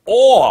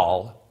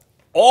 all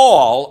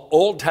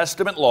Old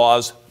Testament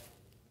laws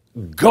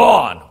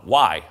gone.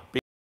 Why?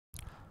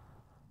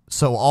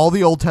 So all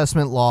the Old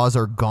Testament laws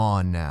are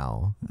gone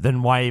now.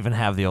 Then why even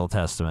have the Old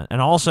Testament?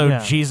 And also,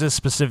 Jesus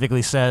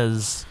specifically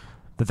says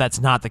that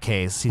that's not the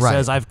case. He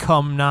says, I've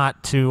come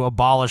not to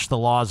abolish the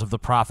laws of the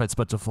prophets,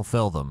 but to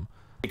fulfill them.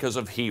 Because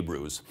of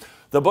Hebrews.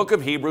 The book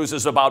of Hebrews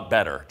is about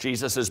better.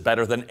 Jesus is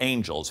better than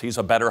angels. He's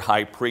a better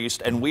high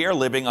priest, and we are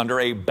living under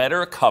a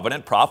better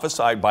covenant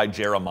prophesied by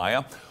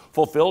Jeremiah,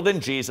 fulfilled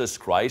in Jesus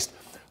Christ.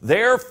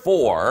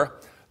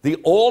 Therefore,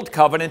 the old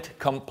covenant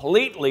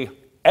completely,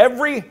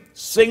 every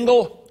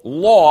single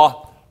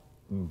law,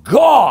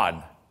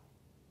 gone.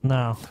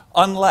 No.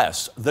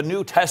 Unless the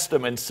New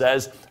Testament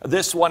says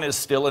this one is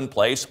still in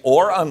place,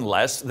 or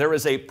unless there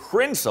is a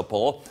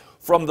principle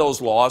from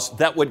those laws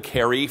that would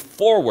carry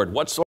forward.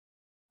 What sort?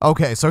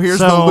 Okay, so here's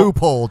the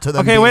loophole to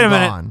them being wait a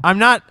minute. gone. I'm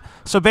not...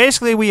 So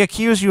basically, we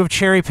accuse you of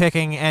cherry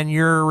picking, and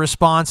your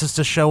response is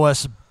to show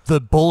us the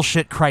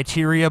bullshit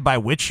criteria by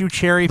which you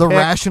cherry pick. The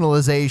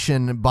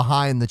rationalization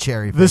behind the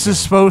cherry picking. This is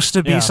supposed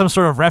to be some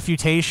sort of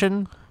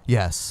refutation?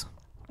 Yes.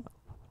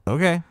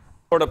 Okay.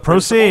 Sort of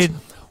proceed.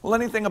 Well,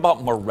 anything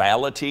about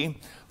morality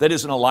that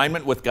is in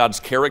alignment with God's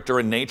character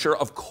and nature,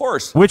 of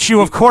course. Which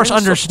you, of course, principle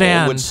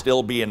understand. Would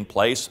still be in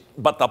place,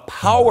 but the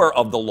power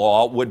of the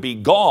law would be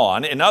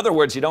gone. In other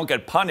words, you don't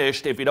get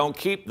punished if you don't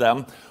keep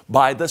them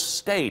by the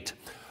state.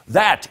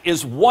 That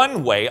is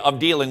one way of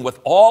dealing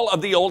with all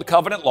of the Old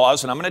Covenant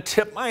laws, and I'm going to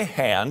tip my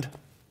hand.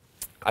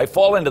 I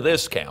fall into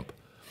this camp.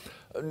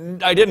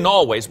 I didn't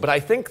always, but I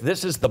think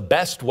this is the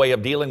best way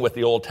of dealing with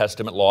the Old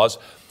Testament laws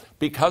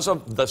because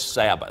of the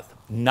Sabbath.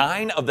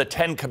 9 of the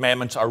 10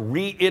 commandments are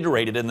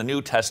reiterated in the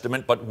New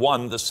Testament, but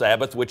 1, the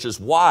Sabbath, which is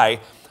why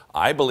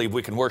I believe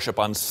we can worship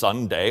on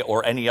Sunday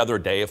or any other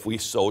day if we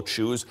so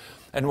choose,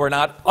 and we're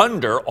not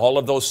under all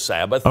of those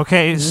Sabbath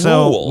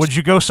so rules. would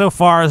you go so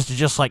far as to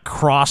just like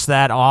cross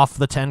that off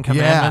the 10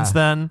 commandments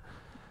then?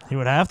 He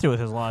would have to with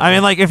his logic. I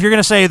mean, like, if you're going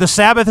to say the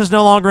Sabbath is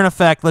no longer in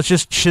effect, let's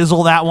just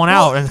chisel that one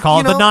out and call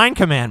it the 9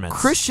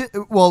 commandments.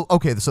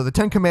 Okay, so the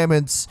 10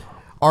 commandments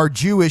are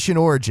Jewish in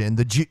origin.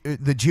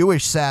 The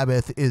Jewish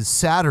Sabbath is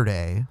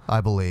Saturday,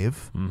 I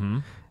believe. Mm-hmm.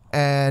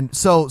 And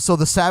so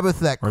the Sabbath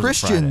that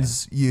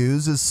Christians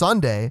use is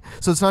Sunday,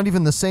 so it's not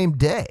even the same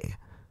day.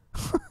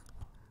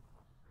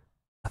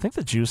 I think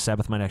the Jews'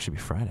 Sabbath might actually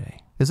be Friday.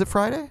 Is it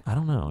Friday? I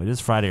don't know. It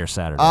is Friday or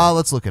Saturday.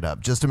 Let's look it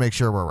up just to make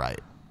sure we're right.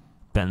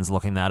 Ben's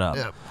looking that up.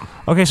 Yep.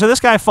 Okay, so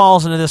this guy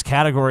falls into this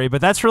category, but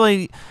that's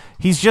really,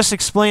 he's just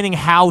explaining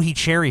how he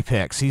cherry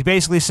picks. He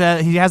basically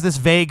said, he has this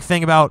vague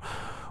thing about,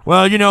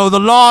 well, you know,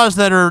 the laws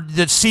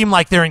that seem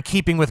like they're in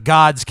keeping with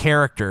God's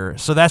character.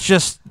 So that's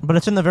just... But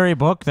it's in the very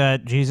book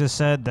that Jesus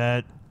said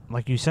that,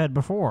 like you said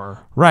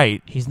before.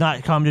 Right. He's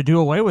not come to do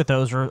away with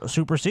those or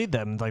supersede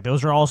them. Like,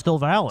 those are all still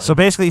valid. So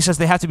basically he says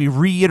they have to be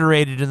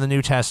reiterated in the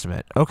New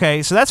Testament.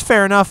 Okay, so that's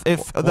fair enough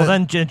if... Well,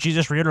 then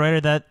Jesus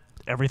reiterated that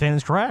everything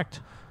is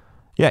correct.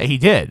 Yeah, he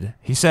did.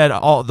 He said,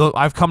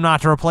 I've come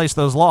not to replace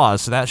those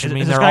laws, so that should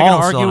mean they're all still in effect. Is this guy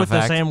going to argue with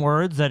the same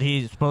words that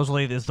he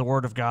supposedly is the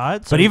word of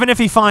God? But even if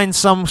he finds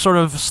some sort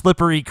of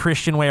slippery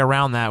Christian way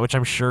around that, which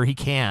I'm sure he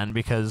can,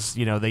 because,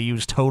 you know, they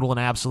use total and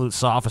absolute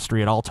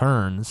sophistry at all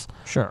turns.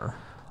 Sure.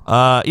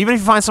 Even if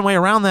you find some way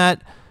around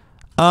that,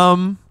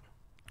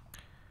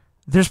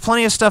 there's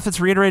plenty of stuff that's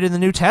reiterated in the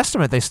New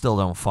Testament they still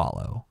don't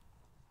follow.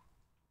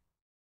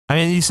 I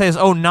mean, he says,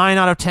 9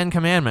 out of 10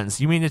 commandments.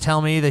 You mean to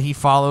tell me that he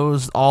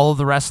follows all of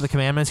the rest of the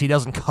commandments? He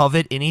doesn't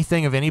covet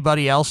anything of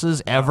anybody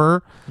else's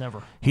ever?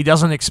 Never. He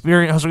doesn't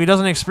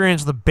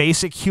experience the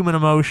basic human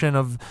emotion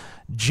of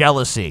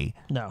jealousy.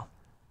 No.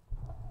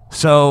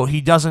 So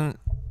he doesn't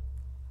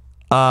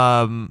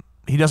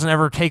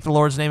ever take the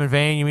Lord's name in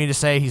vain? You mean to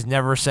say he's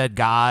never said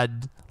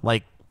God,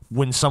 like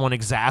when someone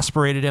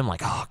exasperated him,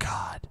 like, oh,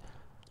 God.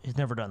 He's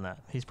never done that.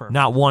 He's perfect.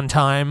 Not one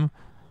time?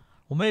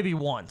 Well, maybe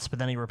once, but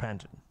then he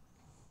repented.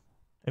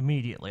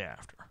 Immediately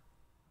after.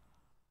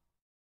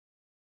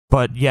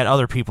 But yet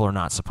other people are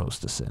not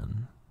supposed to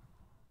sin.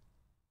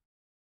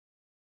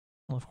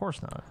 Well, of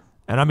course not.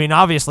 And I mean,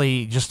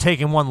 obviously, just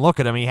taking one look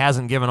at him, he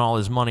hasn't given all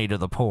his money to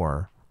the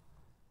poor.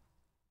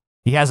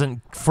 He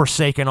hasn't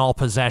forsaken all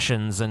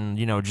possessions and,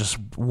 you know, just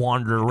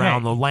wandered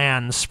around the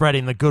land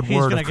spreading the good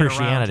word of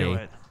Christianity. Get around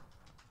to it.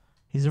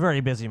 He's a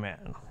very busy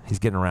man. He's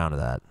getting around to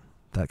that.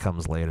 That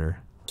comes later.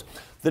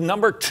 The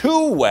number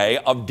 2 way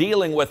of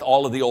dealing with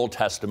all of the Old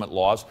Testament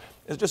laws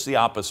is just the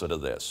opposite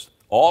of this.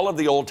 All of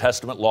the Old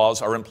Testament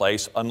laws are in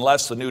place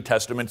unless the New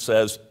Testament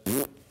says,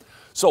 pfft.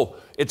 So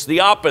it's the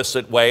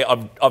opposite way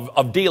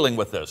of dealing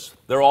with this.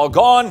 They're all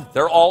gone,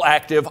 they're all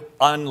active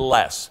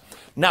unless.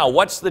 Now,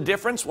 what's the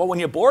difference? Well, when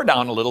you bore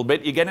down a little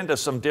bit, you get into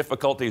some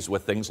difficulties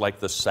with things like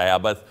the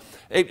Sabbath,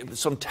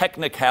 some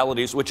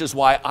technicalities, which is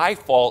why I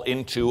fall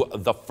into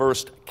the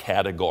first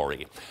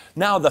category.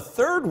 Now, the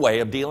third way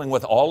of dealing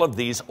with all of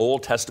these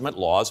Old Testament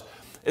laws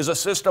is a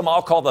system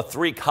I'll call the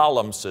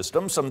 3-column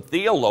system. Some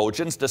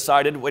theologians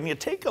decided when you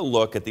take a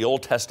look at the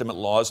Old Testament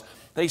laws,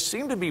 they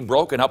seem to be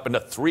broken up into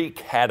 3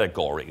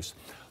 categories.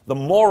 The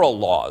moral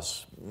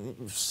laws,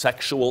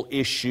 sexual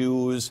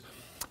issues,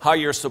 how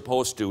you're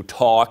supposed to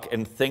talk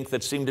and think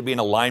that seem to be in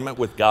alignment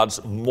with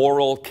God's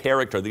moral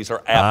character. These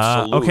are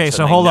absolutes. Okay,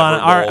 so hold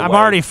on. I'm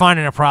already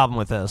finding a problem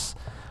with this.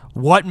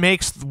 What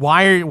makes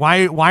why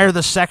are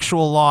the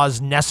sexual laws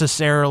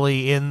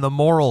necessarily in the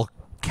moral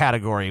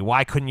category?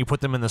 Why couldn't you put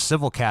them in the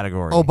civil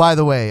category? Oh, by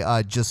the way,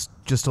 just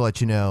to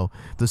let you know,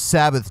 the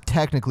Sabbath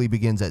technically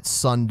begins at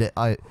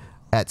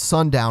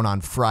sundown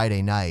on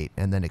Friday night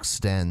and then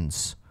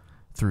extends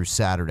through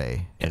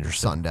Saturday at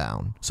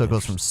sundown. So it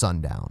goes from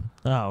sundown.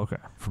 Oh, okay.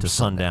 From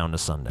sundown to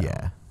sundown.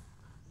 Yeah.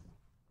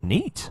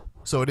 Neat.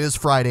 So it is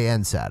Friday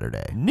and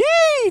Saturday.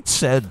 Neat,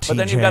 said TJ. But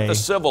then you've got the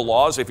civil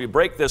laws. If you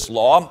break this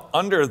law,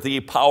 under the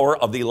power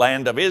of the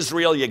land of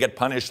Israel, you get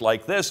punished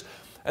like this.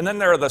 And then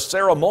there are the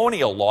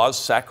ceremonial laws,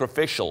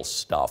 sacrificial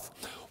stuff.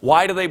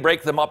 Why do they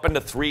break them up into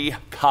 3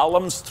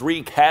 columns,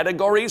 3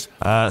 categories?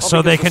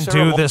 So they can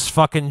do this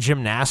fucking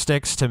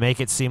gymnastics to make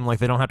it seem like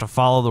they don't have to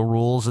follow the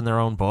rules in their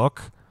own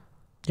book?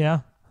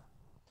 Yeah.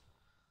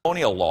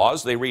 Ceremonial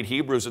laws, they read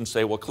Hebrews and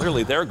say, well,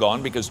 clearly they're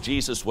gone because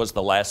Jesus was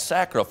the last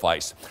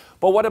sacrifice.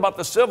 But what about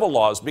the civil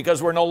laws?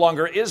 Because we're no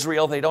longer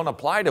Israel, they don't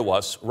apply to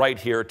us right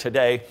here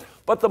today.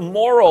 but the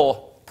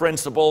moral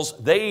principles,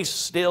 they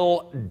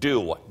still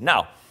do.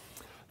 Now,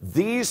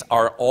 these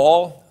are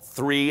all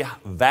three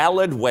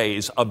valid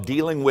ways of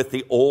dealing with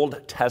the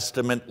Old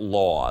Testament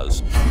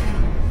laws.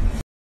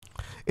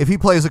 If he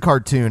plays a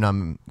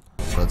cartoon,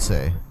 let's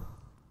say.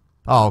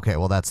 Oh, okay,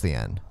 well, that's the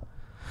end.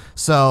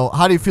 So,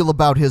 how do you feel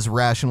about his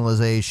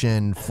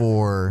rationalization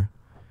for...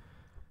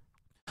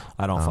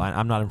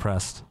 I'm not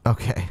impressed.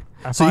 Okay.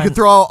 So you can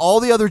throw out all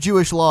the other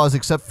Jewish laws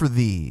except for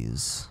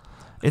these.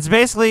 It's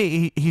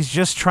basically he's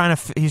just trying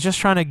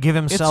to give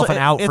himself an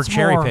out for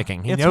cherry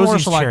picking. He knows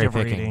he's cherry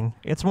picking.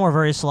 It's more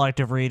very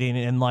selective reading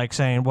and like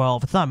saying, well,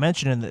 if it's not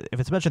mentioned if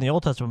it's mentioned in the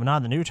Old Testament but not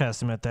in the New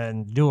Testament,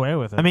 then do away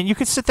with it. I mean, you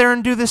could sit there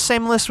and do this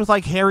same list with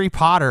like Harry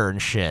Potter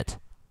and shit.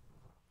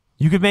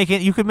 You could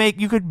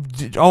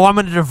oh, I'm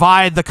going to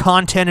divide the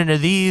content into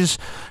these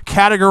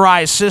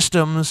categorized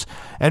systems,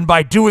 and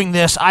by doing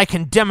this, I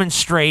can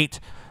demonstrate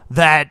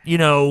that,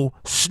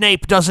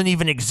 Snape doesn't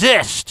even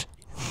exist.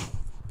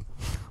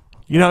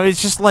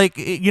 It's just like,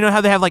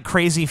 how they have like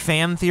crazy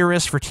fan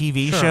theorists for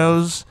TV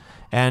shows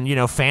and,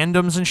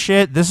 fandoms and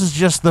shit? This is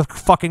just the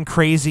fucking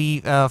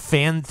crazy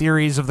fan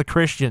theories of the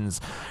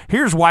Christians.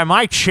 Here's why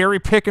my cherry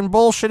picking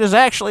bullshit is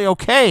actually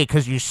okay,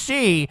 because you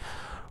see...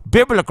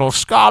 Biblical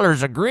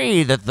scholars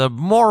agree that the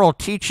moral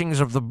teachings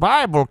of the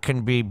Bible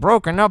can be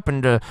broken up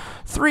into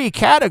 3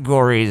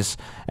 categories,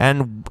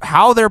 and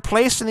how they're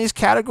placed in these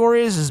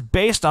categories is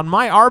based on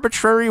my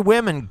arbitrary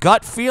whim and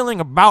gut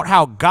feeling about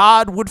how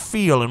God would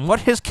feel and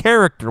what his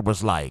character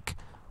was like.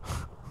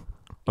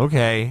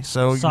 Okay,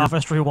 so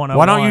Sophistry 101.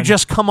 why don't you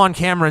just come on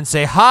camera and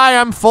say, hi,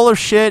 I'm full of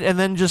shit, and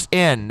then just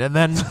end, and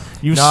then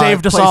you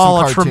saved us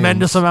all a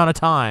tremendous amount of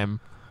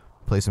time.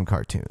 Play some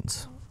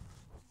cartoons.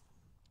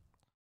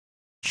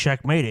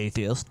 Checkmate,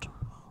 atheist.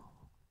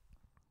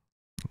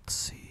 Let's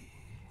see.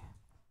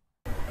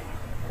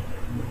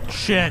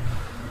 Shit.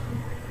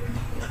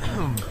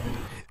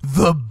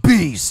 The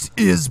beast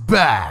is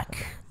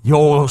back.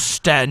 You're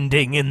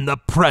standing in the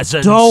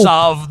presence Dope.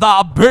 of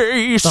the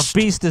beast. The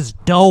beast is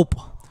dope.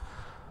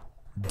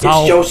 It's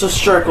Joseph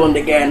Strickland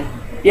again.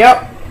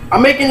 Yep,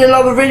 I'm making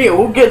another video.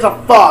 Who gives a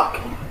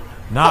fuck?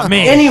 Not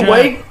me.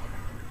 Anyway.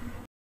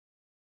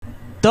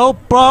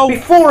 Dope, bro.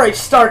 Before I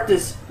start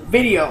this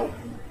video...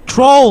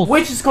 Trolls.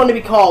 Which is going to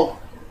be called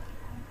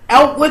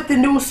Out with the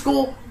New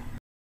School,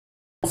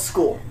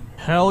 School.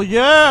 Hell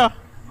yeah.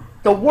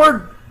 The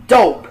word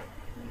dope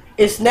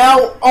is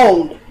now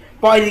owned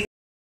by the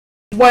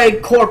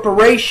Swag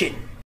Corporation.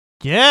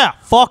 Yeah,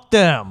 fuck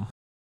them.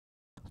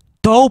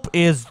 Dope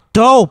is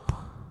dope.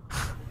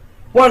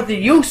 Whether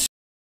you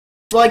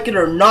like it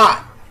or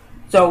not.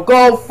 So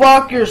go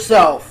fuck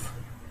yourself.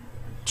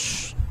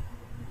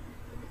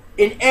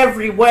 In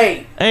every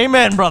way.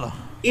 Amen, brother.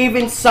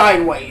 Even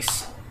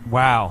sideways.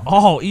 Wow.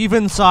 Oh,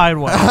 even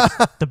sideways.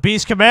 The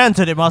beast commands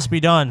it. It must be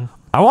done.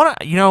 I want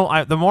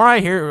to, the more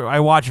I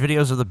watch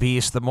videos of the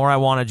beast, the more I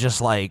want to just,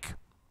 like,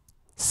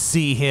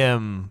 see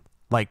him,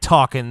 like,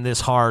 talking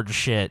this hard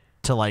shit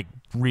to, like,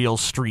 real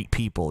street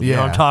people. You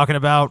know what I'm talking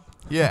about?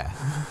 Yeah.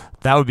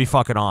 That would be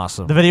fucking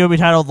awesome. The video would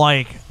be titled,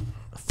 like,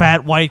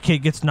 Fat White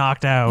Kid Gets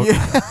Knocked Out.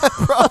 Yeah,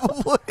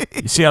 probably.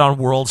 You see it on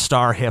World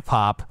Star Hip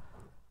Hop.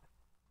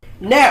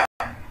 Now,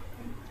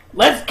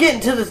 let's get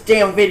into this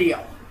damn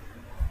video.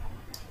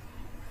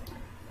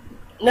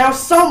 Now,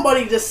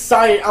 somebody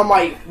decided on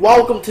my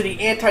Welcome to the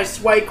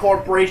Anti-Swag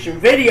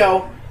Corporation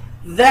video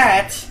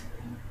that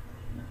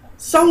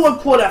someone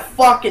put a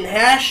fucking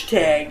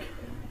hashtag,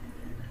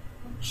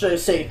 should I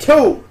say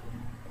 2?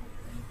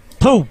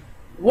 2.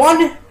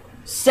 One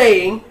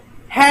saying,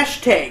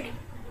 hashtag,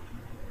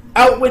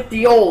 out with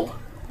the old,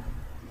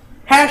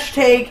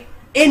 hashtag,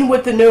 in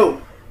with the new.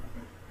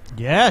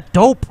 Yeah,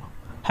 dope.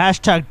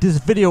 Hashtag this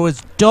video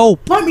is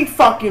dope. Let me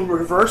fucking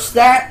reverse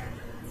that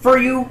for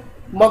you,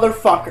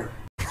 motherfucker.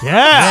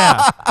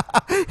 Yeah.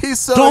 He's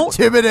so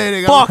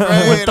intimidating. Fuck I'm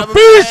afraid. with the I'm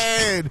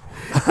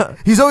afraid.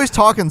 He's always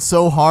talking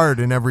so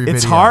hard in every video.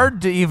 It's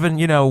hard to even,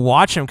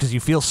 watch him because you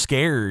feel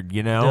scared,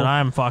 Dude,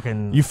 I'm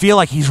fucking... You feel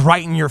like he's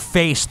right in your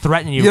face,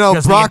 threatening you, know,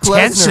 because Brock the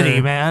intensity,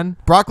 Lesnar, man.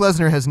 Brock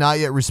Lesnar has not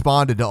yet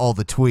responded to all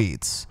the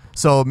tweets.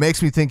 So it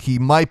makes me think he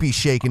might be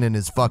shaking in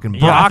his fucking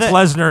butt. Brock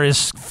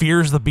Lesnar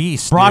fears the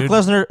beast, Brock dude.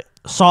 Lesnar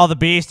saw the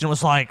beast and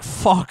was like,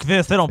 fuck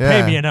this, they don't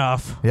pay me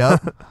enough.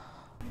 Yep.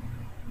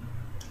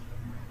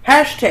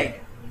 Hashtag,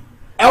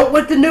 out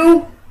with the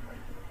new,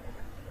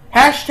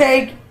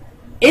 hashtag,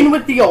 in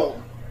with the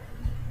old.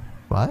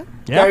 What?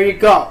 There you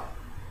go.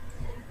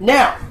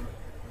 Now,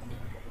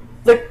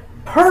 the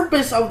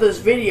purpose of this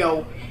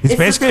video He's is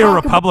basically to a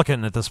talk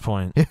Republican at this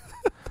point.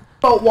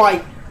 about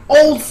why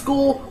old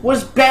school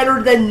was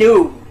better than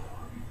new.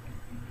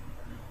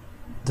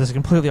 This is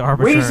completely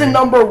arbitrary. Reason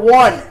number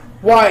 1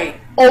 why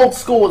old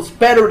school is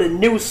better than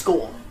new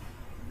school.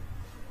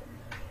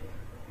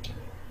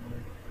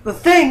 The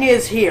thing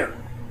is here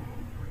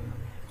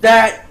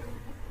that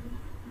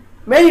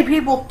many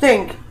people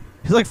think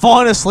He's like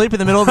falling asleep in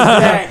the middle of the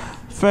that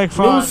fake new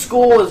fun.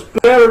 school is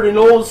better than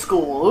old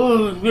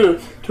school.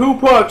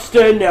 Tupac's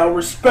dead now.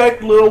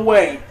 Respect Lil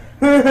Wayne.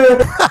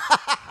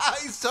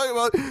 He's talking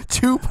about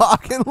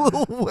Tupac and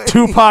Lil Wayne.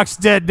 Tupac's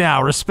dead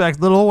now. Respect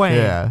Lil Wayne.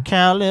 Yeah.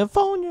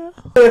 California.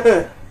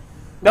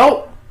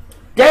 Nope.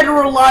 Dead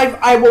or alive,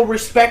 I will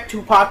respect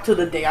Tupac to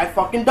the day I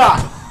fucking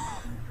die.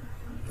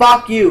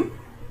 Fuck you.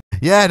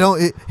 Yeah,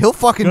 he'll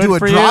fucking Good do a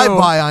for you.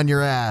 drive-by on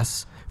your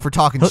ass for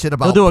talking shit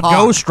about He'll do a Pac,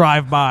 ghost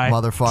drive-by.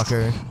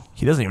 motherfucker.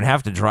 He doesn't even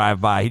have to drive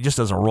by. He just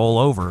does a roll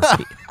over.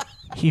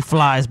 He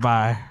flies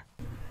by.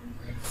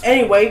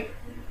 Anyway,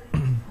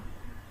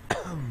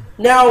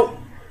 now,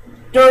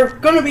 there are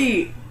going to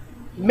be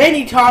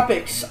many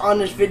topics on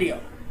this video.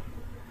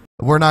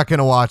 We're not going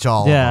to watch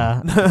all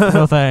of them.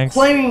 No thanks.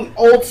 Claiming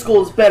old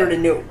school is better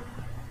than new.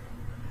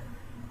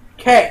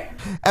 Okay.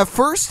 At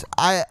first,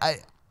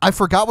 I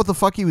forgot what the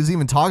fuck he was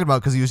even talking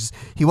about because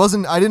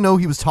I didn't know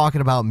he was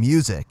talking about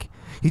music.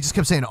 He just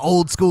kept saying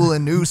old school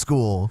and new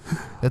school.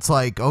 It's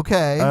like,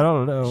 okay. I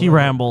don't know. He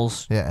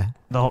rambles. Yeah.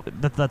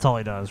 That's all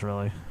he does,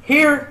 really.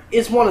 Here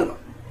is one of them.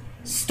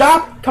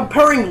 Stop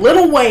comparing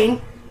Lil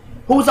Wayne,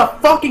 who's a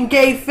fucking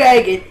gay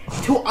faggot,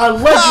 to a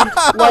legend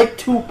like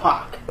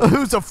Tupac.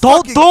 Who's a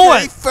Don't fucking do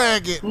gay it.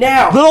 faggot.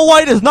 Now, Lil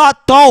Wayne is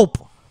not dope.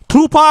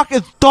 Tupac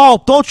is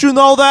dope. Don't you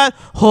know that?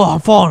 Oh,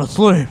 I'm falling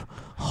asleep.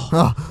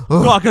 Oh,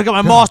 I gotta get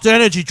my Monster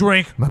Energy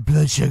drink. My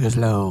blood sugar's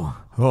low.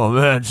 Oh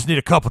man, just need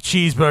a couple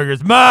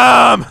cheeseburgers.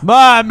 Mom,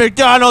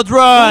 McDonald's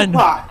run.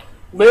 Tupac,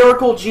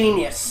 lyrical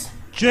genius.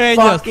 Genius.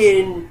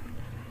 Fucking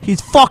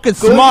He's fucking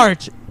good.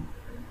 smart.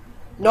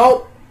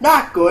 No,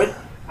 not good.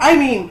 I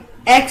mean,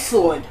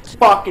 excellent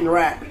fucking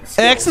rapping skills.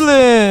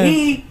 Excellent.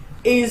 He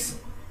is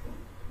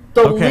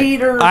the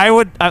leader.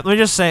 Let me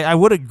just say, I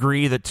would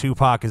agree that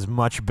Tupac is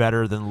much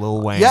better than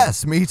Lil Wayne.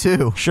 Yes, me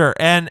too. Sure,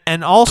 and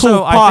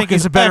also I Tupac think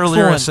he's is a better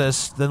excellent.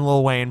 lyricist than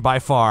Lil Wayne by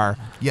far.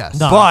 Yes.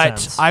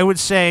 But I would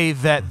say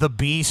that the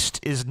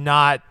Beast is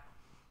not.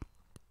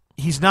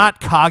 He's not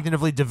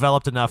cognitively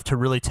developed enough to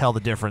really tell the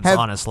difference,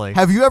 honestly.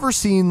 Have you ever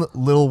seen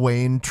Lil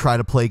Wayne try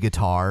to play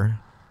guitar?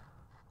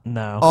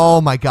 No.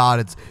 Oh my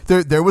god,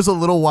 there was a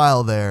little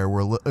while there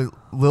where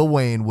Lil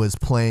Wayne was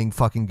playing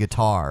fucking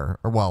guitar,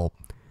 or well,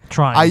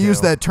 I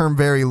use that term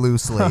very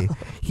loosely.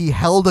 He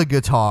held a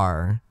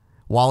guitar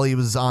while he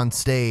was on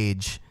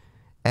stage,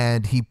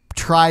 and he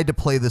tried to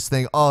play this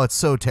thing. Oh, it's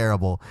so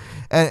terrible.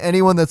 And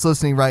anyone that's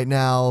listening right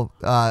now,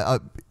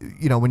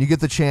 when you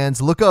get the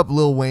chance, look up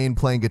Lil Wayne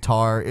playing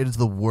guitar. It is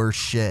the worst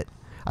shit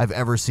I've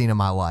ever seen in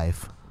my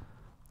life.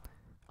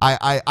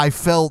 I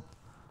felt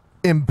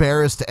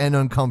embarrassed and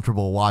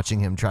uncomfortable watching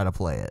him try to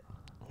play it.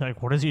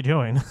 Like, what is he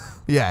doing?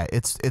 Yeah,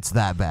 it's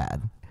that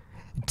bad.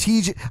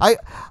 TJ,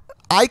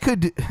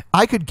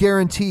 I could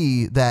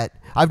guarantee that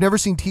I've never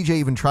seen TJ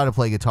even try to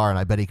play guitar, and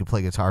I bet he could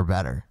play guitar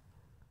better.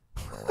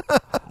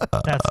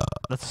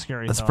 That's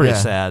scary. That's pretty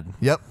sad.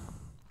 Yep.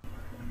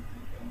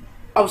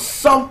 Of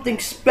something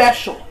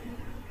special.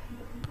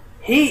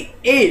 He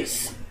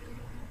is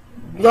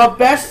the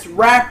best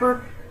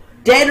rapper,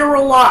 dead or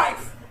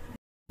alive.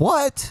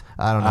 What?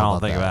 I don't know.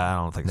 I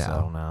don't think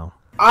so. No.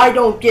 I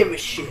don't give a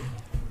shit.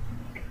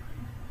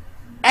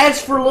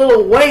 As for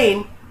Lil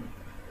Wayne,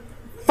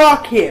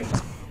 fuck him.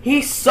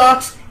 He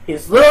sucks.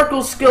 His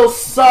lyrical skills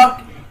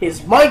suck.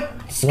 His mic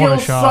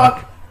skills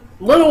suck.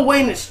 Lil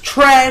Wayne is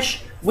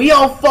trash. We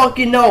all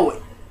fucking know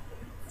it.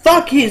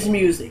 Fuck his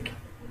music.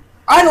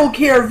 I don't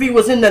care if he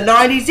was in the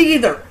 90s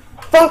either.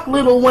 Fuck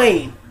Lil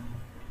Wayne.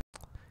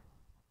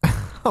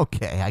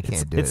 Okay, I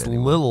can't do it. It's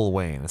Lil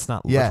Wayne. It's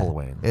not Little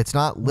Wayne. It's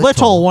not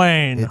Little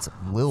Wayne. It's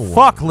Lil Wayne.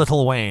 Fuck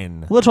Little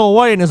Wayne. Little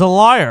Wayne is a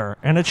liar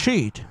and a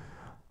cheat.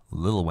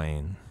 Lil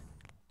Wayne.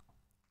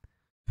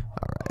 All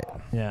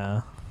right.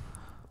 Yeah.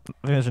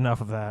 There's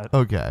enough of that.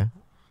 Okay.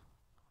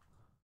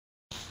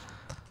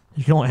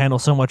 You can only handle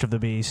so much of the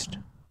Beast.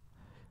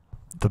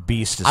 The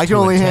Beast is I can too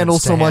only intense handle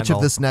to so much of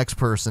handle. this next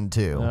person,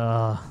 too.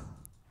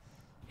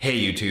 Hey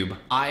YouTube,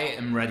 I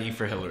am ready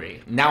for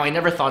Hillary. Now I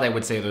never thought I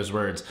would say those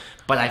words,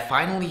 but I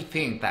finally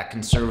think that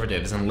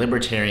conservatives and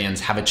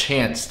libertarians have a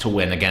chance to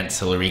win against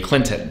Hillary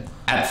Clinton.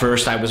 At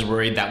first I was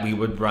worried that we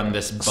would run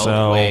this both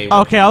way.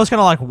 Okay, I was kind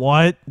of like,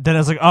 what? Then I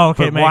was like, oh,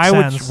 okay, it makes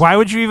sense. Why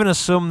would you even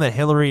assume that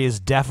Hillary is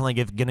definitely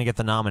going to get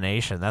the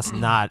nomination? That's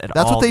not at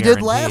all That's what they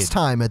guaranteed. did last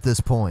time at this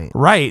point.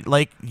 Right,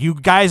 like you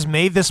guys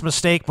made this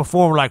mistake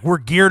before. We're like, we're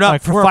geared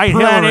up to we're fight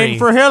planning Hillary.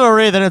 for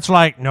Hillary. Then it's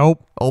like,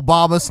 nope.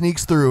 Obama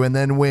sneaks through and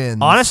then wins.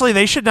 Honestly,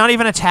 they should not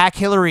even attack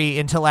Hillary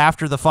until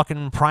after the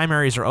fucking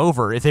primaries are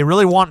over. If they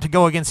really want to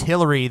go against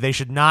Hillary, they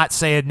should not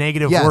say a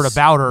negative word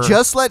about her.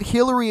 Just let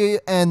Hillary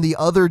and the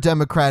other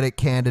Democratic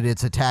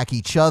candidates attack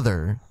each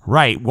other.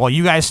 Right. Well,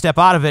 you guys step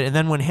out of it, and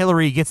then when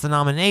Hillary gets the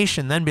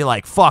nomination, then be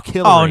like, fuck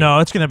Hillary. Oh, no,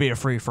 it's going to be a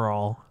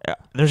free-for-all.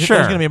 There's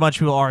going to be a bunch of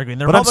people arguing.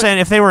 But I'm saying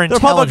if they were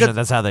intelligent,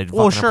 that's how they'd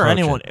Well, fucking sure, approach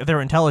anyone, it. if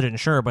they're intelligent,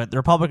 sure, but the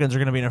Republicans are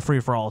going to be in a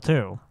free-for-all,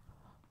 too.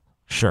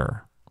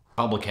 Sure.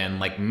 Republican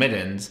like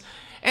Middens,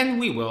 and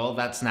we will,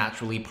 that's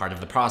naturally part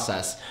of the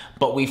process.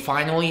 But we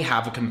finally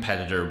have a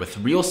competitor with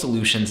real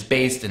solutions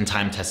based in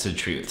time-tested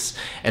truths,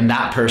 and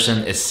that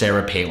person is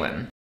Sarah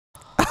Palin.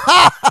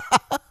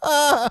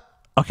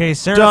 Okay,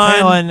 Sarah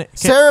Palin.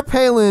 Sarah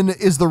Palin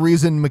is the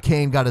reason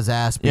McCain got his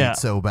ass beat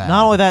so bad.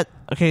 Not only that,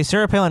 okay,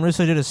 Sarah Palin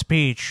recently did a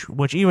speech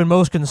which even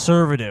most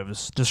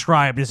conservatives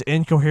described as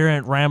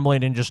incoherent,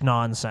 rambling, and just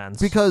nonsense.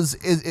 Because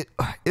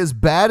as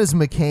bad as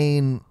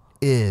McCain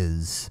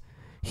is,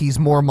 he's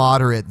more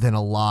moderate than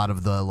a lot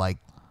of the like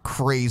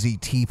crazy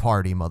Tea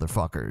Party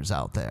motherfuckers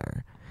out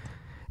there.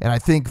 And I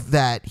think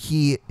that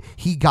he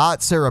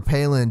got Sarah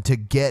Palin to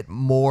get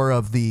more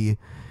of the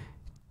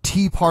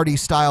Tea Party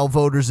style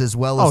voters as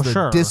well as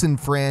the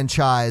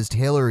disenfranchised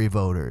Hillary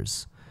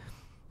voters.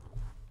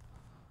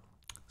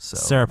 So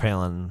Sarah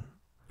Palin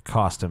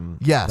cost him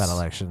that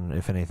election,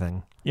 if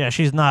anything. Yeah,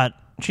 she's not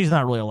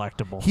really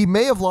electable. He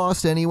may have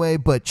lost anyway,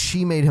 but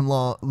she made him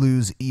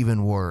lose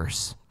even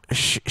worse.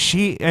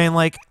 She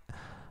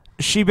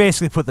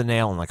basically put the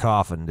nail in the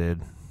coffin,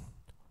 dude.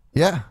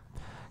 Yeah.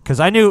 Because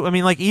I knew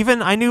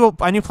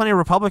plenty of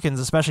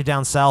Republicans, especially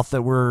down south,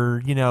 that were,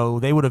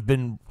 they would have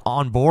been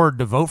on board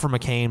to vote for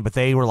McCain, but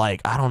they were like,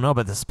 I don't know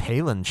about this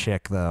Palin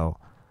chick, though.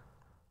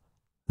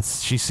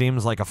 She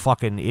seems like a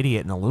fucking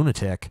idiot and a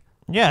lunatic.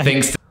 Yeah,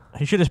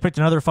 he should have picked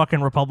another fucking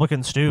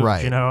Republican stooge,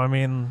 Right. Should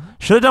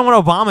have done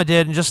what Obama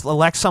did and just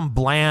elect some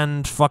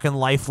bland, fucking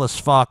lifeless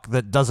fuck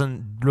that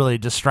doesn't really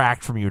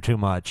distract from you too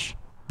much.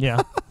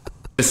 Yeah.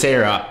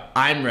 Sarah,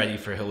 I'm ready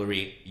for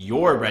Hillary,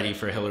 you're ready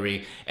for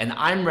Hillary, and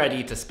I'm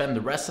ready to spend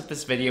the rest of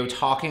this video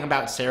talking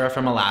about Sarah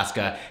from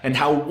Alaska and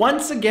how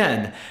once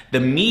again the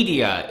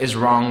media is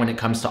wrong when it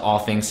comes to all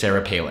things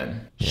Sarah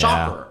Palin.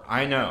 Shocker,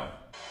 I know.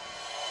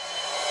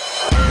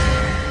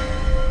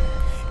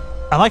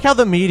 I like how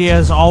the media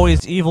is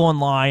always evil and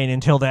lying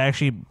until they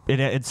actually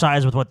it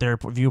sides with what their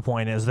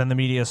viewpoint is. Then the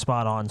media is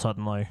spot on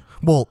suddenly.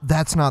 Well,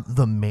 that's not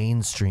the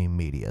mainstream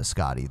media,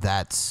 Scotty.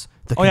 That's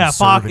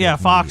the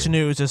Fox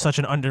News is such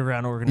an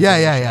underground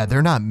organization. Yeah.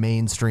 They're not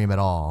mainstream at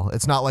all.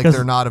 It's not like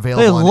they're not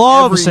available. They on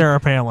love Sarah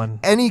Palin.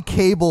 Any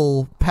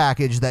cable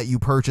package that you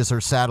purchase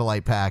or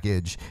satellite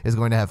package is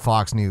going to have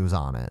Fox News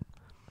on it.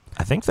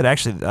 I think that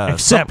actually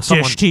except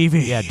Dish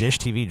TV. Yeah, Dish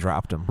TV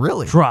dropped them.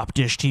 Really? Drop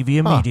Dish TV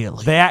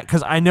immediately.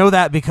 Because I know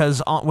that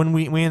because when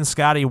we and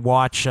Scotty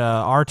watch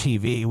our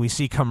TV, we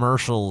see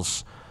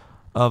commercials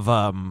of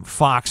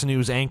Fox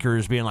News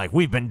anchors being like,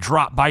 "We've been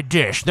dropped by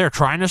Dish. They're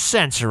trying to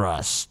censor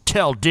us.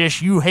 Tell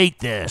Dish you hate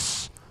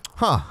this."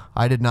 Huh?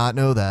 I did not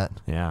know that.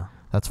 Yeah,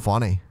 that's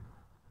funny.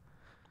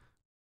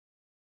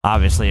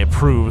 Obviously, it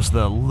proves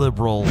the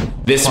liberal.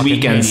 This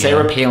weekend, media.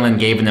 Sarah Palin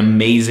gave an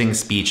amazing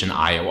speech in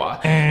Iowa,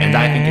 and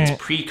I think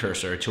it's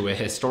precursor to a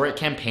historic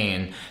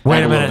campaign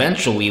that will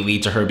eventually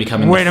lead to her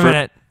becoming. Wait a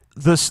minute.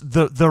 The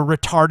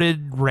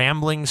retarded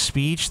rambling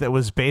speech that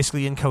was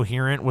basically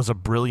incoherent was a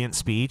brilliant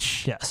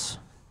speech. Yes.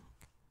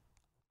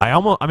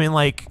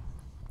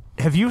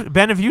 Have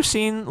you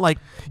seen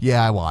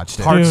Yeah, I watched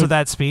it. Parts of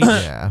that speech.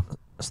 Yeah.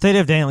 State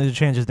of Dan needs to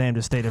change his name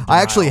to State of Denial.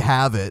 I actually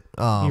have it.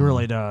 He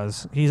really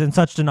does. He's in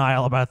such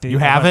denial about the. You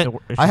have it?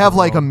 I have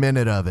like a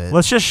minute of it.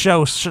 Let's just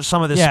show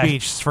some of this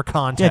speech for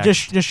context.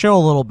 Yeah, just show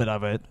a little bit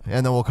of it,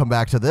 and then we'll come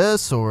back to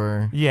this,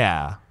 or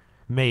yeah,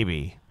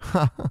 maybe.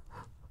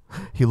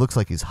 He looks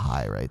like he's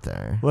high right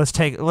there. Let's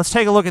take a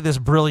look at this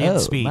brilliant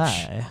speech.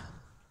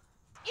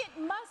 It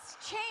must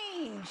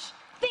change.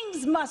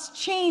 Things must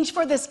change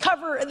for this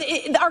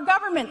our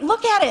government.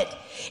 Look at it.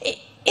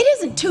 It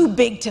isn't too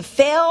big to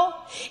fail.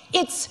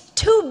 It's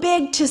too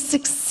big to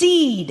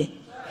succeed.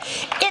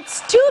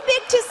 It's too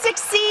big to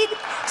succeed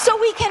so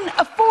we can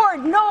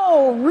afford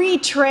no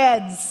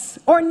retreads,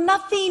 or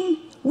nothing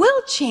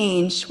will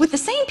change with the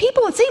same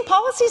people and same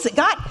policies that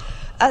got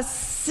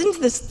us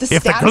into this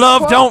If the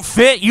glove don't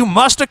fit, you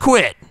must have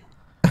quit.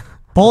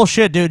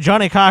 Bullshit, dude.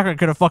 Johnny Cochran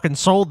could have fucking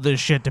sold this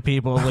shit to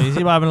people at least.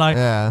 He might have been like,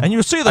 and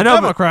you see the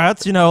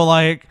Democrats,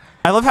 I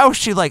love how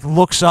she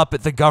looks up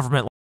at the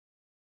government.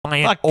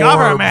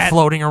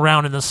 Floating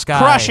around in the sky,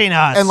 crushing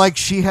us, and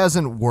she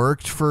hasn't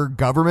worked for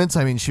governments.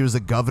 I mean, she was a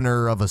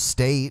governor of a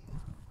state.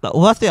 Well,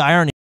 that's the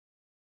irony.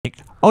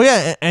 Oh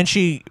yeah, and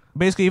she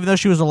basically, even though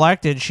she was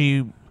elected,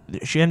 she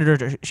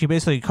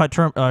basically cut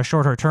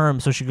short her term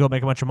so she could go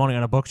make a bunch of money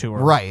on a book tour.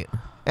 Right,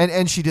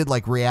 and she did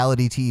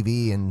reality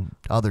TV and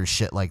other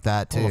shit like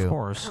that too. Well, of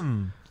course.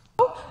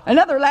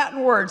 Another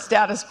Latin word,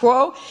 status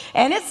quo,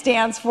 and it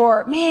stands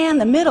for, man,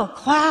 the middle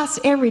class,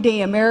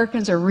 everyday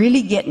Americans are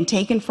really getting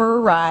taken for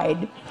a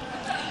ride.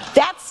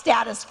 That's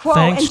status quo.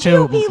 Thanks and to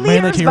GOP mainly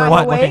leaders, to your by the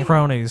white-looking way,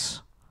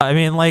 cronies. I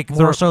mean,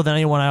 more so than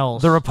anyone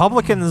else. The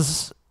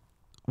Republicans,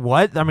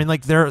 what? I mean,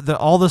 they're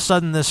all of a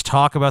sudden this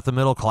talk about the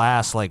middle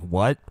class.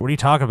 What? What are you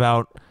talking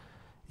about?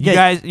 You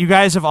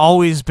guys have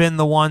always been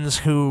the ones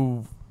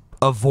who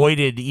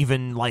avoided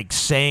even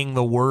saying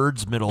the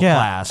words middle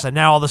class, and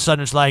now all of a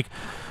sudden it's like,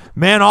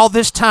 man, all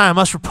this time,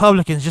 us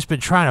Republicans just been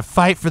trying to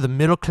fight for the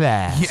middle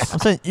class. Yeah. I'm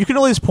saying you can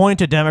at least point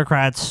to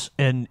Democrats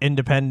and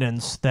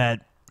independents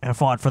that have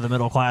fought for the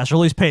middle class, or at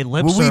least paid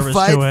lip When service we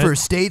fight to it. for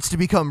states to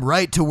become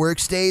right-to-work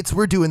states,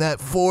 we're doing that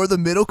for the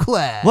middle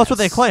class. Well, that's what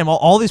they claim.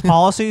 All these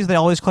policies, they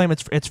always claim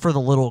it's for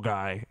the little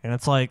guy, and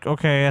it's like,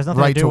 okay, it has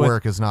nothing Right to to do with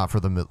work is not for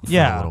the the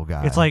little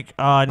guy. It's like,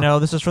 no,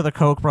 this is for the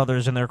Koch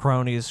brothers and their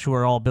cronies who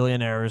are all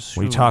billionaires.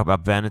 What are you talking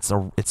about, Ben? It's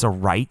a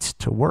right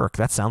to work.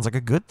 That sounds like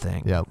a good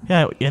thing. Yep.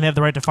 Yeah, and they have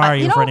the right to fire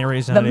you for any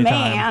reason The at any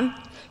time.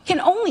 man can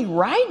only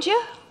ride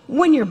you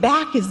when your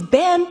back is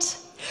bent.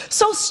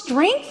 So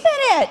strengthen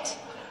it.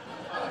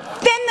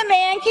 Then the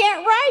man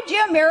can't ride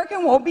you.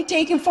 American won't be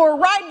taken for a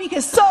ride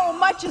because so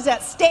much is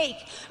at stake.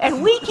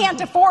 And we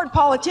can't afford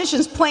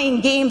politicians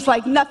playing games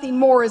like nothing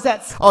more is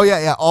at stake. Oh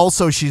yeah.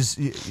 Also,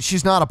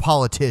 she's not a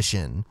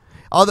politician.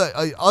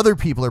 Other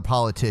people are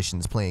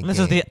politicians playing This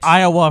games. is the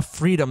Iowa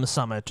Freedom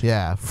Summit.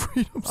 Yeah,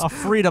 a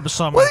Freedom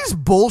Summit. What are these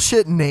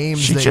bullshit names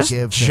She they just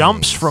give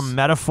jumps things? from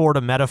metaphor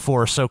to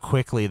metaphor so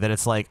quickly that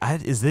it's like,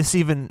 is this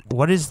even?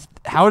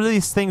 How do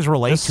these things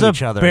relate This to is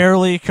each a other?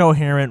 barely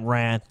coherent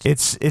rant.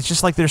 It's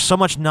just like there's so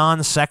much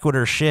non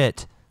sequitur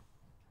shit,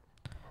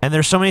 and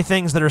there's so many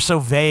things that are so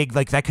vague.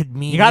 Like that could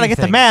mean You got to get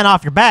the anything. man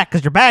off your back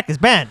because your back is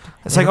bent.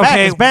 It's If like, your back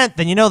okay, is bent,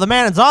 then you know the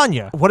man is on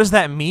you. What does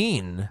that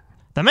mean?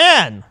 The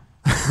man.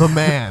 The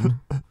man.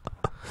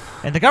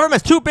 And the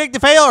government's too big to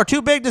fail or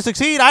too big to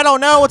succeed. I don't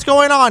know what's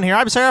going on here.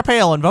 I'm Sarah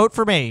Palin. Vote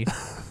for me.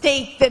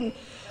 Stake than,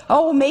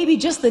 maybe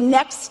just the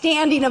next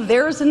standing of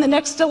theirs in the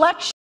next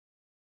election.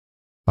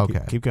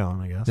 Okay. Keep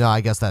going, I guess. No,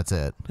 I guess that's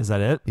it. Is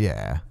that it?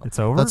 Yeah. It's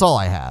over? That's all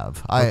I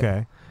have.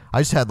 Okay.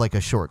 I just had like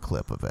a short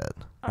clip of it.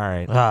 All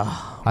right.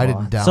 I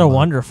didn't download. So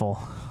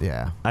wonderful.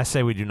 Yeah. I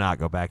say we do not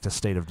go back to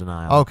state of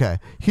denial. Okay.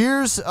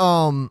 Here's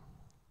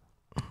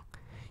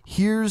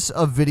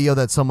a video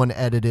that someone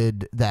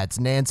edited that's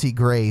Nancy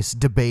Grace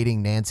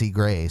debating Nancy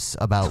Grace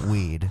about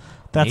weed.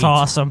 That's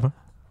awesome.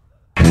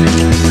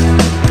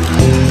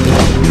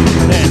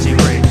 Nancy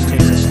Grace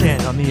takes a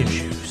stand on the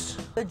issues.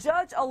 The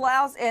judge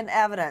allows in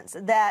evidence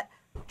that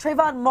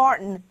Trayvon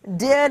Martin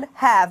did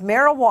have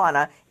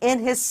marijuana in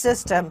his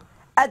system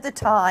at the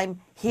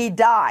time he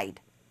died.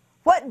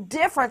 What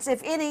difference,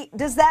 if any,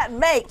 does that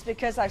make? It's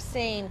because I've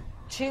seen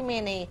too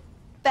many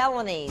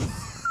felonies,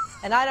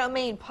 and I don't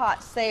mean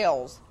pot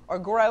sales or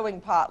growing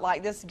pot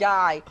like this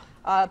guy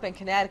up in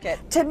Connecticut.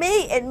 To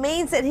me, it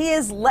means that he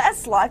is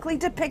less likely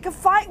to pick a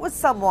fight with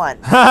someone.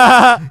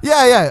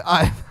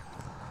 Yeah.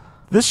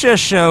 This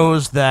just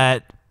shows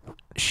that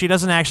she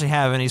doesn't actually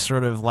have any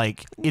sort of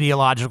like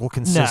ideological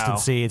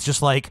consistency. No. It's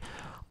just like,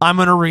 I'm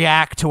going to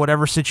react to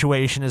whatever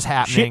situation is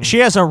happening. She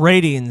has a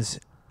ratings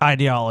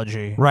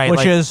ideology, Right, Which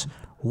like- is,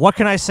 what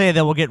can I say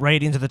that will get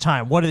ratings at the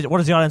time? What does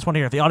the audience want to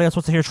hear? If the audience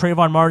wants to hear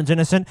Trayvon Martin's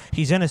innocent,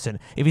 he's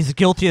innocent. If he's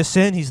guilty of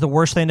sin, he's the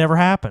worst thing to ever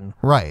happen.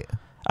 Right.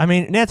 I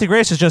mean, Nancy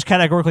Grace is just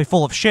categorically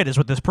full of shit, is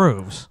what this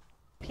proves.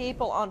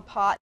 People on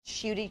pot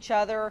shoot each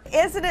other.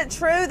 Isn't it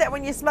true that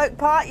when you smoke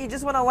pot, you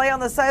just want to lay on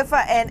the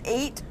sofa and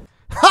eat?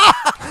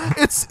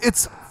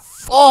 It's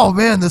oh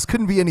man, this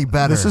couldn't be any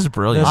better. This is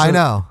brilliant. I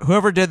know.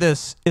 Whoever did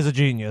this is a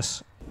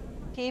genius.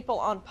 People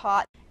on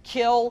pot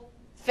kill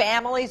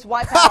families,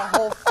 wipe out a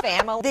whole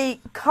family. The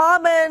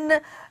common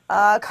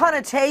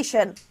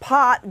connotation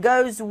pot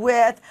goes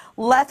with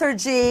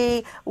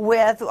lethargy,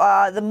 with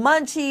the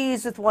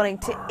munchies, with wanting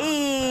to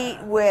eat,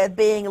 with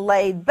being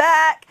laid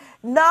back,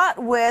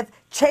 not with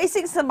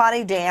chasing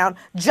somebody down,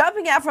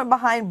 jumping out from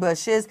behind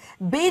bushes,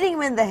 beating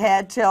them in the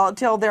head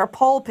till they're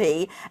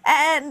pulpy,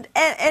 and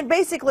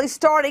basically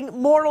starting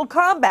mortal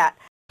combat.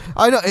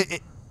 I know.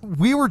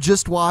 We were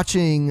just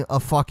watching a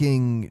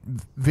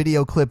fucking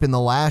video clip in the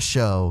last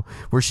show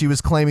where she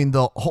was claiming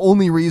the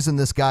only reason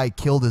this guy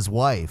killed his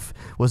wife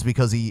was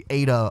because he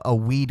ate a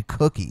weed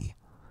cookie.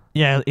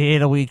 Yeah, he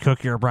ate a weed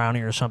cookie or a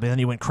brownie or something, then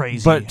he went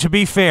crazy. But to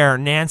be fair,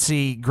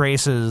 Nancy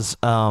Grace's,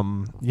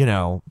 Actually,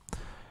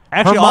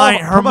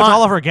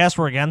 all of her guests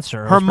were against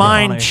her. It was Her pretty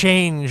mind funny.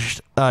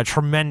 changed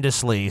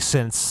tremendously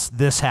since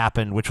this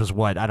happened, which was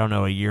what, I don't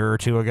know, a year or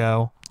two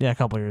ago? Yeah, a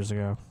couple years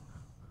ago.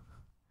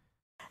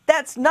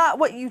 That's not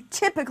what you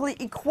typically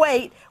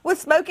equate with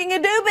smoking a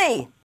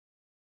doobie.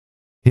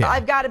 Yeah.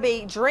 I've got to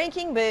be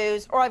drinking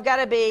booze, or I've got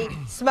to be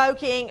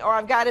smoking, or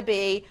I've got to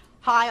be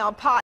high on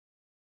pot.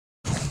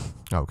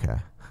 Okay.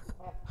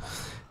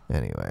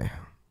 Anyway.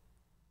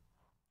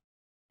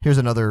 Here's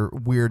another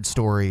weird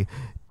story.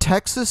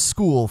 Texas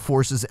school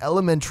forces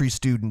elementary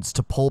students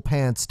to pull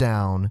pants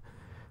down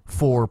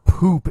for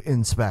poop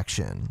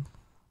inspection.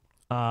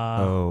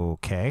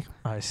 Okay.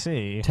 I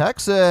see.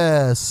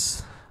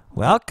 Texas.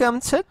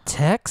 Welcome to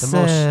Texas. The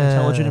most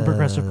intelligent and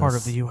progressive part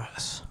of the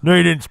U.S.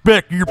 Need to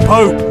inspect your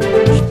poop.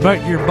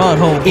 Inspect your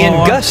butthole, In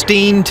boy.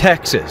 Gustine,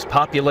 Texas,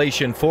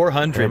 population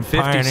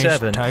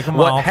 457, Take 'em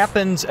what off.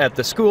 happens at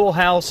the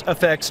schoolhouse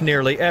affects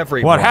nearly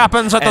everyone. What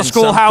happens at the And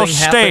schoolhouse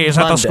something happened stays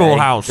at the Monday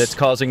schoolhouse. That's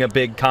causing a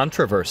big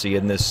controversy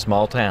in this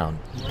small town.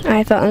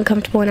 I felt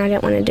uncomfortable and I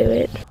didn't want to do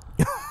it.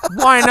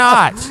 Why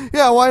not?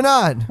 Yeah, why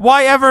not?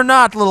 Why ever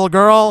not, little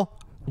girl?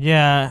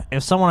 Yeah,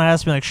 if someone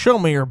asks me, like, show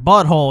me your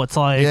butthole, it's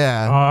like,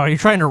 are you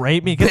trying to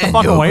rape me? Get the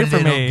fuck away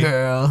from me.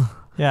 Girl.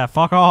 Yeah,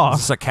 fuck off. Is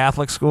this a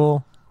Catholic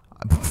school?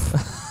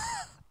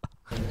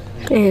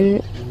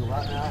 and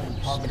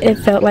it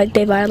felt like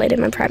they violated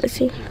my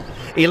privacy.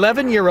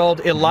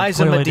 11-year-old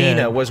Eliza Clearly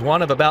Medina did. was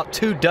one of about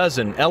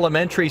 24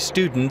 elementary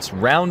students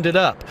rounded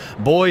up.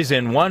 Boys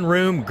in one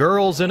room,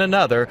 girls in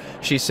another.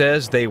 She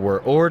says they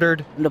were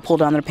ordered to pull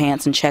down their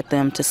pants and check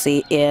them to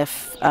see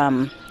if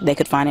they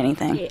could find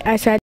anything. I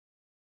said,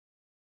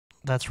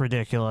 That's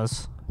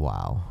ridiculous.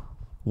 Wow.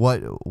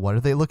 What are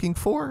they looking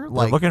for?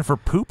 They're looking for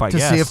poop, I to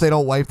guess. see if they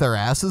don't wipe their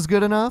asses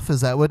good enough? Is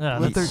that what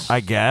they're...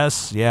 I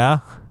guess, yeah.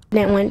 I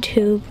didn't want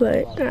to,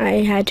 but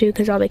I had to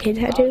because all the kids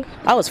had to.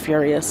 I was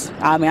furious.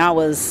 I mean, I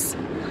was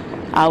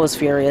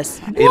furious.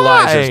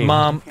 Eliza's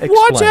mom explained.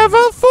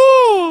 Whatever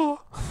for?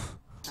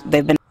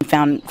 They've been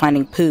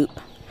finding poop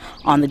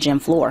on the gym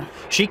floor.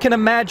 She can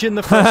imagine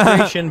the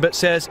frustration, but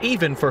says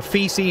even for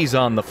feces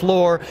on the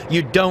floor,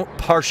 you don't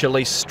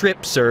partially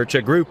strip search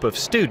a group of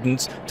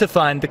students to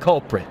find the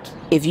culprit.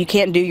 If you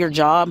can't do your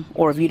job,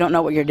 or if you don't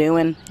know what you're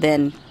doing,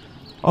 then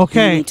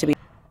Okay. you need to be.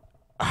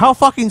 How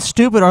fucking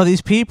stupid are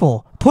these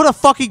people? Put a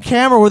fucking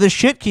camera where this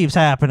shit keeps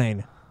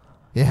happening.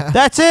 Yeah.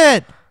 That's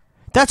it.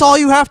 That's all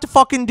you have to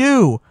fucking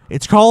do.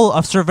 It's called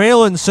a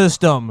surveillance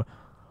system.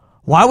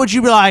 Why would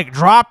you be like,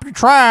 drop your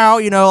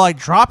trowel, like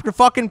drop your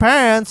fucking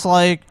pants,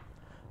 like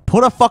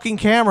put a fucking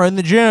camera in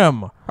the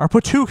gym or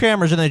put 2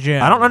 cameras in the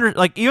gym. I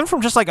don't even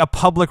from just like a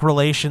public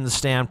relations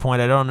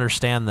standpoint, I don't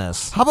understand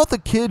this. How about the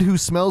kid who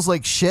smells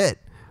like shit?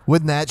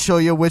 Wouldn't that show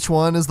you which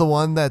one is the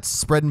one that's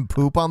spreading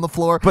poop on the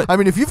floor? But I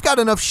mean, if you've got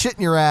enough shit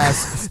in your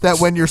ass that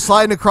when you're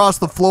sliding across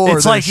the floor,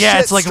 It's like, there's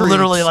shit it's like streaks.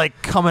 literally like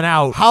coming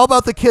out. How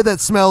about the kid that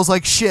smells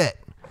like shit?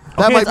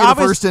 That Okay, might it's be the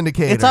obvious- first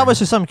indicator. It's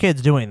obviously some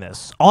kids doing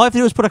this. All I have to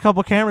do is put a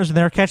couple cameras in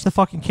there, catch the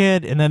fucking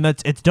kid, and then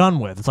it's done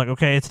with. It's like,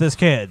 okay, it's this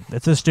kid.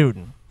 It's this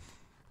student.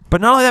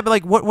 But not only that, but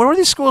like, what were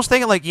these schools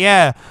thinking? Like,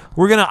 yeah,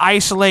 we're going to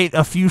isolate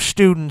a few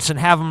students and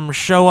have them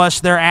show us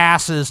their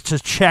asses to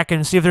check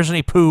and see if there's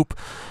any poop,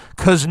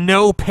 because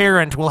no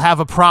parent will have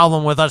a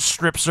problem with us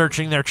strip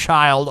searching their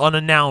child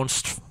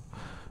unannounced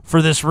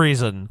for this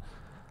reason.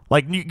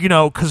 Like,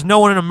 because no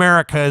one in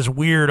America is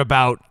weird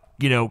about,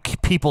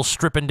 people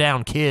stripping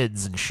down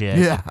kids and shit.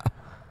 Yeah.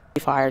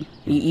 Fired.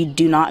 You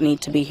do not need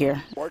to be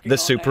here. The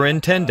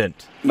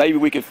superintendent Maybe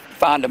we could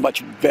find a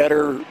much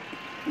better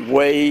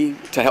way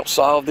to help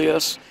solve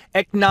this.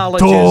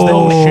 acknowledges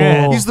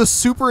that He's the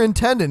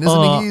superintendent,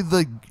 isn't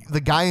he?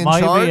 The guy in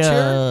charge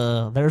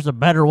here. There's a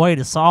better way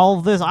to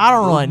solve this. I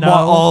don't really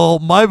know.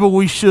 Maybe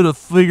we should have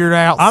figured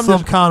out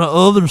some kind of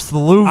other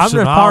solution. I'm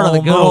just part of the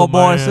good old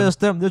boy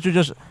system.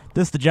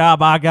 This is the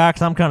job I got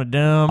because I'm kind of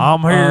dumb.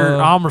 I'm here.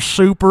 I'm a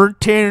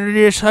superintendent of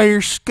this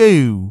here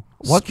school.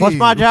 What's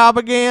my job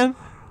again?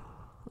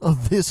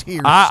 Of this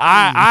here.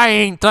 I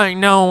ain't think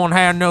no one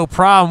had no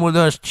problem with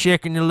us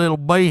checking the little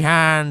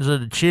behinds of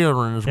the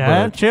children's.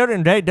 Yeah, but,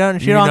 children, they done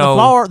shit on the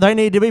floor. They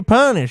need to be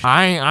punished.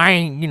 I ain't.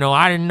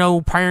 I didn't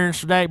know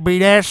parents that be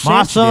that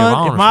My sensitive. son,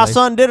 honestly. if my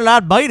son did it,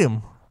 I'd beat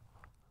him.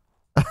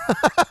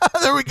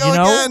 There we go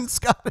again,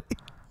 Scotty.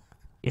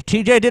 If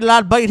TJ did it,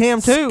 I'd beat him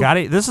too.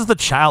 Scotty, this is the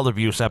child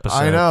abuse episode.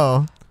 I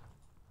know.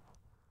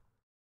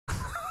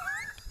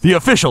 The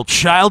official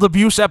child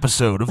abuse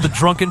episode of the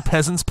Drunken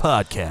Peasants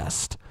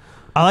podcast.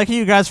 I like how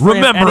you guys frame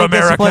Remember, any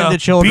America, discipline to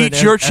children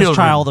beat your as children.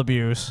 child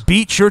abuse.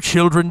 Beat your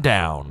children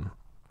down.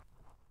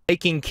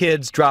 making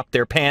kids drop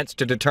their pants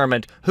to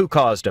determine who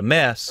caused a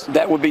mess.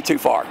 That would be too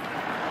far.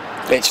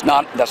 It's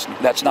not.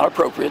 That's not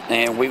appropriate,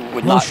 and we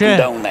would not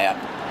condone that.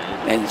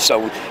 And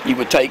so you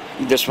would take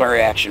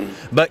disciplinary action.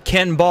 But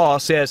Ken Baugh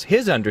says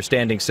his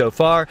understanding so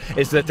far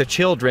is that the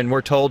children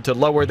were told to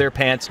lower their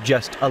pants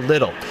just a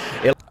little.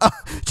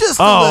 Just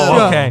a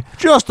little. Okay.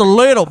 Just a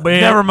little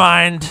bit. Never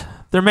mind.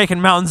 They're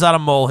making mountains out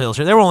of molehills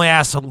here. They were only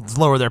asked to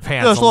lower their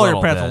pants Just a lower little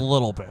your pants bit. a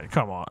little bit.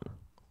 Come on.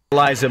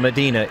 Eliza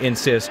Medina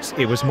insists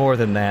it was more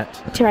than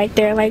that. To right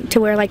there, like to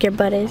where like your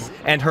butt is.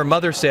 And her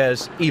mother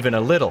says even a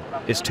little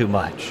is too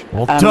much.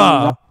 Well,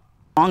 duh.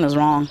 Wrong is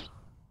wrong.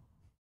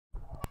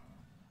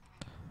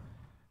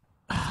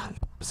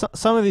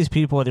 Some of these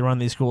people that run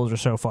these schools are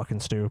so fucking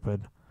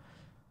stupid.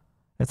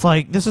 It's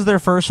like, this is their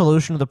first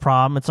solution to the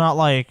problem. It's not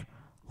like,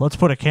 let's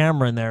put a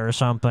camera in there or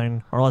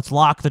something, or let's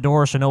lock the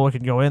door so no one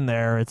can go in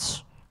there.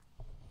 It's,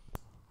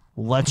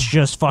 let's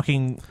just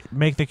fucking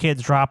make the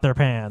kids drop their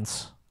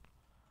pants.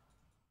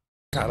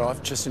 Got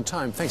off just in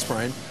time. Thanks,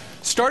 Brian.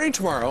 Starting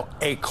tomorrow,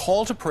 a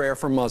call to prayer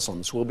for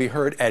Muslims will be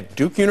heard at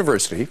Duke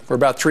University for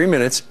about 3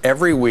 minutes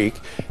every week.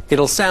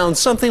 It'll sound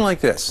something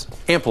like this,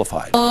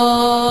 amplified.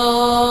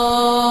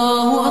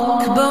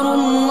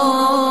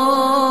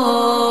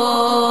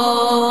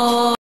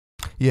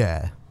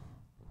 Yeah.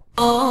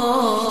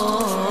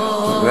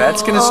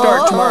 That's going to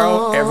start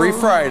tomorrow, every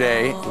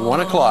Friday, 1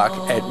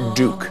 o'clock at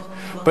Duke.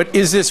 But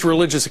is this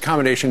religious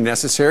accommodation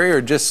necessary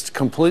or just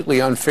completely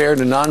unfair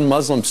to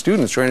non-Muslim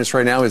students? Joining us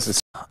right now is this.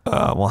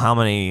 Well, how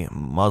many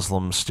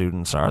Muslim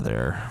students are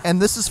there?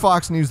 And this is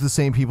Fox News, the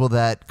same people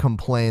that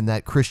complain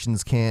that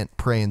Christians can't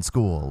pray in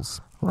schools.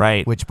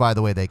 Right. Which, by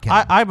the way, they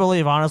can. I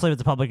believe, honestly, if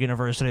it's a public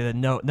university, that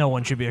no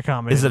one should be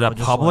accommodated. Is it a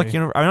public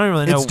university? I don't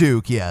really know. It's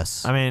Duke,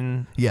 yes. I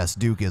mean, yes,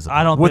 Duke is.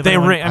 I don't. Would they?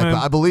 think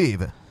I I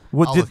believe.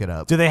 I'll look it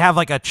up. Do they have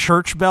like a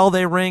church bell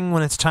they ring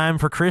when it's time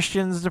for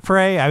Christians to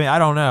pray? I mean, I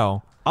don't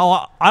know.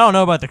 Oh, I don't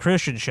know about the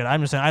Christian shit.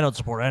 I'm just saying I don't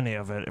support any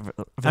of it.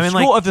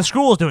 If the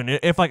school is doing it,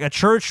 if like a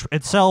church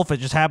itself,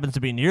 it just happens to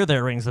be near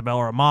there rings the bell,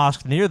 or a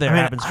mosque near there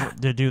happens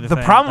to do the thing.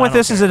 The problem with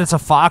this is that it's a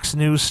Fox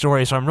News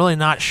story, so I'm really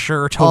not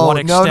sure to what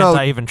extent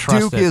I even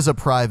trust Duke it. is a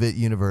private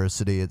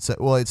university. It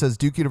says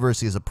Duke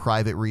University is a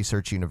private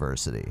research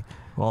university.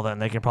 Well, then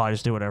they can probably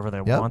just do whatever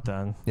they want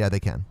then. Yeah, they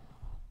can.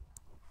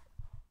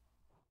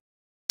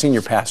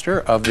 Senior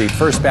pastor of the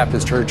First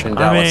Baptist Church in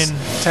Dallas,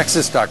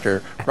 Texas,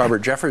 Dr.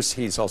 Robert Jeffers.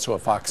 He's also a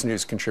Fox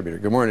News contributor.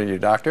 Good morning to you,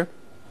 Doctor.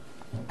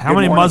 How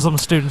many Muslim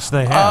students do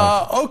they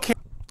have? Okay.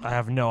 I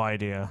have no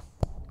idea.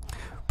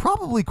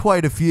 Probably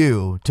quite a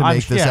few to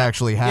make this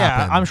actually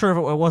happen. Yeah, I'm sure if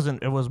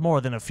it was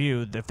more than a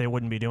few, if they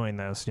wouldn't be doing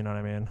this. You know what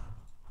I mean?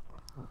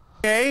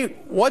 Okay,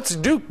 what's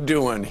Duke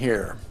doing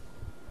here?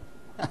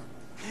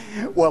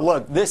 Well,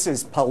 look, this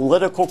is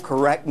political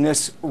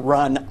correctness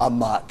run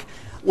amok.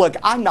 Look,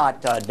 I'm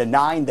not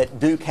denying that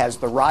Duke has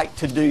the right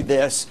to do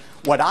this.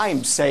 What I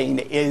am saying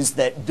is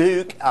that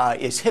Duke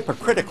is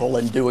hypocritical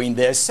in doing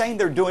this, saying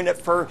they're doing it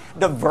for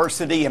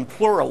diversity and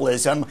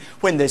pluralism,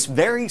 when this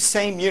very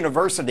same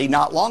university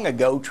not long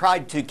ago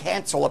tried to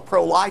cancel a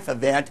pro-life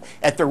event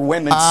at their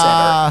women's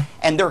center.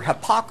 And their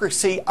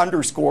hypocrisy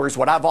underscores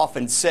what I've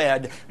often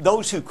said: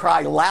 those who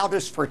cry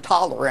loudest for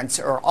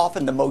tolerance are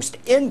often the most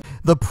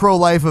The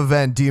pro-life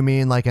event, do you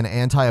mean like an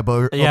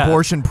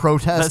anti-abortion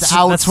protest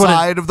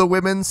outside of the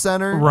women's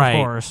center? Right.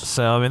 Of course.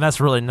 So, I mean,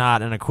 that's really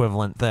not an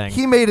equivalent thing.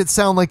 He made it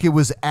sound like it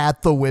was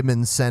at the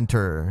women's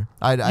center.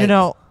 I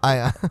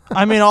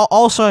mean,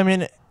 also, I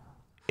mean,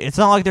 it's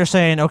not like they're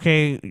saying,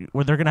 okay,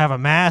 well, they're going to have a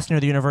mass near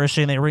the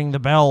university and they ring the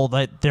bell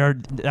that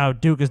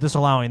Duke is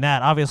disallowing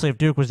that. Obviously, if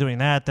Duke was doing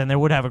that, then they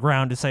would have a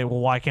ground to say, well,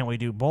 why can't we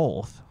do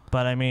both?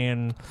 But I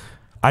mean,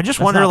 I just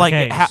wonder,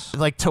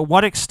 like, to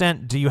what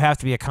extent do you have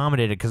to be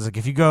accommodated? Because like,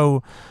 if you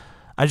go,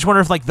 I just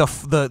wonder if like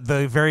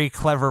the very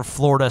clever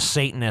Florida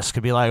Satanists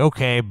could be like,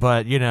 okay,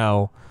 but you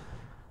know,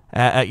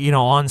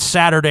 on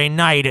Saturday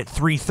night at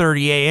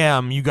 3:30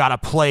 a.m., you got to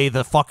play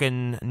the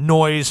fucking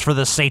noise for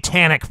the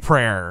satanic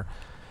prayer.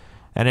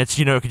 And it's,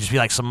 it could just be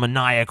like some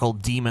maniacal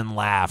demon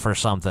laugh or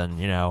something,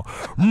 That'd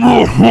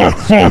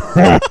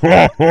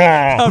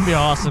be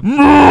awesome.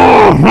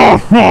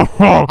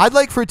 I'd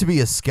like for it to be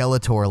a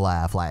Skeletor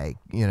laugh, like,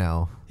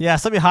 Yeah,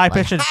 something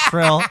high-pitched and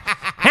shrill.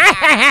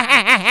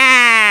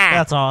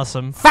 That's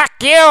awesome. Fuck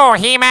you,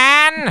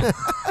 He-Man!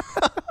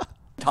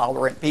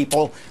 tolerant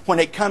people when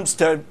it comes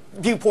to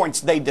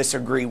viewpoints they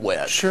disagree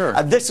with. Sure.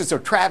 This is a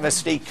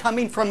travesty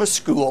coming from a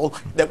school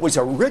that was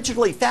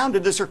originally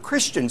founded as a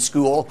Christian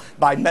school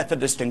by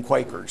Methodists and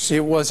Quakers.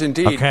 It was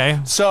indeed. Okay.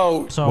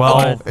 So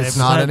well, it's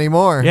not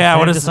anymore. Yeah,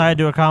 what decided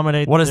to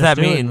accommodate? What does that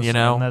mean?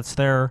 And that's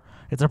their.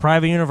 It's a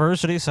private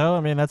university, so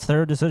I mean that's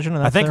their decision.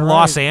 And that's I think their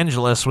Los right.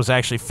 Angeles was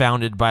actually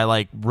founded by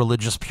like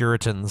religious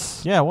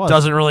Puritans. Yeah, it was.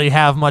 Doesn't really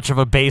have much of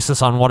a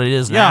basis on what it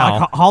is yeah, now.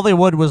 Like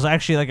Hollywood was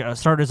actually like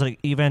started as an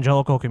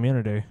evangelical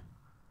community.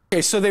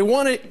 Okay, so they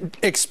want to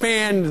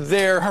expand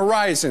their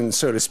horizons,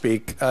 so to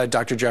speak,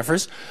 Dr.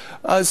 Jeffers.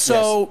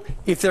 So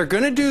if they're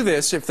going to do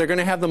this, if they're going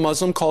to have the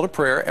Muslim call to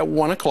prayer at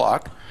 1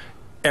 o'clock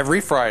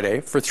every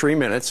Friday for 3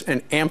 minutes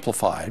and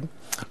amplified,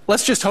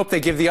 let's just hope they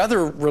give the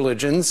other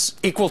religions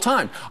equal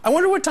time. I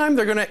wonder what time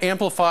they're going to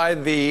amplify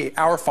the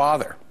Our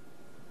Father.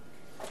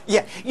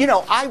 Yeah,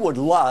 I would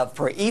love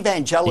for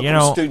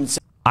evangelical students.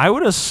 I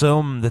would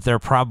assume that there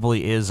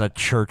probably is a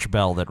church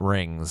bell that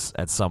rings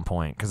at some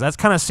point, because that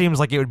kind of seems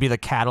like it would be the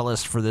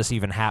catalyst for this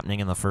even happening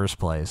in the first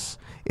place.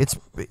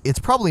 It's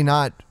probably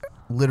not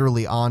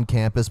literally on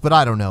campus, but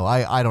I don't know.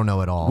 I don't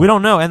know at all. We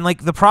don't know, and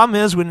like the problem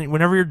is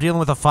whenever you're dealing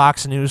with a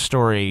Fox News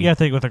story, you have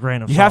to take it with a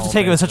grain of salt. You have to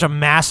take it with such a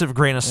massive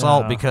grain of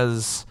salt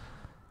because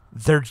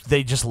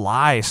they just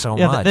lie so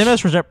much.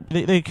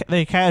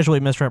 They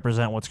casually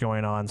misrepresent what's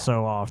going on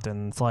so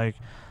often. It's like,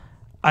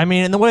 I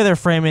mean, in the way they're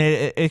framing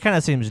it, it kind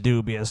of seems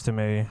dubious to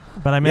me.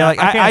 But I mean,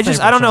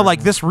 I don't know.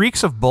 Like this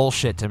reeks of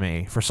bullshit to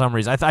me for some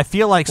reason. I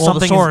feel like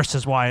something. The source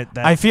is why.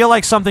 I feel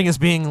like something is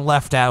being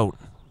left out.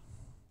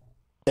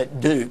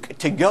 At Duke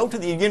to go to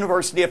the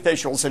university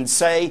officials and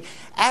say,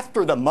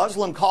 after the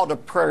Muslim call to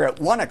prayer at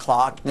 1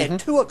 o'clock, at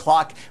 2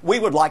 o'clock, we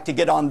would like to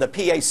get on the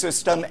PA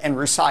system and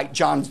recite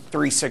John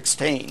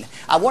 3:16.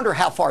 I wonder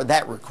how far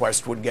that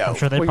request would go. I'm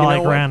sure they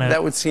probably grant it.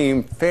 That would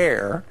seem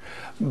fair.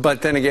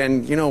 But then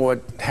again, you know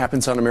what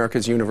happens on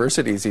America's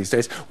universities these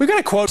days? We've got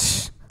a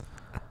quote.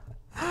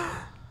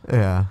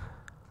 Yeah.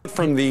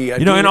 From the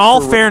in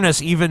all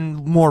fairness, even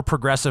more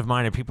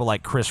progressive-minded people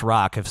like Chris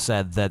Rock have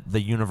said that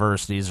the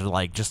universities are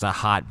like just a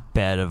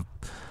hotbed of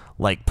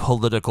like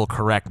political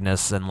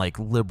correctness and like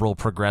liberal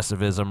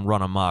progressivism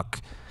run amok.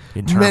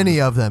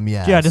 Many of them,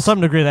 yes. Yeah, to some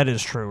degree, that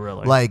is true.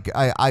 Really, like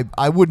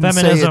I wouldn't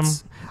Feminism.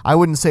 say I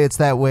wouldn't say it's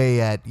that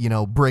way at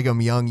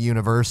Brigham Young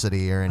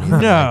University or anything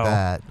like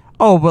that.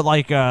 Oh, but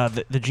like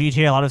the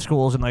GTA, a lot of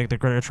schools in like the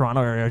Greater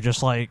Toronto area are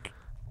just like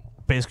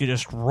basically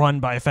just run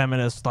by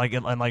feminists, like,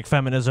 and like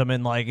feminism,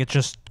 and like it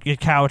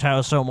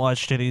kowtows so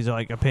much to these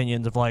like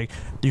opinions of like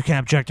you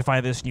can't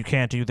objectify this and you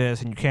can't do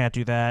this and you can't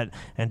do that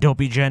and don't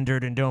be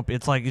gendered and don't.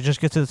 It's like it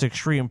just gets to this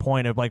extreme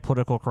point of like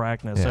political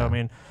correctness. Yeah. So I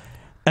mean,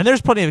 and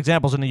there's plenty of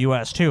examples in the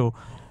U.S. too,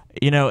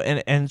 you know,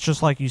 and it's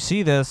just like you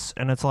see this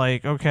and it's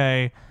like,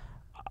 okay,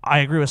 I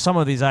agree with some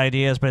of these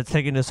ideas, but it's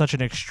taken to such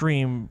an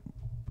extreme,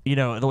 you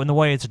know, in the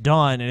way it's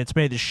done, and it's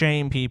made to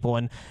shame people,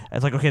 and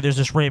it's like, okay, there's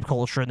this rape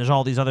culture, and there's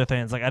all these other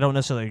things. Like, I don't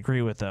necessarily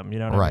agree with them, you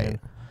know what I mean?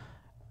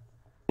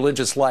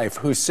 Religious life,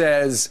 who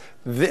says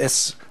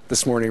this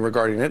morning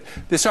regarding it: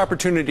 this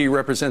opportunity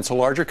represents a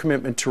larger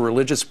commitment to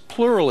religious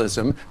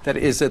pluralism that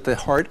is at the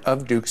heart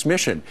of Duke's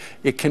mission.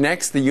 It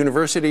connects the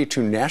university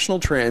to national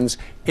trends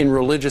in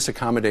religious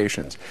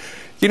accommodations.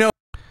 You know.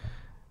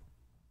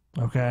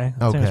 Okay.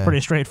 Seems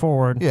pretty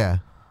straightforward. Yeah.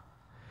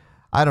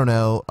 I don't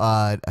know.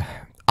 I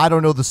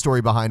don't know the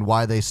story behind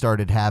why they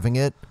started having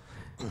it,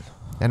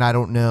 and I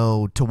don't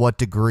know to what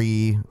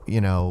degree,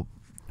 you know,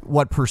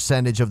 what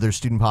percentage of their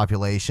student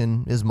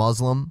population is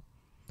Muslim.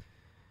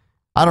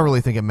 I don't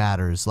really think it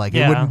matters. Like,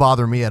 it wouldn't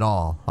bother me at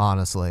all,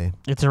 honestly.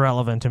 It's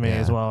irrelevant to me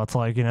as well. It's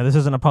like, you know, this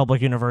isn't a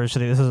public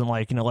university. This isn't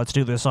like, you know, let's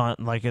do this on,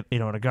 like, you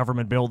know, in a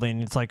government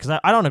building. It's like, because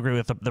I don't agree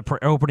with the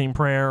opening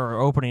prayer or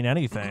opening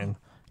anything.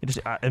 It just,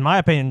 in my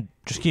opinion,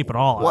 just keep it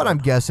all out. What I'm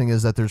guessing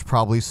is that there's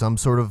probably some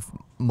sort of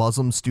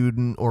Muslim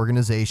student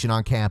organization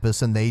on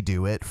campus, and they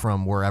do it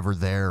from wherever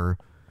their,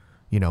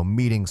 you know,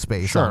 meeting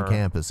space on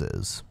campus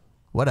is.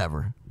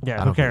 Whatever.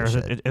 Yeah, who cares?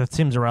 It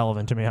seems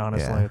irrelevant to me,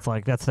 honestly. Yeah. It's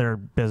like, that's their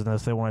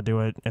business. They want to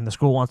do it, and the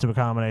school wants to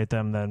accommodate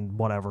them, then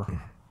whatever.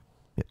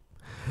 Yeah.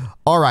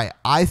 All right.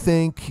 I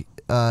think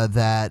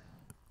that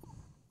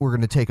we're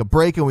going to take a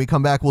break, and when we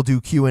come back, we'll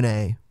do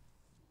Q&A.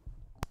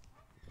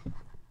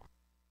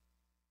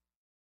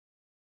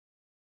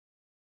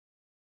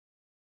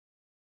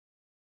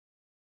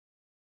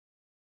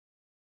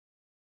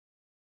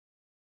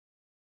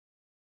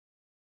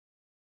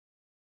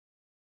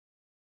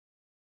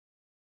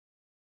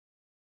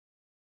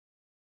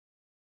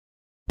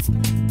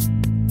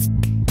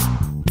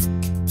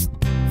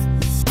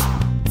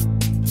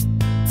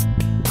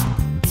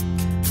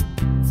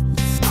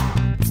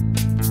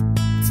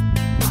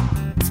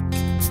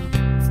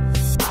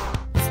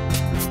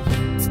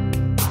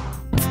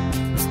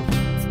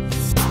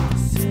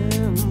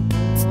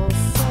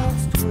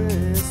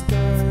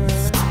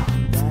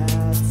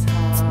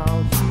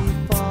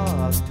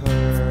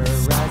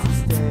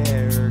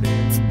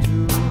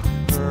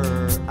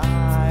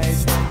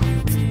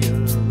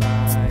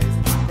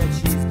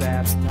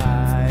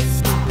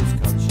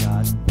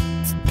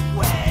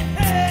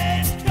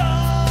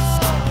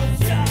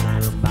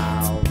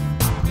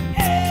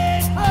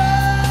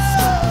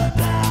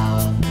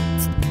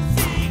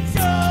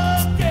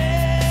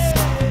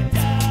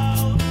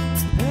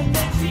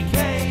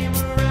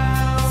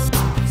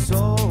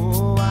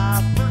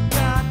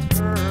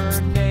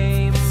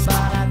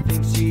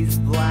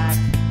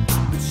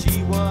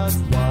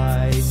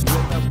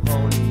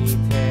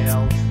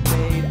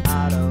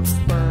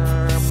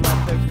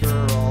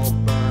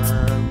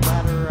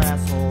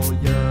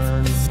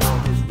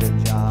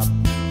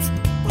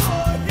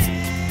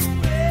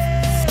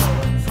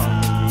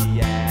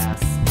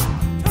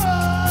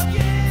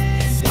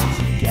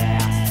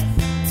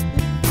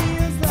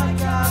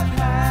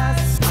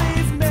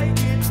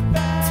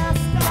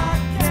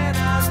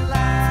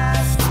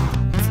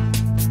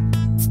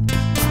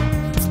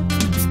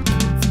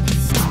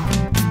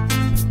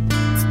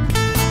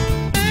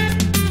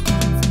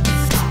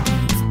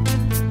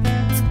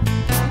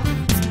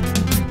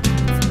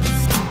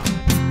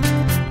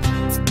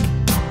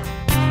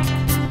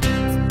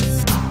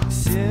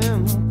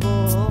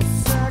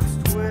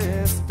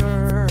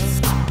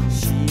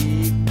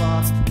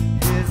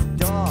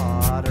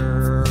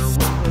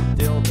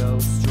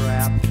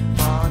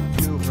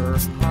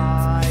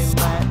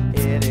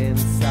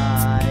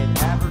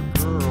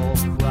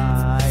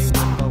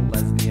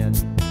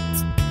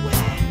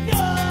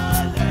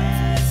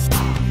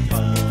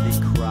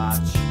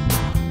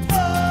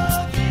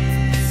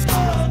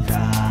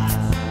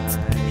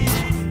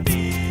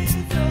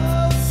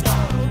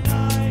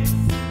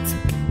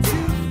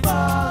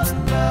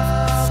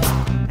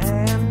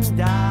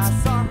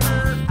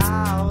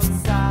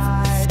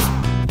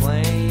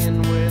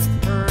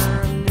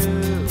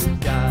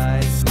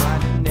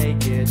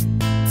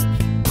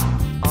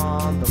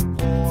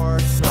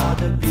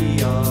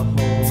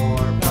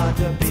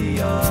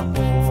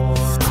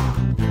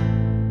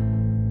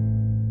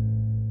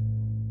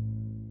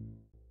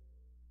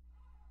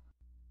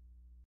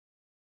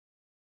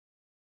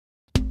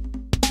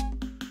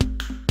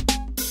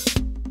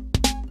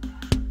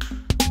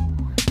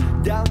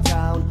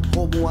 Downtown,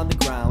 hobo on the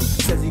ground,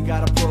 says he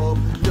got a probe.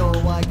 No,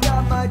 I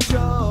got my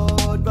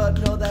chode, but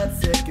no,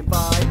 that's sick. If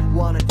I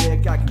want a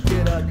dick, I can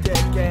get a dick.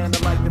 And I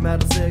like the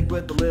metal cig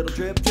with the little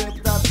drip drip.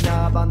 Without the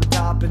knob on the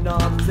top and all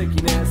the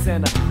stickiness,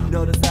 and I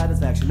know the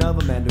satisfaction of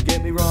a man. Don't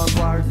get me wrong,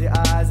 wires the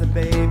eyes, and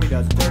baby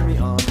doesn't turn me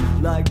on.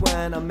 Like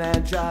when a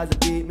man tries to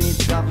beat me,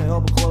 take off my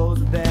hobo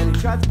clothes, and then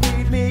he tries to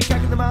feed me,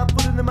 crack in the mouth,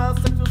 foot in the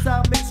mouth, sexual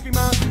sound, make scream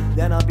out.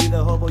 Then I'll be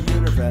the hobo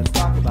unifriends,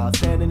 talk about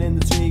standing in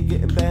the street,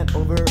 getting bent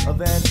over a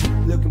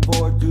vent, looking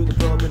forward to the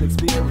probing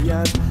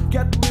experience.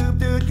 Get the lube,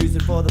 dude, use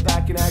it for the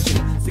back in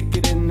action, stick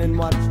it in and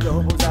watch the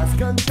hobo's ass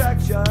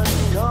contraction.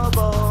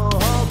 Hobo,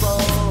 hobo,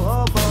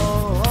 hobo,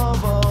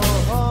 hobo,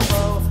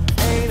 hobo,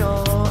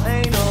 anal,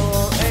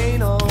 anal,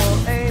 anal,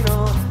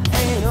 anal,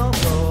 anal,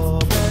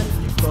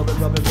 probing, probing,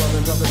 probing,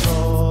 probing, probing,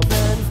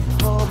 probing,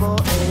 hobo,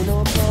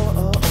 anal,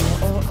 probing.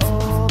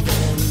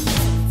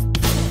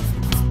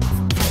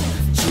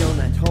 Chillin'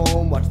 at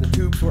home, watching the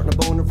tube, sorting a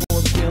boner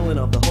for the feeling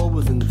of the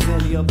hobos in the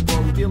vicinity of the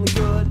phone, feeling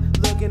good,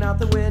 looking out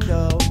the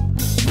window.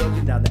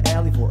 Looking down the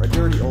alley for a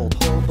dirty old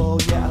hobo.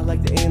 Yeah, I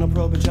like the anal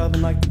probe and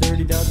shoving like the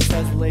dirty dozen.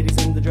 Says the ladies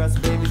in the dress,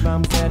 baby's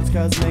mama said it's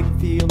cause make me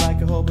feel like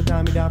a hobo.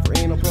 Tie me down for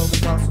anal probe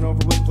and tossing over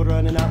with foot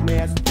running out my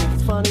ass. You think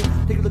it's funny?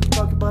 Take a look, you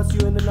fucking bust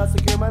you in the nuts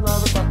like you're my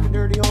lover. Fucking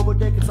dirty hobo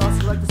dick, it's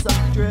also like the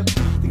sucker drip.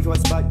 Things why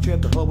spike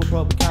trip, the hobo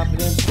probe with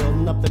confidence.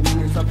 Building up the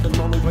mean or something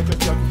lonely, but you're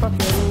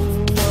fucking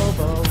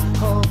hobo,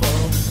 hobo,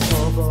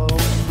 hobo,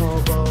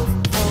 hobo,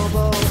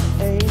 hobo,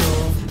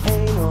 anal,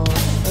 anal,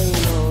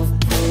 anal,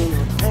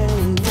 anal,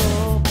 anal.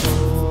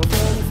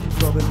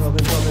 Robin,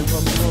 Robin, Robin,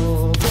 Robin,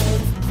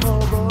 Robin,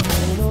 hobo,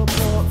 anal,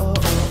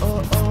 probing.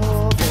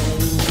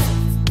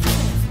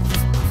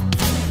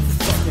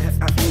 Fuck that,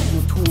 I ain't no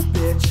tool,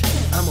 bitch.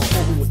 I'm a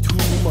hobo with two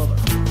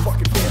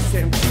motherfucking fists.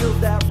 And feel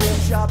that rim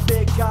shot,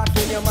 big cock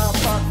in your mouth,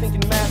 fuck,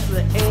 thinking master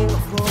the anal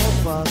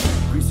probe.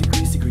 Greasy,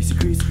 greasy, greasy,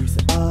 greasy, grease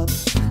it up.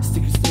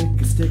 Stick it,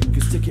 stick it, stick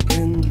it, stick it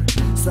in.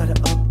 Slide it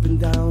up and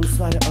down,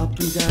 slide it up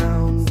and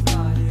down.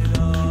 Slide it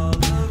all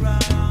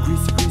around.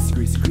 Greasy, greasy,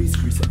 greasy, greasy,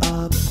 grease it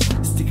up.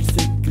 Stick it,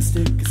 stick it,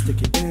 stick it,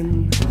 stick it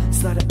in.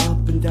 Slide it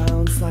up and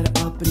down, slide it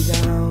up and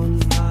down.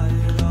 Slide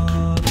it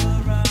all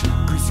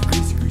around. Greasy,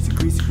 greasy, greasy,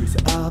 greasy, grease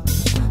it up.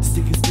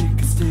 Stick it, stick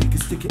it, stick it,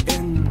 stick it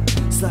in.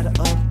 Slide it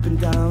up and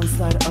down,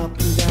 slide it up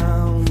and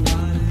down.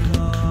 Slide it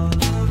all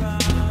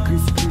around.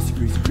 Greasy, greasy,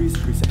 greasy, greasy,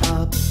 grease it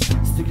up.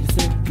 Stick it,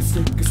 stick it,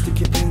 stick it,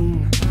 stick it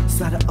in.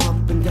 Slide it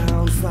up and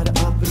down, slide it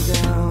up and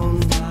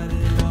down. Slide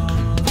it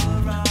all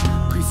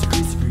around. Greasy,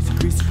 greasy, greasy,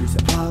 greasy, grease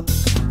it up.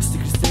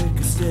 Stick it, stick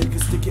it, stick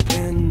it, stick it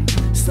in.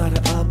 Slide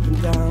it up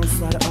and down,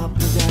 slide it up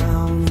and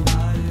down.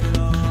 Slide it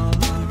all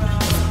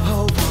around.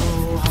 Hobo,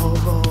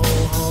 hobo,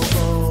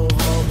 hobo,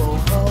 hobo,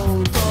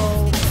 hobo.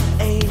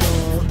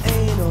 Anal,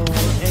 anal,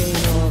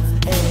 anal,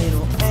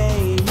 anal,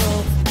 anal.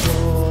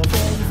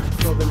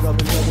 Robin,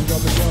 Robin, Robin, Robin,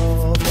 Robin,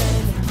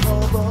 Robin.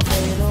 Hobo,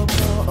 anal,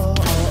 probing.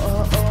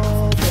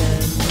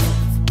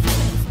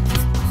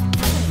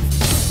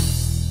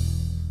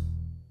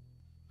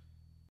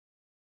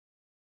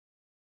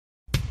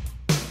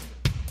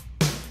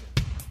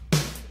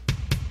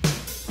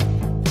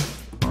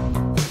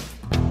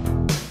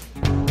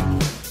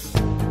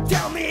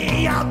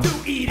 How to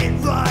eat it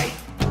right,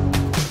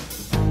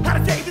 how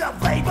to take the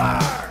flavor.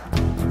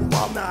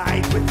 All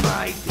night with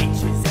my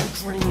peaches and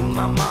cream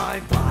on my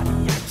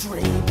body, I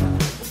dream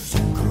of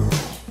you, girl.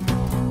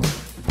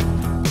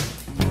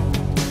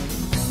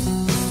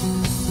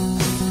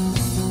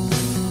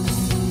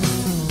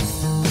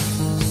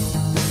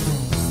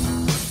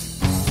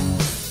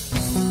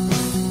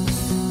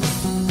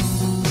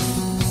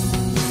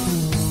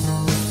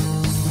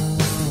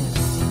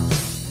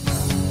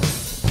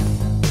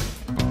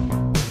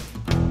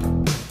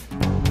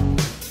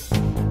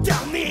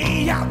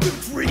 How to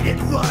treat it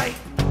right.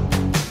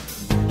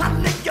 I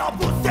lick your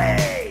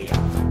pussy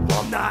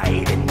all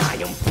night, and I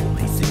am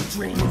foolish in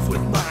dreams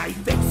with my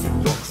face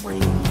in your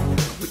cream,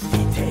 with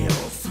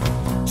details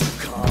to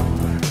come.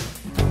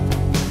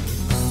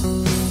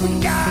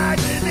 And I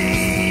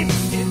believe,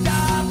 and I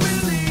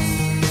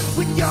believe,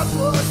 with your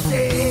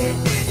pussy,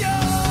 in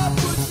your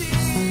pussy,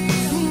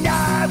 and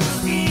I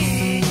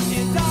believe,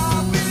 and I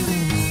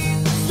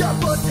believe, your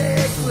pussy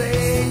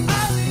clean.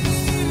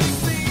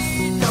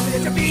 Tell me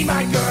that you'll be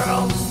my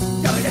girl.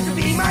 Tell me that you'll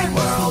be my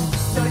world.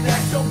 Tell me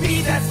that you'll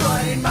be that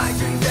slut in my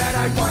dreams that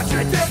I want you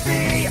to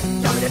be.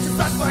 Tell me that you'll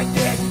suck my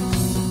dick.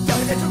 Tell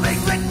me that you'll lick,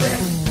 lick, lick.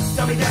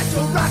 Tell me that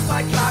you'll rock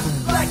my cock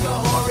like a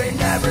whore and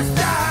never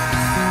stop.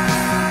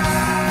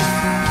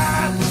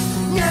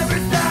 Never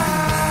stop.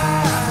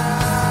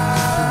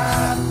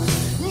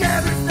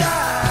 Never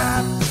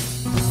stop.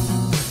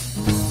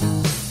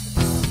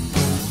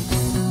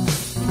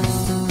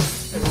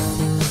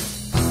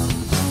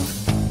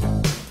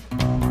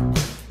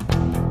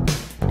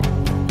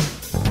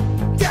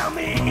 Tell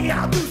me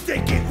how to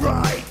stick it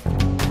right.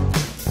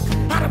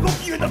 How to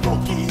poke you in the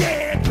pokey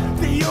and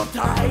feel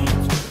tight.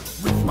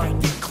 With my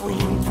dick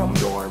clean from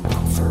your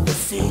mouth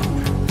servicing.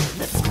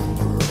 Let's go,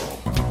 girl.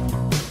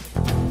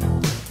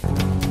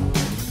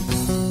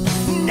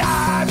 And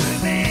I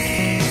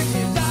believe,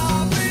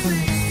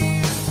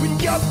 when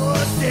your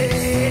pussy,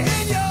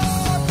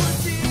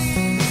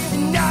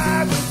 and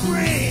I will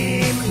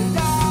scream,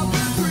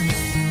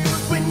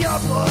 when your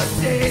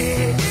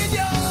pussy,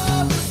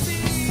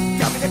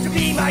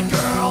 be my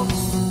girl.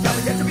 Tell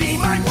me that you'll be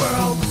my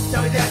world.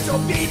 Tell me that you'll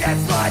be that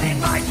slut in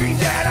my dreams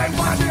that I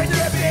wanted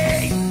to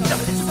be. Tell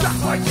me that you'll suck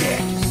my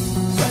dick.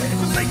 Tell me that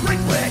you'll liquid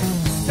quick.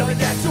 Tell me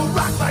that you'll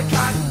rock my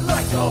cock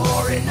like a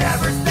whore and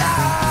never stop.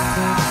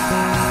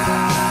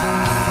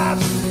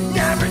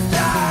 Never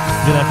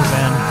stop. Do that for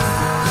Ben.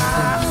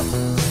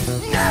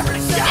 Never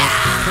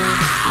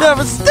stop.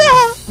 Never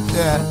stop.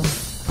 Yeah.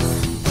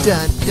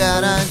 Dun,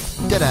 dun,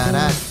 dun, dun, dun,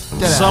 dun,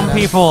 dun,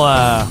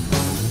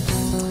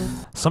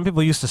 Some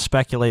people used to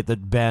speculate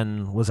that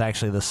Ben was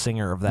actually the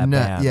singer of that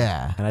band.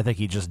 Yeah. And I think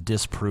he just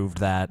disproved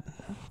that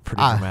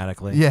pretty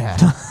dramatically. Yeah.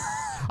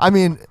 I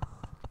mean,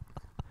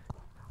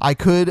 I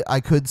could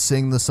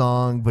sing the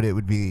song, but it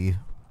would be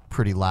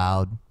pretty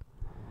loud.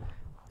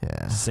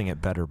 Yeah. Sing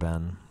it better,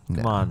 Ben.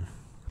 Come on.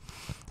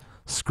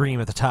 Scream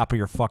at the top of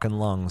your fucking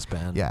lungs,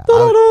 Ben. Yeah.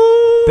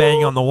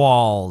 Bang on the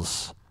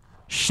walls.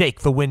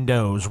 Shake the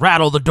windows.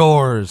 Rattle the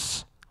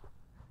doors.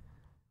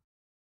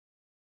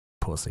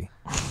 Pussy.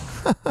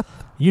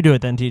 You do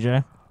it then,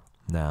 TJ.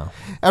 No.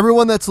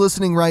 Everyone that's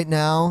listening right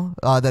now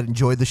that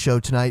enjoyed the show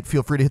tonight,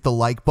 feel free to hit the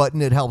like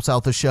button. It helps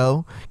out the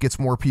show, gets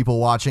more people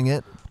watching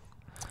it.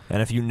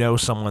 And if you know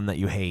someone that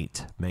you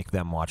hate, make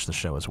them watch the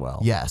show as well.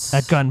 Yes.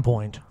 At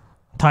gunpoint.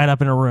 Tied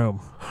up in a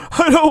room.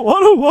 I don't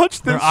want to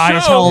watch this Their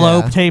eyes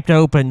held taped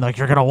open like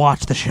you're going to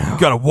watch the show. You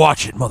gotta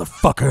watch it,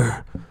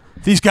 motherfucker.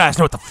 These guys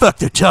know what the fuck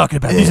they're talking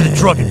about. These are the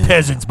drunken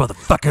peasants,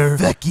 motherfucker.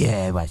 Fuck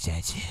yeah, watch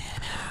that shit.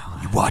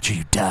 You watch or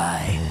you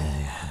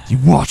die. You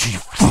watch or you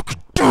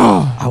fucking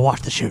die. I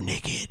watch the show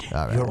naked.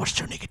 All right. You want to watch the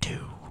show naked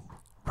too.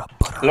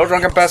 Hello,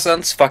 Drunken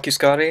Peasants. Fuck you,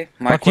 Scotty.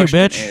 My Fuck you, question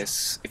bitch.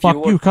 is, if Fuck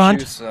you you, were cunt.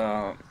 to choose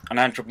an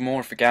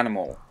anthropomorphic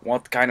animal,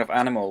 what kind of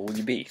animal would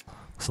you be?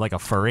 It's like a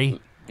furry?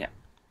 Yeah.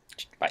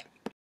 Bye.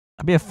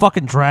 I'd be a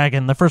fucking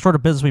dragon. The first order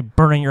of business would be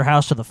burning your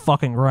house to the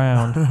fucking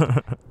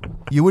ground.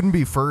 You wouldn't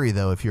be furry,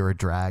 though, if you were a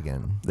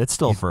dragon. It's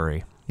still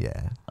furry.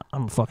 Yeah.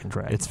 I'm a fucking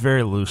dragon. It's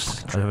very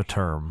loose of a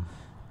term.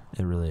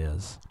 It really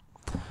is.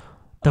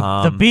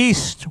 The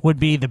beast would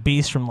be the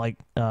beast from, like,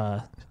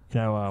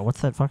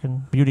 what's that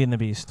fucking Beauty and the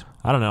Beast?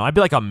 I don't know. I'd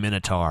be like a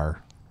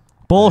minotaur.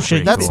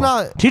 Bullshit. That's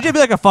not... TJ'd be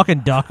like a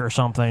fucking duck or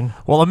something.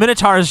 Well, a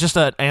minotaur is just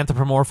an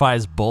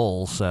anthropomorphized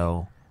bull,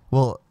 so...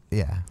 Well,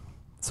 yeah.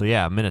 So,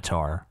 yeah,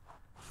 minotaur.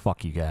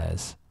 Fuck you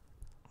guys.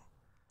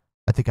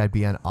 I think I'd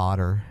be an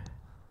otter.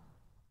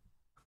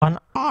 An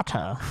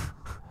otter?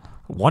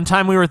 One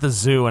time we were at the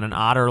zoo and an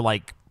otter,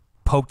 like,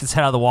 poked its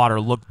head out of the water,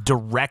 looked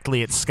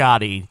directly at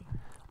Scotty,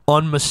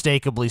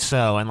 unmistakably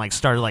so, and, like,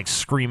 started, like,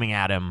 screaming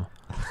at him.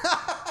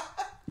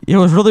 It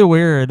was really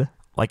weird.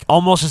 Like,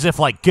 almost as if,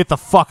 like, get the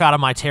fuck out of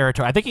my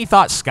territory. I think he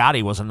thought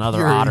Scotty was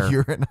another otter.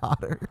 You're an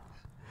otter.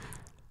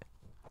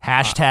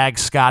 Hashtag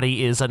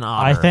Scotty is an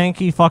otter. I think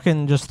he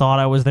fucking just thought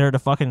I was there to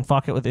fucking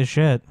fuck it with his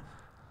shit.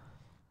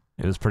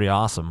 It was pretty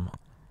awesome.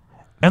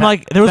 And,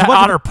 like, there was that a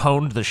bunch otter of,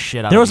 pwned the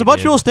shit out of there was a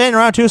bunch of dude. people standing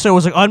around, too, so it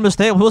was, like,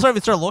 unmistakable. People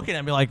started to look at him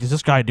and be like, is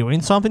this guy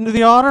doing something to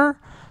the otter?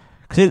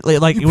 Because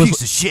You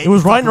piece of shit, it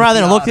was you running fucking around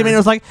there and the looked at me and it otter.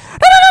 was like, no, no,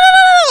 no,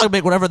 no, no, like,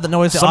 make whatever the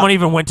noise. Someone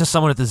even went to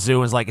someone at the zoo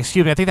and was like,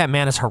 excuse me, I think that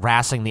man is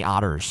harassing the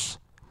otters.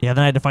 Yeah,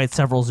 then I had to fight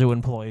several zoo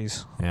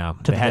employees. Yeah,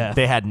 to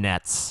they had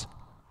nets.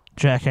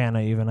 Jack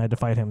Hanna even, I had to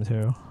fight him,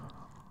 too.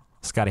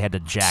 Scotty had to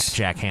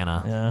Jack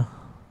Hanna. Yeah.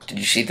 Did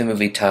you see the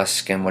movie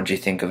Tusk, and what did you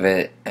think of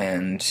it?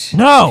 And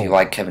No! if you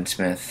like Kevin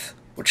Smith,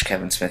 which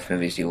Kevin Smith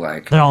movies do you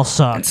like? They all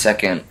suck. And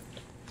second...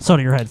 So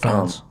do your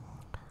headphones.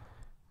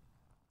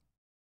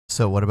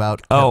 So what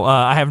about...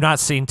 I have not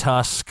seen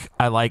Tusk.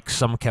 I like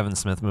some Kevin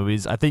Smith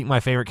movies. I think my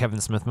favorite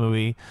Kevin Smith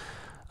movie,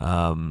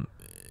 and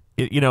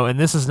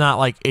this is not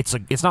like, it's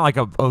not like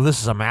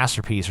this is a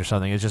masterpiece or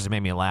something. It just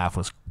made me laugh,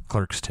 was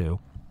Clerks 2.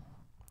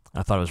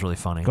 I thought it was really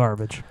funny.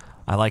 Garbage.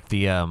 I like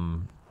the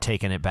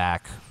Taking It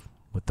Back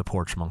with the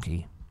porch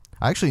monkey.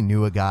 I actually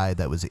knew a guy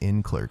that was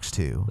in Clerks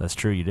 2. That's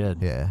true, you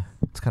did. Yeah.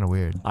 It's kind of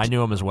weird. I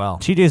knew him as well.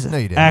 TJ's No,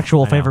 you didn't.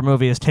 actual I know. favorite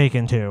movie is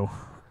Taken 2.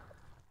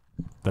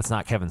 That's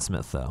not Kevin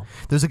Smith, though.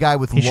 There's a guy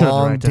with He should've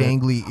long, directed it.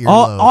 dangly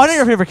earlobes. Oh, I know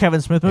your favorite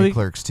Kevin Smith movie? in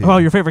Clerks 2. Oh,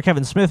 your favorite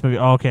Kevin Smith movie?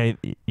 Oh, okay,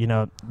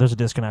 there's a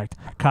disconnect.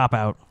 Cop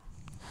Out.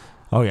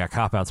 Oh, yeah,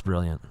 Cop Out's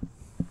brilliant.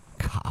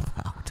 Cop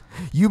Out.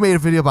 You made a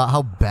video about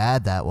how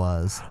bad that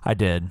was. I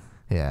did.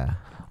 Yeah.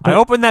 I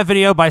opened that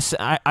video by,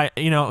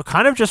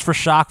 kind of just for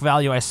shock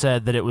value, I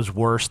said that it was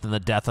worse than the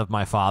death of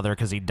my father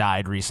because he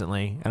died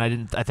recently.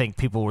 And I think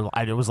people were,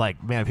 it was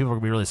like, man, people are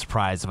going to be really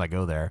surprised if I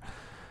go there.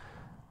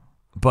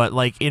 But,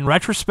 like, in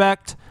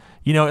retrospect,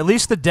 at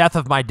least the death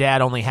of my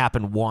dad only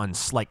happened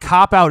once. Like,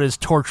 Cop Out is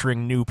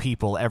torturing new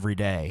people every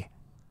day.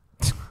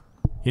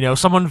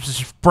 Someone's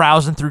just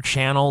browsing through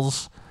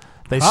channels.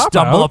 They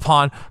stumble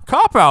upon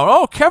Cop Out.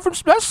 Oh, Kevin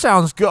Smith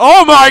sounds good.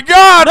 Oh, my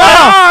God! No!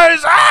 My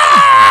eyes!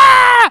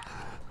 Ah!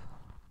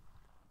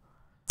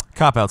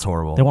 Cop Out's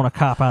horrible. They want to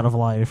cop out of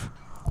life.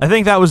 I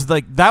think that was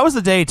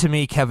the day to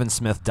me Kevin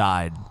Smith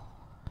died.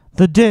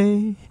 The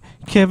day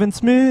Kevin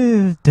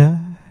Smith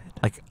died.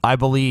 Like, I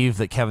believe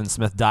that Kevin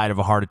Smith died of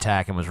a heart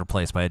attack and was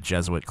replaced by a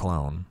Jesuit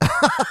clone.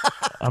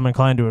 I'm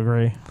inclined to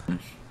agree.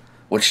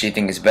 Which do you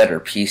think is better,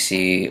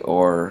 PC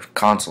or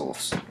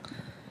consoles?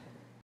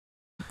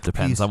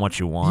 Depends on what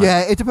you want.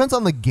 Yeah, it depends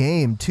on the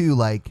game too.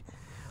 Like,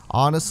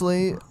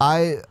 honestly,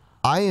 I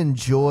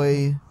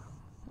enjoy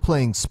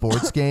playing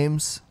sports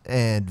games,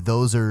 and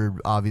those are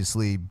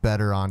obviously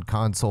better on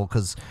console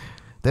because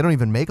they don't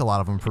even make a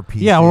lot of them for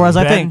PC. Yeah, whereas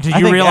I think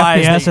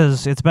realize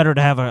FPS it's better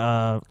to have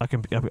a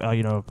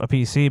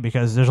PC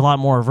because there's a lot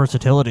more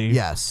versatility.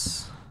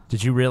 Yes.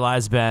 Did you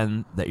realize,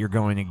 Ben, that you're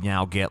going to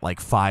now get like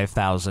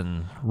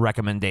 5,000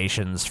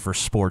 recommendations for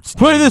sports?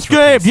 Play this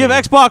game. Do you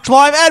have Xbox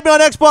Live? Add me on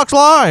Xbox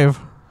Live.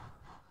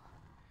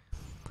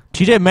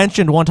 TJ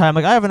mentioned one time,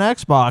 like, I have an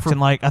Xbox, and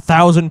like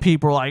 1,000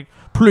 people were like,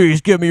 please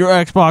give me your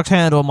Xbox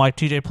handle. I'm like,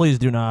 TJ, please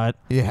do not.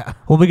 Yeah.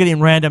 We'll be getting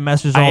random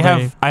messages all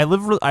day. I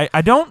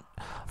don't.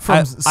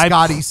 From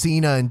Scotty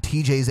Cena and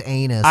TJ's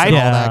anus and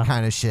all that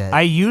kind of shit.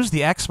 I use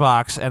the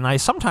Xbox, and I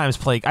sometimes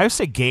play. I would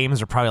say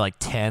games are probably like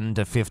 10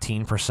 to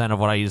 15% of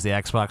what I use the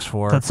Xbox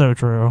for. That's so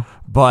true.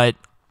 But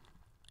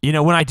you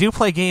know, when I do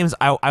play games,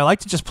 I like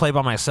to just play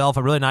by myself.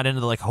 I'm really not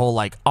into the like whole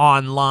like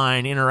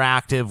online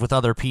interactive with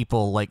other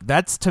people. Like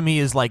that's to me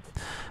is like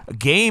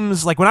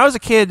games. Like when I was a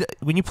kid,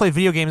 when you play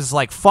video games, it's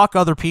like fuck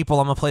other people.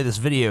 I'm gonna play this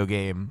video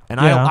game, and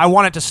I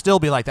want it to still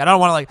be like that. I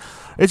don't want to like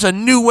it's a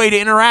new way to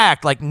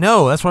interact. Like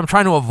no, that's what I'm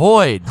trying to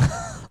avoid.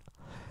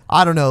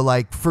 I don't know.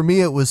 Like for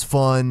me, it was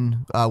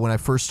fun when I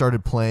first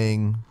started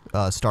playing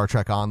Star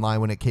Trek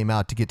Online when it came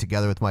out to get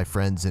together with my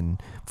friends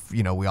and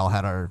you know we all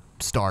had our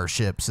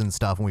starships and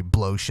stuff and we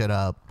blow shit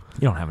up.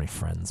 You don't have any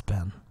friends,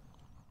 Ben.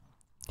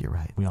 You're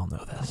right. We all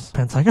know this.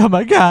 Ben's like, oh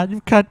my god,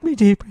 you've cut me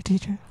deeper,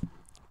 teacher.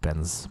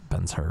 Ben's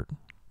hurt,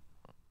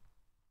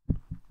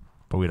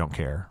 but we don't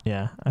care.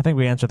 Yeah, I think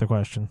we answered the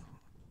question.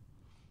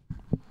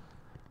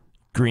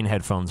 Green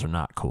headphones are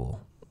not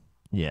cool.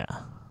 Yeah.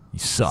 You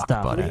suck,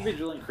 buddy.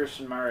 Individual and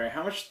Christian Mario,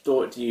 how much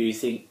thought do you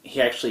think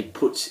he actually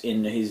puts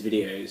into his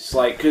videos?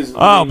 Like, because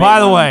by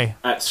the way,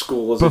 at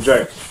school as a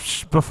joke.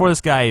 Before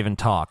this guy even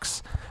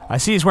talks, I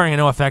see he's wearing an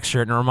NoFX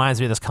shirt, and it reminds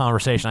me of this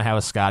conversation I had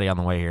with Scotty on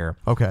the way here.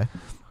 Okay.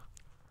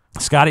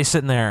 Scotty's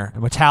sitting there,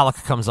 and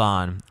Metallica comes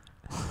on,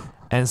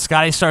 and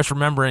Scotty starts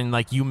remembering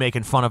like you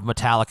making fun of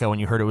Metallica when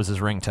you heard it was his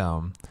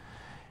ringtone.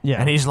 Yeah.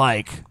 And he's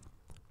like,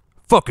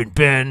 "Fucking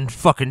Ben,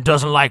 fucking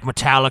doesn't like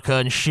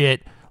Metallica and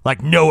shit."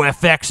 Like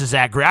NoFX is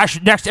that great. I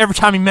should every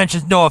time he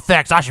mentions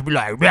NoFX, I should be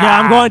like, yeah,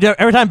 I'm going to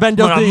every time Ben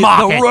does the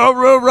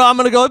I'm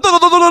gonna go.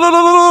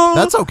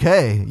 That's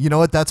okay. You know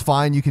what? That's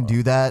fine. You can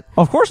do that.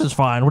 Of course, it's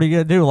fine. What are you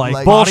gonna do?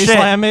 Like bullshit. Body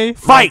slam me?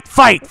 Fight!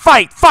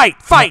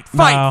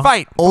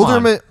 Older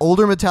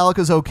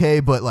Metallica's okay,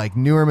 but like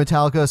newer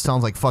Metallica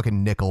sounds like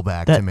fucking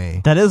Nickelback to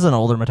me. That is an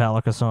older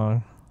Metallica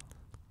song.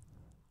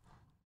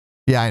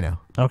 Yeah, I know.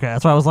 Okay,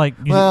 that's why I was like,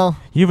 you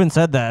even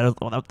said that.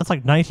 That's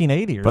like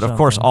 1980 or something. But of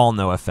course, all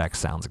NoFX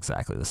sounds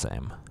exactly the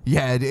same.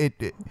 Yeah,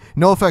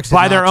 NoFX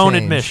by their own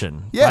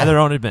admission. Yeah. By their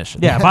own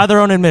admission. Yeah, by their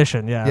own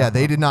admission. Yeah. Yeah,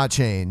 they did not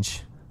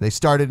change. They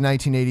started in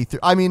 1983.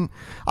 I mean,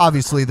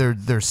 obviously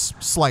there's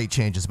slight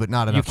changes, but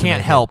not enough. You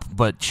can't help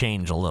but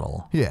change a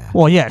little. Yeah.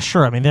 Well, yeah,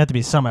 sure. I mean, there have to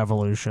be some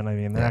evolution. I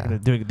mean, they're not going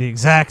to do the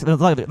exact.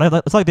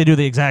 It's like they do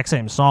the exact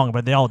same song,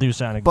 but they all do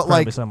sound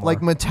incredibly similar. Like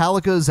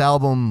Metallica's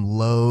album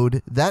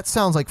Load, that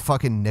sounds like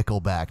fucking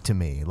Nickelback to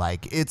me.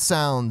 Like it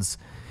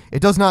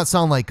does not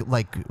sound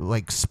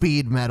like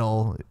speed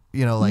metal.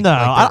 You know, like no,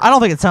 I don't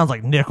think it sounds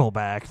like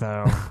Nickelback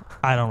though.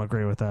 I don't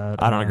agree with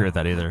that. I don't agree with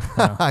that either.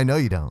 No. I know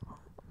you don't.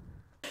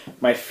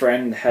 My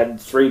friend had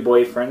 3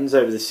 boyfriends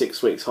over the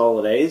 6 weeks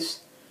holidays,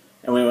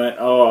 and we went,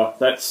 "Oh,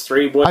 that's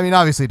 3 boys." I mean,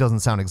 obviously, it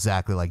doesn't sound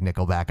exactly like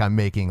Nickelback. I'm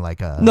making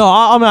like a no.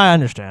 I mean, I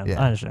understand. Yeah.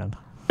 I understand.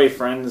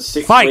 Boyfriends,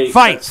 6 weeks.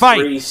 That's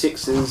 3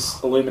 sixes.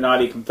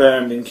 Illuminati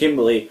confirmed in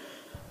Kimberley,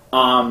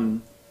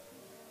 and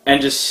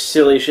just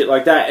silly shit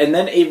like that. And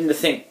then even to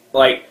think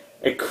like,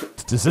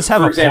 does this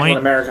have for a example, point? in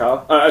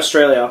America,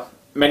 Australia,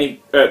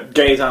 many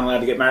gays aren't allowed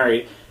to get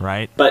married.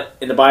 Right. But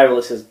in the Bible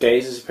it says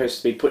gays are supposed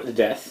to be put to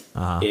death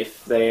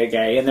if they are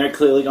gay, and they're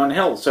clearly gone to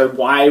hell. So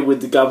why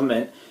would the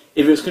government,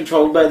 if it was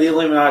controlled by the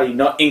Illuminati,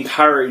 not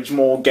encourage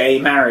more gay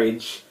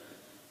marriage,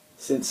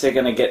 since they're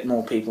going to get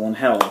more people in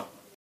hell?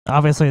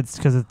 Obviously, it's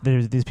because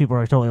these people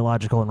are totally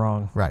illogical and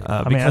wrong. Right.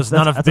 Because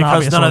none of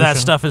that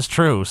stuff is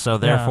true. So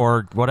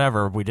therefore,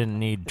 whatever. We didn't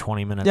need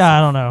 20 minutes. Yeah,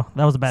 I don't know.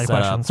 That was a bad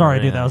question. Sorry,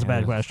 dude. That was a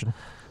bad question.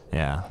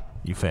 Yeah,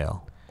 you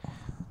fail.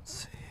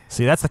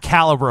 See, that's the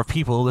caliber of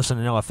people who listen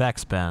to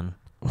NoFX, Ben.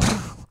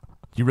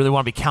 You really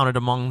want to be counted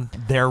among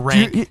their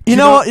rank? You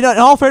know, in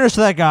all fairness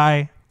to that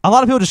guy, a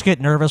lot of people just get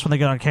nervous when they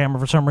get on camera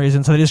for some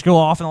reason, so they just go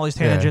off on all these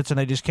tangents and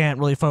they just can't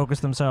really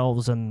focus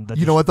themselves. And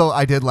you know what though?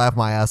 I did laugh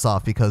my ass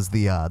off because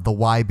the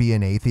why be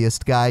an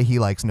atheist guy, he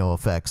likes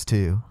NoFX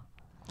too.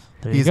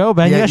 There you go,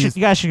 Ben. Yeah, you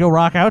guys should go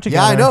rock out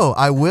together. Yeah, I know.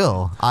 I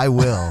will. I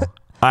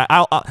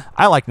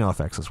like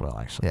NoFX as well,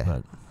 actually,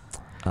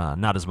 but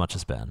not as much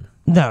as Ben.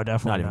 No,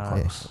 definitely not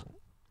even close.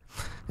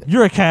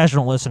 You're a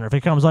casual listener. If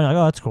it comes on, you're like,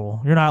 oh, that's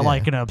cool. You're not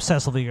like gonna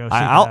obsessively go.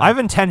 I've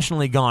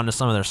intentionally gone to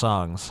some of their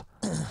songs.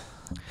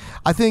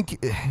 I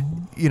think,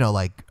 you know,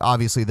 like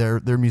obviously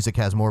their music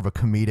has more of a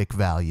comedic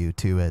value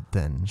to it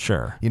than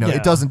You know,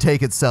 it doesn't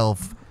take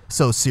itself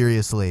so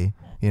seriously.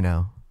 You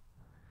know,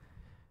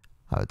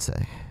 I would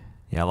say.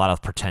 Yeah, a lot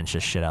of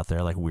pretentious shit out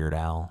there, like Weird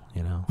Al,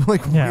 you know?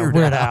 Like Weird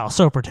Al,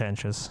 so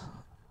pretentious.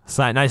 It's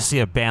nice to see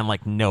a band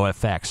like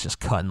NoFX just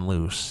cutting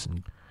loose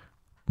and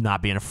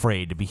not being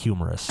afraid to be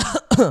humorous.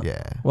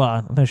 Yeah. Well,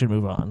 I think I should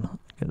move on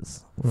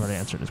because we already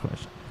answered this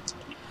question.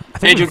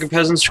 Hey, Drunken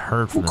Peasants.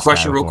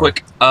 Question real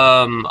quick.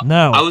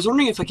 No. I was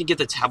wondering if I could get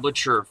the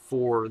tablature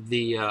for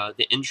the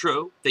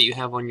intro that you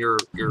have on your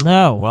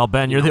No. Well,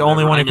 Ben, you're the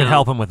only one who can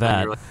help him with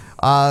that.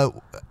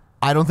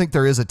 I don't think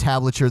there is a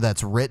tablature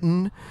that's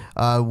written.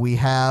 We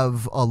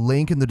have a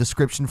link in the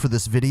description for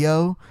this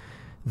video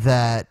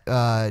that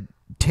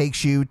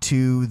takes you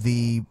to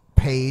the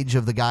page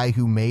of the guy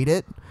who made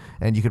it,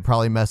 and you could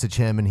probably message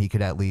him and he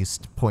could at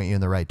least point you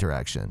in the right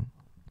direction.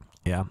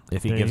 Yeah,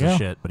 if he There gives you a go.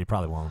 shit, but he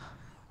probably won't.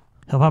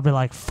 He'll probably be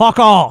like, fuck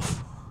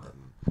off.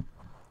 Let's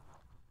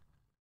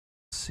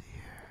see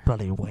here.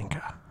 Bloody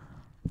wanker.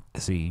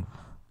 Is he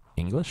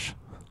English?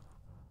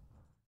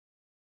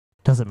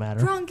 Doesn't matter.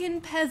 Drunken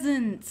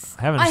Peasants.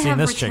 I haven't seen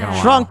this chick in a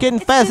while. Drunken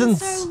It's Peasants.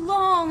 been so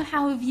long.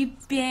 How have you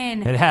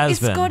been? It has Is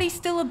been. Scotty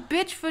still a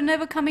bitch for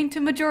never coming to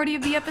majority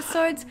of the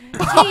episodes?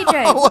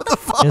 TJ. What the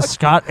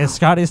fuck? Is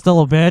Scotty still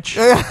a bitch?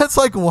 Yeah, it's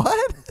like,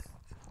 what?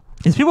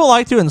 These people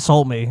like to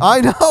insult me. I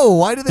know.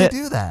 Why do they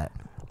do that?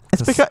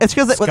 It's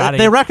because Scotty-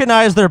 they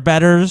recognize they're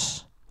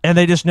betters, and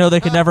they just know they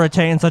could never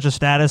attain such a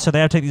status, so they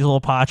have to take these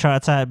little pot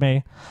shots at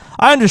me.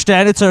 I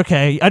understand. It's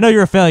okay. I know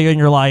you're a failure in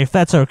your life.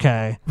 That's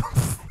okay.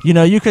 You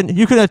know, you can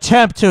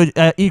attempt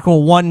to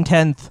equal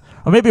 1/10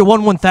 or maybe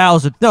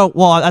 1/1000th. No,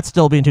 well, that's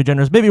still being too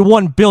generous. Maybe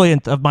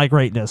 1/100000th of my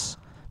greatness,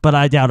 but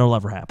I doubt it'll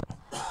ever happen.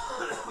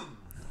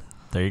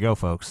 There you go,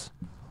 folks.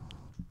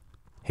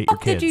 Hate your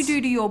What did kids. you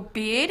do to your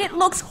beard? It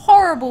looks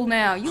horrible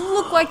now. You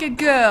look like a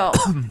girl.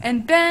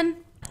 And Ben,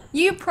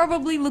 you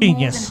probably look more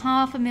Genius.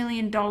 than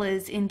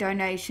 $500,000 in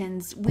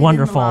donations within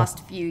Wonderful. the last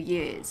few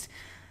years.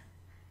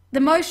 The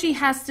most she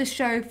has to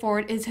show for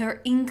it is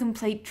her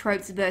incomplete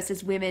tropes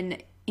versus women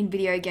in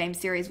video game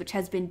series, which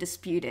has been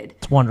disputed.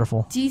 It's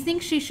wonderful. Do you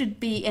think she should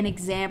be an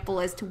example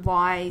as to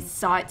why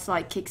sites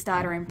like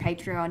Kickstarter and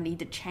Patreon need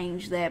to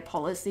change their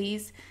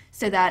policies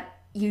so that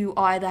you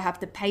either have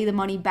to pay the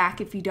money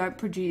back if you don't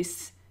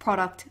produce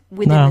product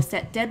within No. the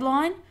set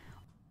deadline?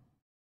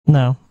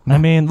 No. I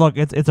mean, look,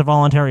 it's a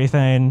voluntary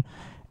thing,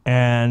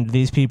 and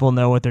these people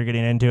know what they're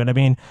getting into. And I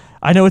mean,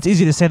 I know it's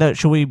easy to say that.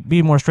 Should we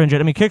be more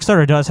stringent? I mean,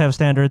 Kickstarter does have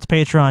standards.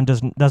 Patreon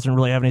doesn't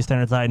really have any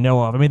standards that I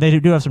know of. I mean, they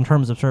do have some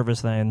terms of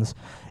service things,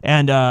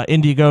 and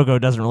Indiegogo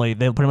doesn't really.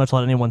 They pretty much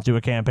let anyone do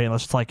a campaign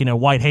unless it's like, you know,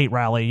 white hate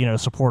rally, you know,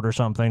 support or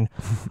something.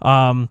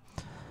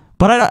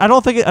 But I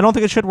don't think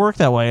it should work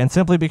that way, and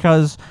simply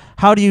because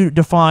how do you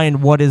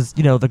define what is,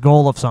 you know, the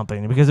goal of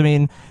something? Because I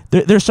mean,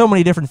 there's so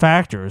many different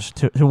factors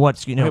to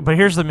what's, you know. But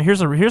here's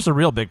the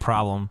real big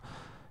problem.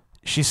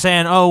 She's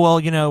saying, oh well,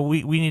 you know,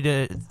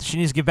 she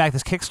needs to give back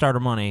this Kickstarter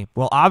money.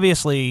 Well,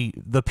 obviously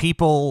the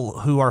people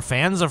who are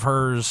fans of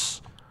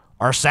hers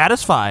are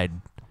satisfied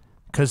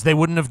because they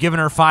wouldn't have given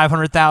her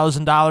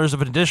 $500,000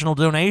 of additional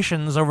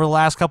donations over the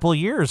last couple of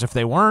years if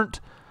they weren't.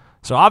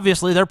 So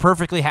obviously they're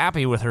perfectly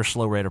happy with her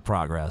slow rate of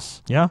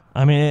progress. Yeah,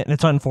 I mean,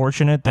 it's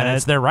unfortunate that And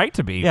it's their right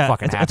to be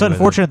fucking happy it's with it.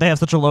 unfortunate they have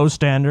such a low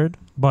standard,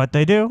 but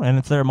they do, and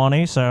it's their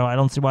money, so I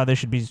don't see why they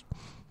should be.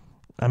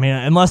 I mean,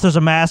 unless there's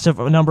a massive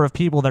number of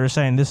people that are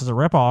saying this is a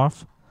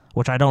ripoff,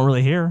 which I don't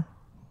really hear.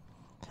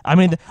 I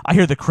mean, I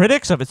hear the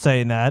critics of it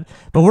saying that,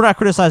 but we're not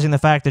criticizing the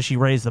fact that she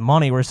raised the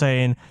money. We're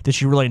saying, did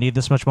she really need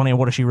this much money, and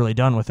what has she really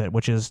done with it?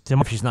 Which is,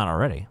 if she's not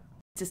already.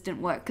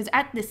 Consistent work, because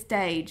at this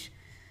stage,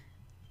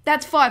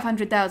 that's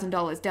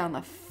 $500,000 down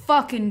the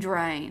fucking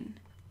drain.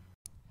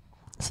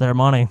 it's their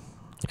money.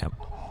 Yep.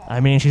 I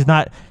mean, she's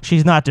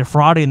not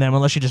defrauding them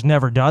unless she just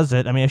never does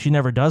it. I mean, if she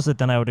never does it,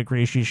 then I would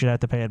agree she should have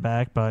to pay it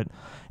back. But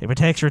if it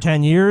takes her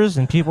 10 years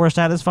and people are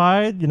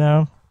satisfied, you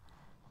know,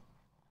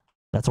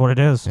 that's what it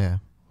is. Yeah.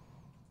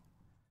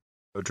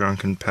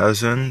 Drunken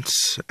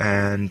Peasants,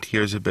 and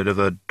here's a bit of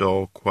a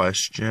dull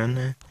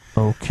question.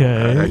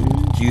 Okay.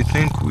 Do you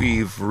think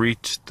we've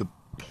reached the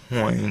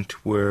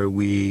point where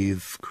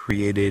we've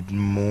created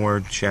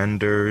more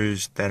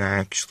genders than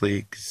actually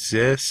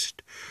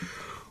exist?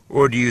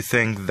 Or do you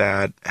think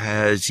that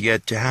has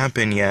yet to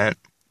happen yet?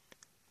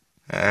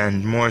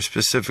 And more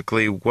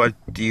specifically, what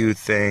do you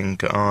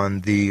think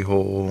on the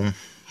whole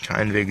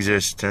kind of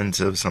existence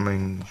of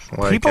something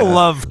like People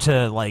love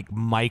to like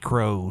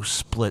micro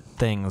split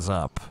things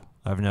up.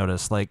 I've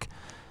noticed, like,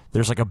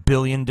 there's like 1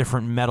 billion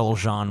different metal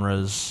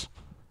genres.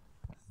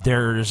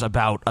 There's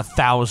about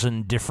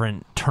 1,000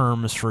 different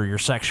terms for your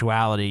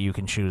sexuality you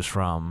can choose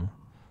from.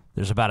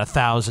 There's about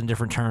 1,000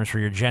 different terms for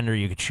your gender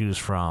you could choose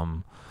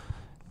from.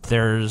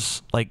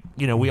 There's like,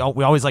 you know, we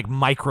always like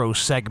micro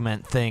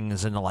segment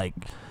things into like,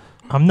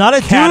 I'm not a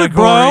dude,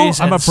 bro.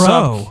 I'm a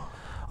bro.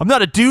 I'm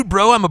not a dude,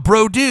 bro. I'm a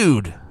bro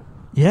dude.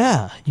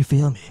 Yeah, you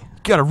feel me. You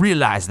gotta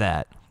realize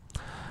that.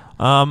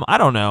 I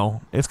don't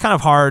know. It's kind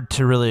of hard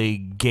to really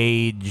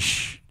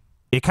gauge.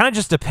 It kind of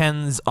just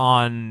depends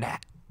on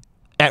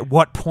at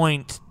what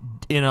point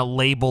in a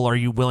label are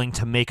you willing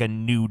to make a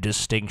new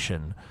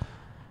distinction.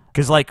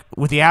 Because like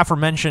with the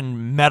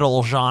aforementioned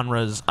metal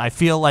genres, I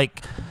feel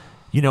like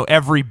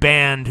every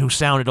band who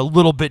sounded a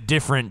little bit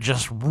different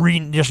just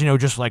named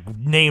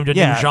a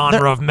new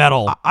genre of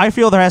metal. I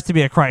feel there has to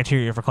be a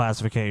criteria for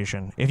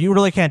classification. If you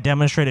really can't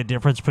demonstrate a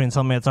difference between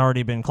something that's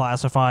already been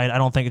classified, I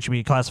don't think it should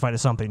be classified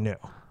as something new.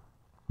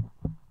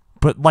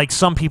 But like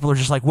some people are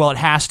just like, well, it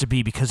has to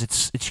be because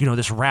it's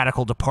this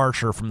radical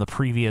departure from the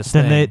previous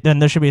thing. Then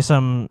there should be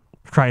some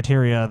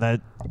criteria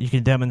that you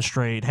can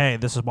demonstrate, hey,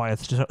 this is why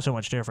it's so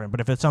much different. But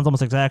if it sounds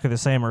almost exactly the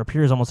same or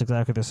appears almost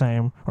exactly the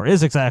same or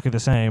is exactly the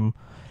same,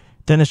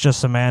 then it's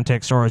just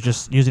semantics or it's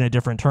just using a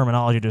different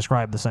terminology to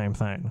describe the same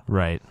thing.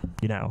 Right.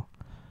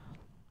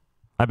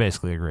 I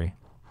basically agree.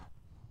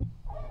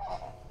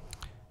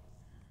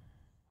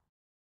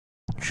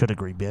 Should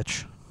agree,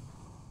 bitch.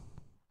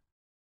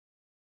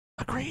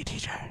 Agree,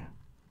 TJ.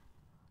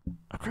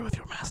 Agree with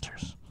your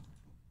masters.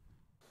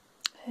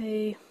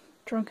 Hey,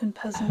 Drunken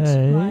Peasants.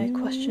 My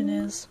question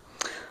is,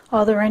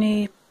 are there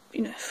any,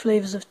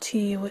 flavors of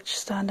tea which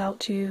stand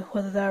out to you,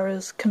 whether they're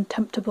as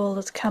contemptible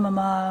as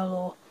chamomile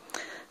or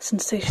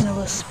sensational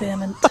as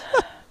spearmint?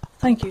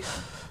 Thank you.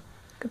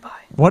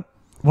 Goodbye. What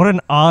an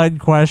odd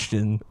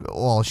question.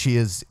 Well, she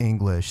is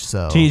English,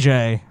 so...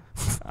 TJ.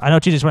 I know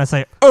TJ's going to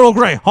say, Earl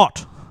Grey,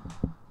 hot.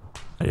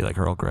 I do like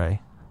Earl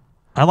Grey.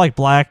 I like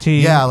black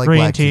tea, I like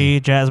green black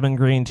tea, jasmine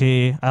green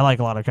tea. I like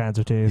a lot of kinds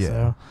of tea.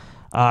 So.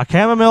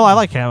 Chamomile, I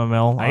like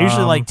chamomile. I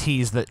usually like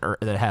teas that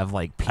have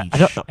like peach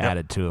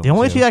added to them. The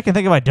only tea I can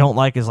think of I don't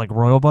like is like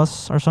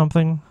Royalbus or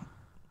something.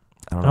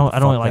 I don't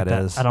really like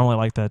that. I don't really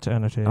like that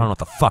kind of tea. I don't know what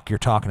the fuck you're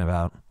talking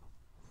about.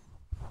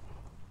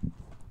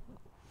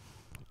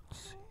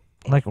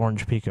 I like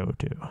orange pico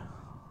too.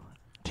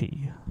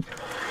 Tea.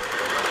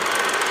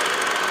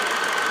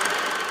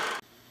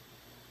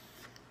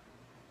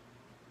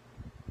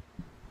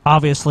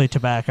 Obviously,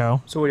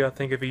 tobacco. So what do y'all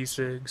think of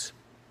e-cigs?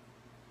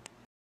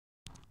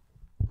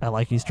 I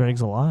like Easter eggs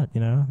a lot,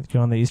 You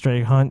go on the Easter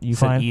egg hunt, you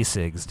find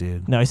e-cigs,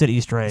 dude. No, he said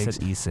Easter eggs. He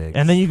said e-cigs.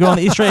 And then you go on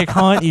the Easter egg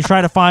hunt, you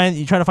try to find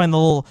the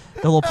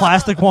little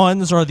plastic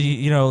ones or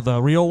the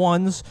real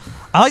ones.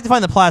 I like to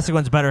find the plastic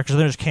ones better because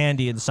there's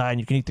candy inside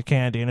and you can eat the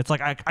candy. And it's like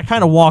I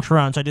kind of walked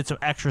around, so I did some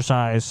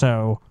exercise,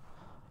 so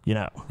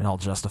It all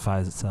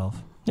justifies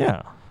itself.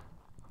 Yeah.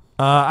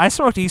 I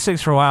smoked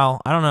e-cigs for a while.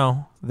 I don't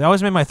know. They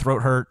always made my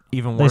throat hurt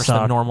even worse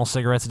than normal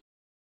cigarettes.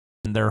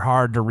 And they're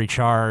hard to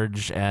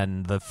recharge,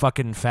 and the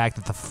fucking fact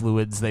that the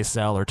fluids they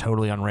sell are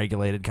totally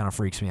unregulated kind of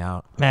freaks me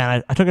out.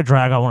 Man, I took a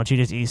drag on one of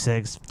TJ's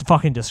e-cigs. It's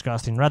fucking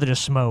disgusting. Rather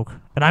just smoke.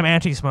 And I'm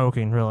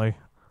anti-smoking, really.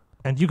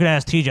 And you could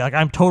ask TJ, like,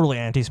 I'm totally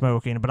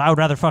anti-smoking, but I would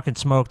rather fucking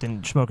smoke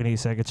than smoke an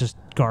e-cig. It's just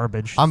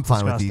garbage. I'm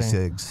fine with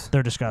e-cigs.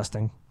 They're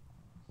disgusting.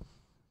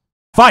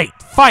 Fight!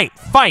 Fight!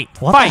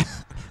 Fight! What Fight!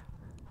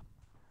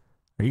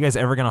 Are you guys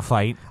ever going to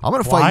fight? I'm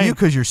going to fight you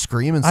because you're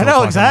screaming so I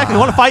know, exactly. I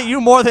want to fight you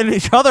more than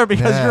each other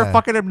because you're a Yeah.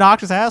 fucking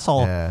obnoxious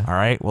asshole. Yeah. All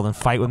right, well then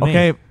fight with me.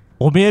 Okay,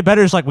 well, me and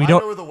Better's like, we I don't...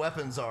 know where the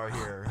weapons are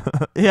here.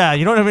 Yeah,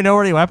 you don't even know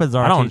where the weapons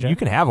are, I don't. TJ. You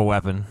can have a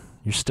weapon.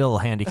 You're still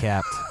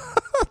handicapped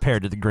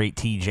compared to the great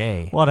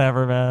TJ.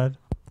 Whatever, man.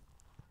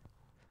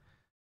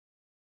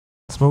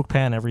 Smoke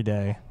pan every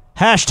day.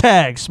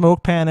 Hashtag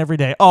smoke pan every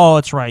day. Oh,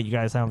 that's right. You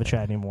guys don't have a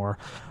chat anymore.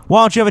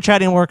 Why don't you have a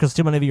chat anymore? Because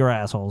too many of you are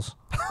assholes.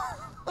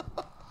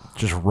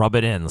 Just rub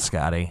it in,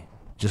 Scotty.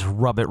 Just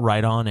rub it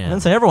right on in. I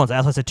didn't say everyone's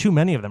asshole. I said too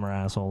many of them are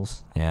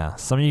assholes. Yeah,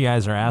 some of you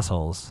guys are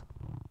assholes.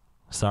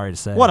 Sorry to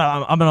say. What,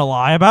 I'm going to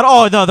lie about?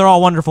 Oh, no, they're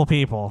all wonderful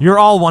people. You're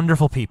all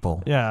wonderful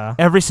people. Yeah.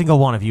 Every single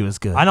one of you is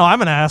good. I know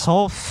I'm an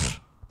asshole.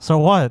 So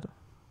what?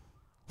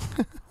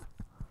 All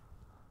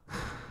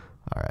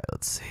right,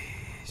 let's see.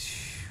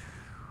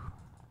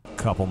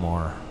 Couple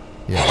more.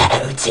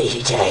 Hello,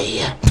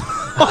 TJ.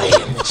 I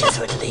am the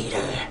Jesuit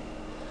leader.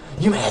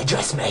 You may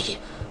address me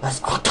as...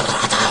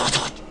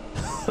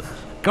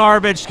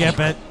 Garbage, skip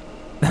it.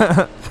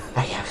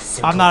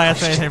 I'm not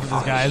answering anything from this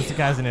for guy. you. This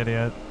guy's an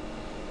idiot.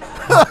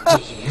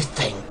 What do you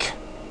think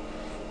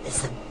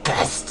is the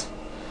best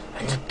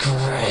and the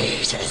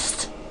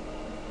greatest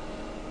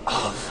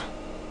of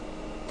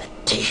the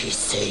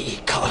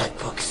DC comic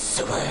book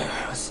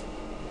superheroes?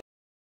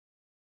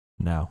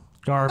 No.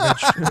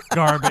 Garbage.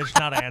 Garbage,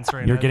 not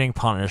answering You're it. getting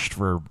punished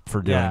for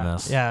doing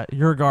this. Yeah,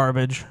 you're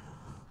garbage.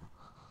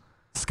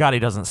 Scotty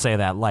doesn't say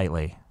that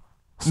lightly.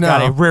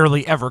 Scotty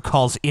rarely ever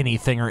calls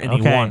anything or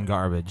anyone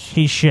garbage.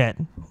 He's shit.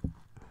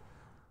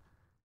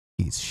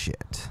 He's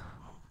shit.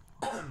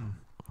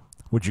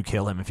 Would you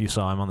kill him if you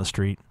saw him on the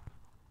street?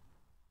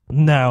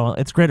 No,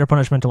 it's greater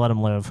punishment to let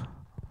him live.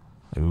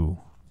 Ooh.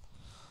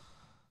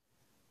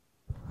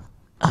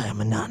 I am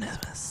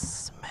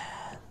anonymous.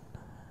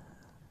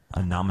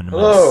 Anonymous.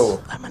 Hello,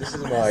 this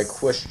is my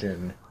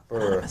question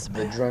for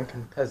the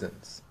Drunken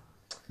Peasants.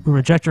 We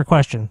reject your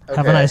question.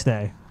 Have a nice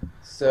day.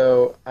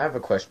 So, I have a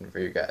question for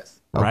you guys.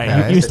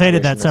 Right. You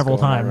stated that several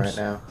times. Right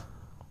now.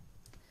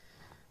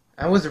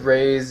 I was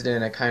raised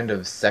in a kind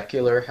of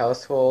secular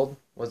household.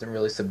 Wasn't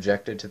really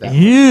subjected to that much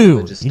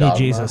religious You need dogma.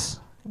 Jesus.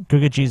 Go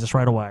get Jesus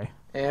right away.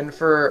 And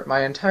for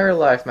my entire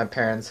life, my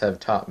parents have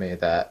taught me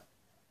that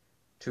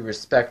to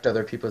respect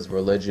other people's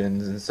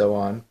religions and so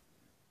on.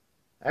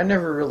 I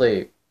never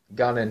really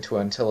got into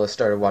until I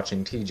started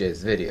watching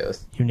TJ's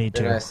videos. You need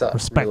then to I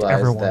respect realized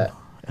everyone that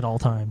at all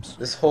times.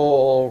 this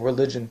whole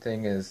religion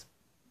thing is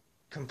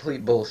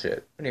complete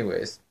bullshit.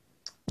 Anyways.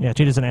 Yeah,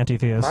 TJ's an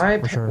anti-theist,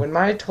 for sure. When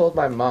I told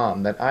my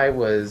mom that I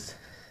was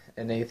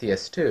an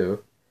atheist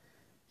too,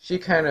 she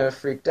kind of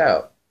freaked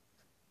out.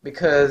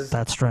 Because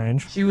that's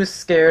strange. She was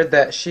scared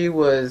that she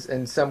was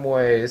in some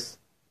ways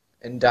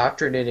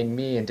indoctrinating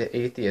me into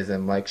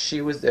atheism, like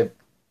she was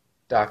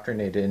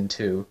indoctrinated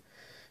into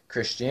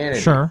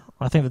Christianity. Sure,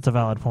 I think that's a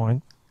valid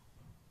point.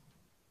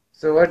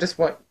 So I just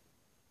want,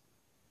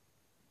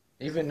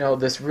 even though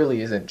this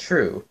really isn't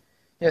true,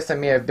 yes, I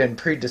may have been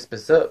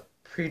predisposed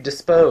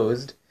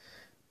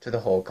to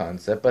the whole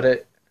concept, but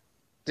it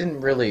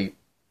didn't really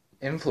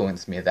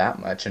influence me that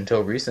much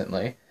until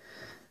recently.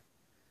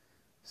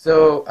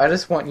 So I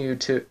just want you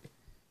to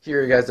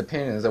hear your guys'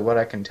 opinions of what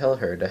I can tell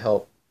her to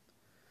help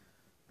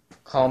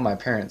calm my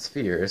parents'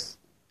 fears.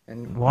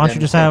 And why don't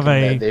you just have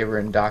a... They were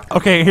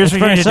indoctrinated. Okay, here's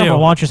what you need to do.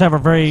 Why don't you just have a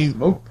very...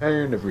 Smoke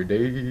pain every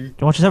day. Why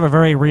don't you just have a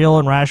very real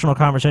and rational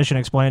conversation,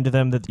 explain to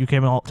them that you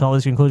came to all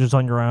these conclusions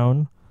on your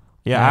own?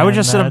 Yeah, I would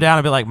just sit them down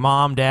and be like,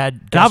 Mom,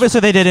 Dad... Obviously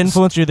they did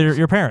influence you,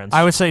 your parents.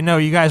 I would say, no,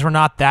 you guys were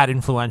not that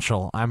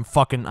influential. I'm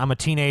a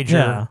teenager.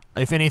 Yeah.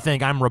 If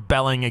anything, I'm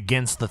rebelling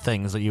against the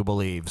things that you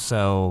believe.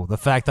 So the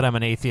fact that I'm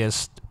an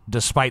atheist,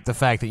 despite the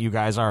fact that you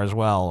guys are as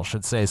well,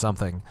 should say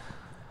something.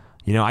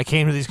 You know, I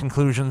came to these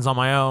conclusions on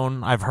my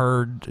own. I've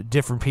heard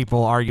different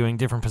people arguing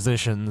different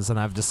positions, and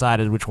I've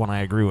decided which one I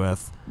agree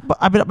with. But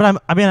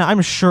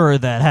I'm sure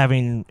that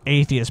having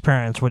atheist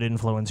parents would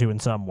influence you in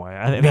some way.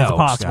 I think it's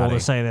possible to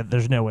say that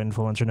there's no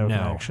influence or no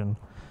connection.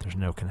 There's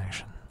no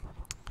connection.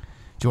 Do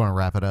you want to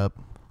wrap it up?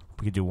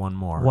 We could do one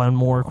more. One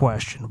more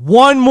question.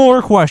 One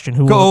more question.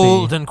 Who will it be?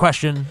 Golden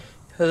question.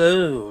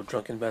 Hello,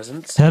 Drunken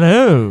Peasants.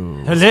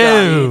 Hello. Hello.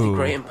 Scotty, the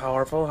great and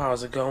powerful.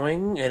 How's it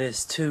going? And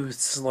his two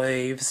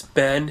slaves,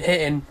 Ben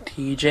and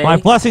TJ. My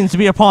blessings to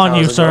be upon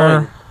you,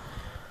 sir. Going?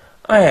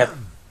 I have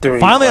three.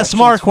 Finally, a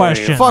smart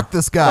question. Fuck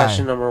this guy.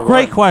 Question number one.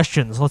 Great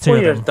questions. Let's hear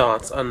them. What are them. your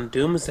thoughts on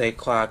Doomsday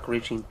Clock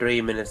reaching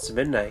 3 minutes to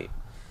midnight?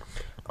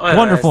 I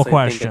Wonderful honestly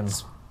question. think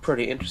it's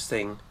pretty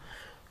interesting.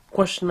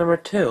 Question number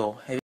two.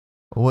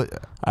 What?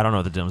 I don't know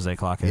what the Doomsday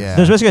Clock is. Yeah.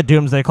 There's basically a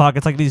Doomsday Clock.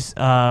 It's like these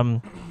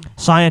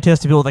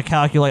scientists, people that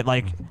calculate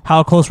like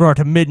how close we are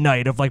to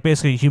midnight of like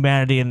basically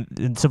humanity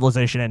and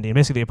civilization ending,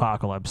 basically the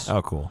apocalypse.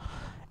 Oh, cool.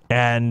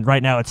 And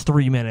right now it's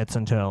 3 minutes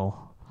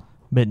until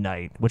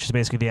midnight, which is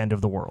basically the end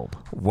of the world.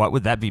 What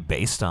would that be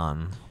based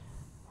on?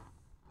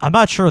 I'm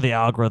not sure the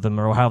algorithm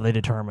or how they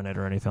determine it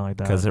or anything like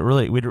that. Because it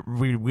really,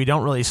 we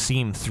don't really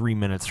seem 3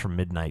 minutes from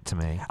midnight to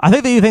me. I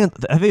think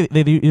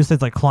they use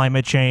things like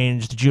climate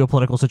change,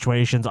 geopolitical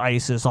situations,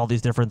 ISIS, all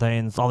these different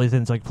things. All these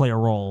things like play a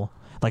role,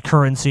 like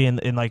currency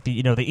and like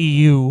the the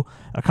EU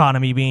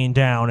economy being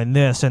down and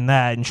this and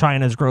that, and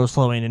China's growth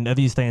slowing and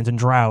these things and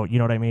drought. You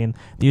know what I mean?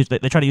 They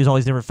try to use all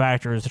these different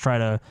factors to try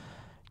to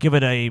give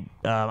it a.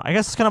 I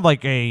guess it's kind of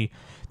like a.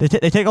 They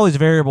take all these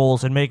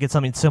variables and make it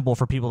something simple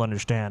for people to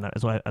understand.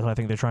 That's what I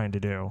think they're trying to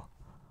do.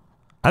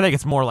 I think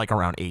it's more like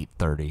around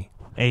 8:30.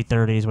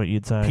 8:30 is what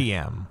you'd say.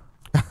 PM,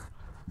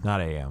 not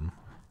AM,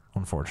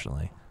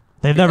 unfortunately.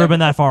 They've never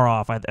been that far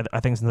off, I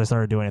think, since they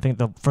started doing it. I think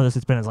the furthest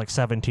it's been is like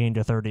 17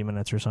 to 30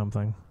 minutes or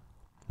something.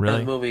 Really?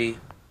 The movie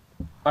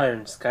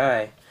Iron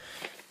Sky.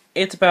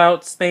 It's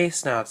about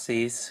space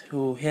Nazis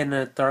who hid in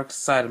the dark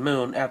side of the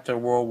moon after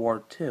World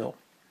War II.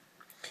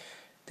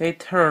 They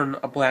turn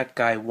a black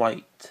guy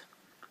white.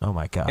 Oh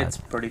my god! It's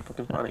pretty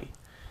fucking funny.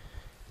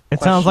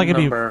 It sounds like it'd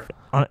be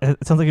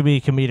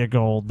comedic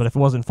gold, but if it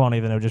wasn't funny,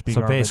 then it would just be.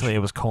 So garbage. basically, it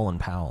was Colin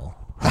Powell.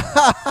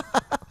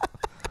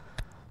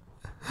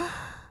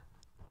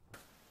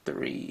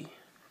 3.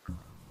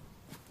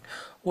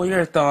 What are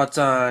your thoughts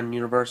on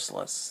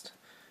Universalist?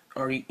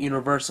 Or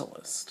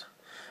Universalist?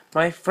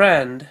 My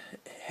friend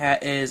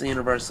is a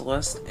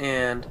Universalist,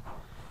 and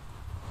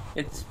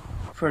it's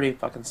pretty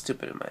fucking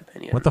stupid in my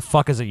opinion. What the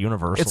fuck is a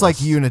Universalist? It's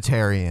like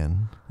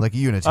Unitarian, like a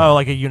Unitarian. Oh,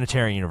 like a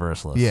Unitarian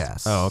Universalist.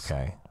 Yes. Oh,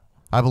 okay.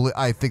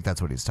 I think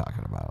that's what he's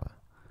talking about.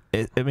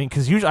 I mean,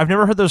 because usually I've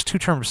never heard those two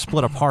terms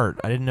split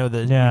apart. I didn't know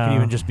that you could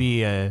even just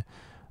be a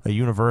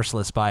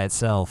Universalist by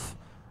itself.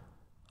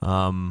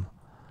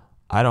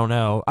 I don't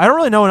know. I don't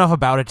really know enough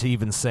about it to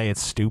even say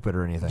it's stupid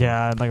or anything.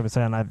 Yeah, like I was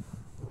saying, I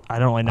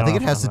don't really know. I think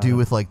it has to do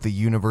with like the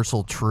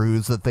universal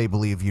truths that they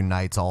believe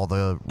unites all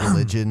the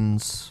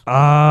religions. Oh,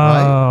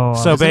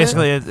 right? So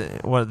basically,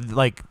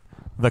 like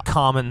the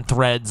common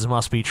threads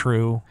must be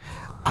true.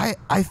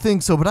 I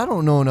think so, but I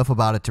don't know enough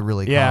about it to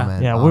really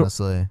comment. Yeah,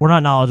 honestly, we're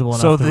not knowledgeable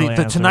enough. So to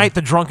really tonight,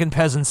 the Drunken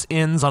Peasants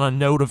ends on a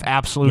note of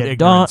absolute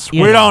ignorance. We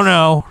don't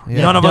know.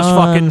 Yeah. None of us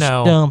fucking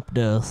know. Dumped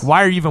us.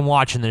 Why are you even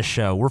watching this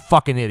show? We're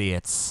fucking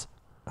idiots.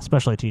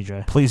 Especially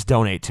TJ. Please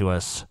donate to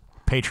us.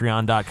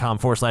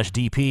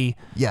 patreon.com/DP.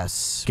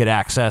 Yes. Get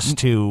access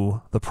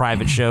to the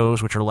private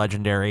shows, which are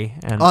legendary.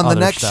 And on the other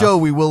next stuff. show,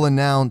 we will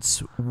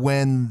announce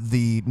when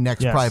the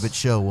next private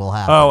show will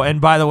happen. Oh, and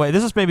by the way,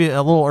 this is maybe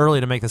a little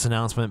early to make this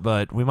announcement,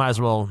 but we might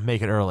as well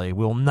make it early.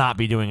 We will not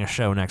be doing a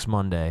show next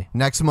Monday.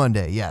 Next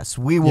Monday, yes.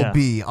 We will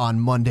be on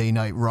Monday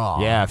Night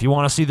Raw. Yeah, if you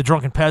want to see the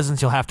Drunken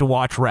Peasants, you'll have to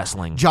watch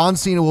wrestling. John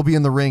Cena will be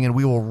in the ring, and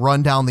we will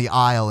run down the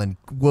aisle and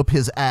whoop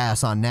his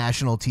ass on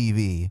national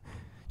TV.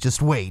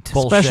 Just wait.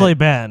 Bullshit. Especially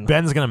Ben.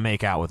 Ben's going to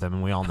make out with him,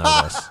 and we all know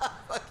this.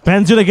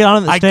 Ben's going to get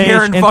on the stage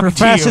and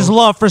profess his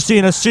love for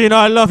Cena. Cena,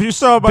 I love you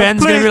so much.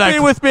 Ben's Please gonna be like, be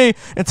with me.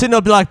 And Cena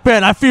will be like,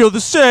 Ben, I feel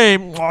the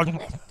same.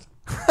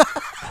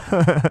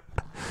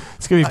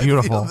 It's going to be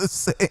beautiful. I feel the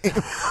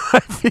same. I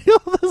feel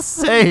the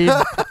same.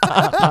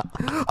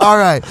 All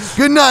right.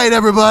 Good night,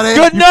 everybody.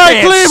 Good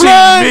night,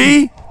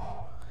 Cleveland.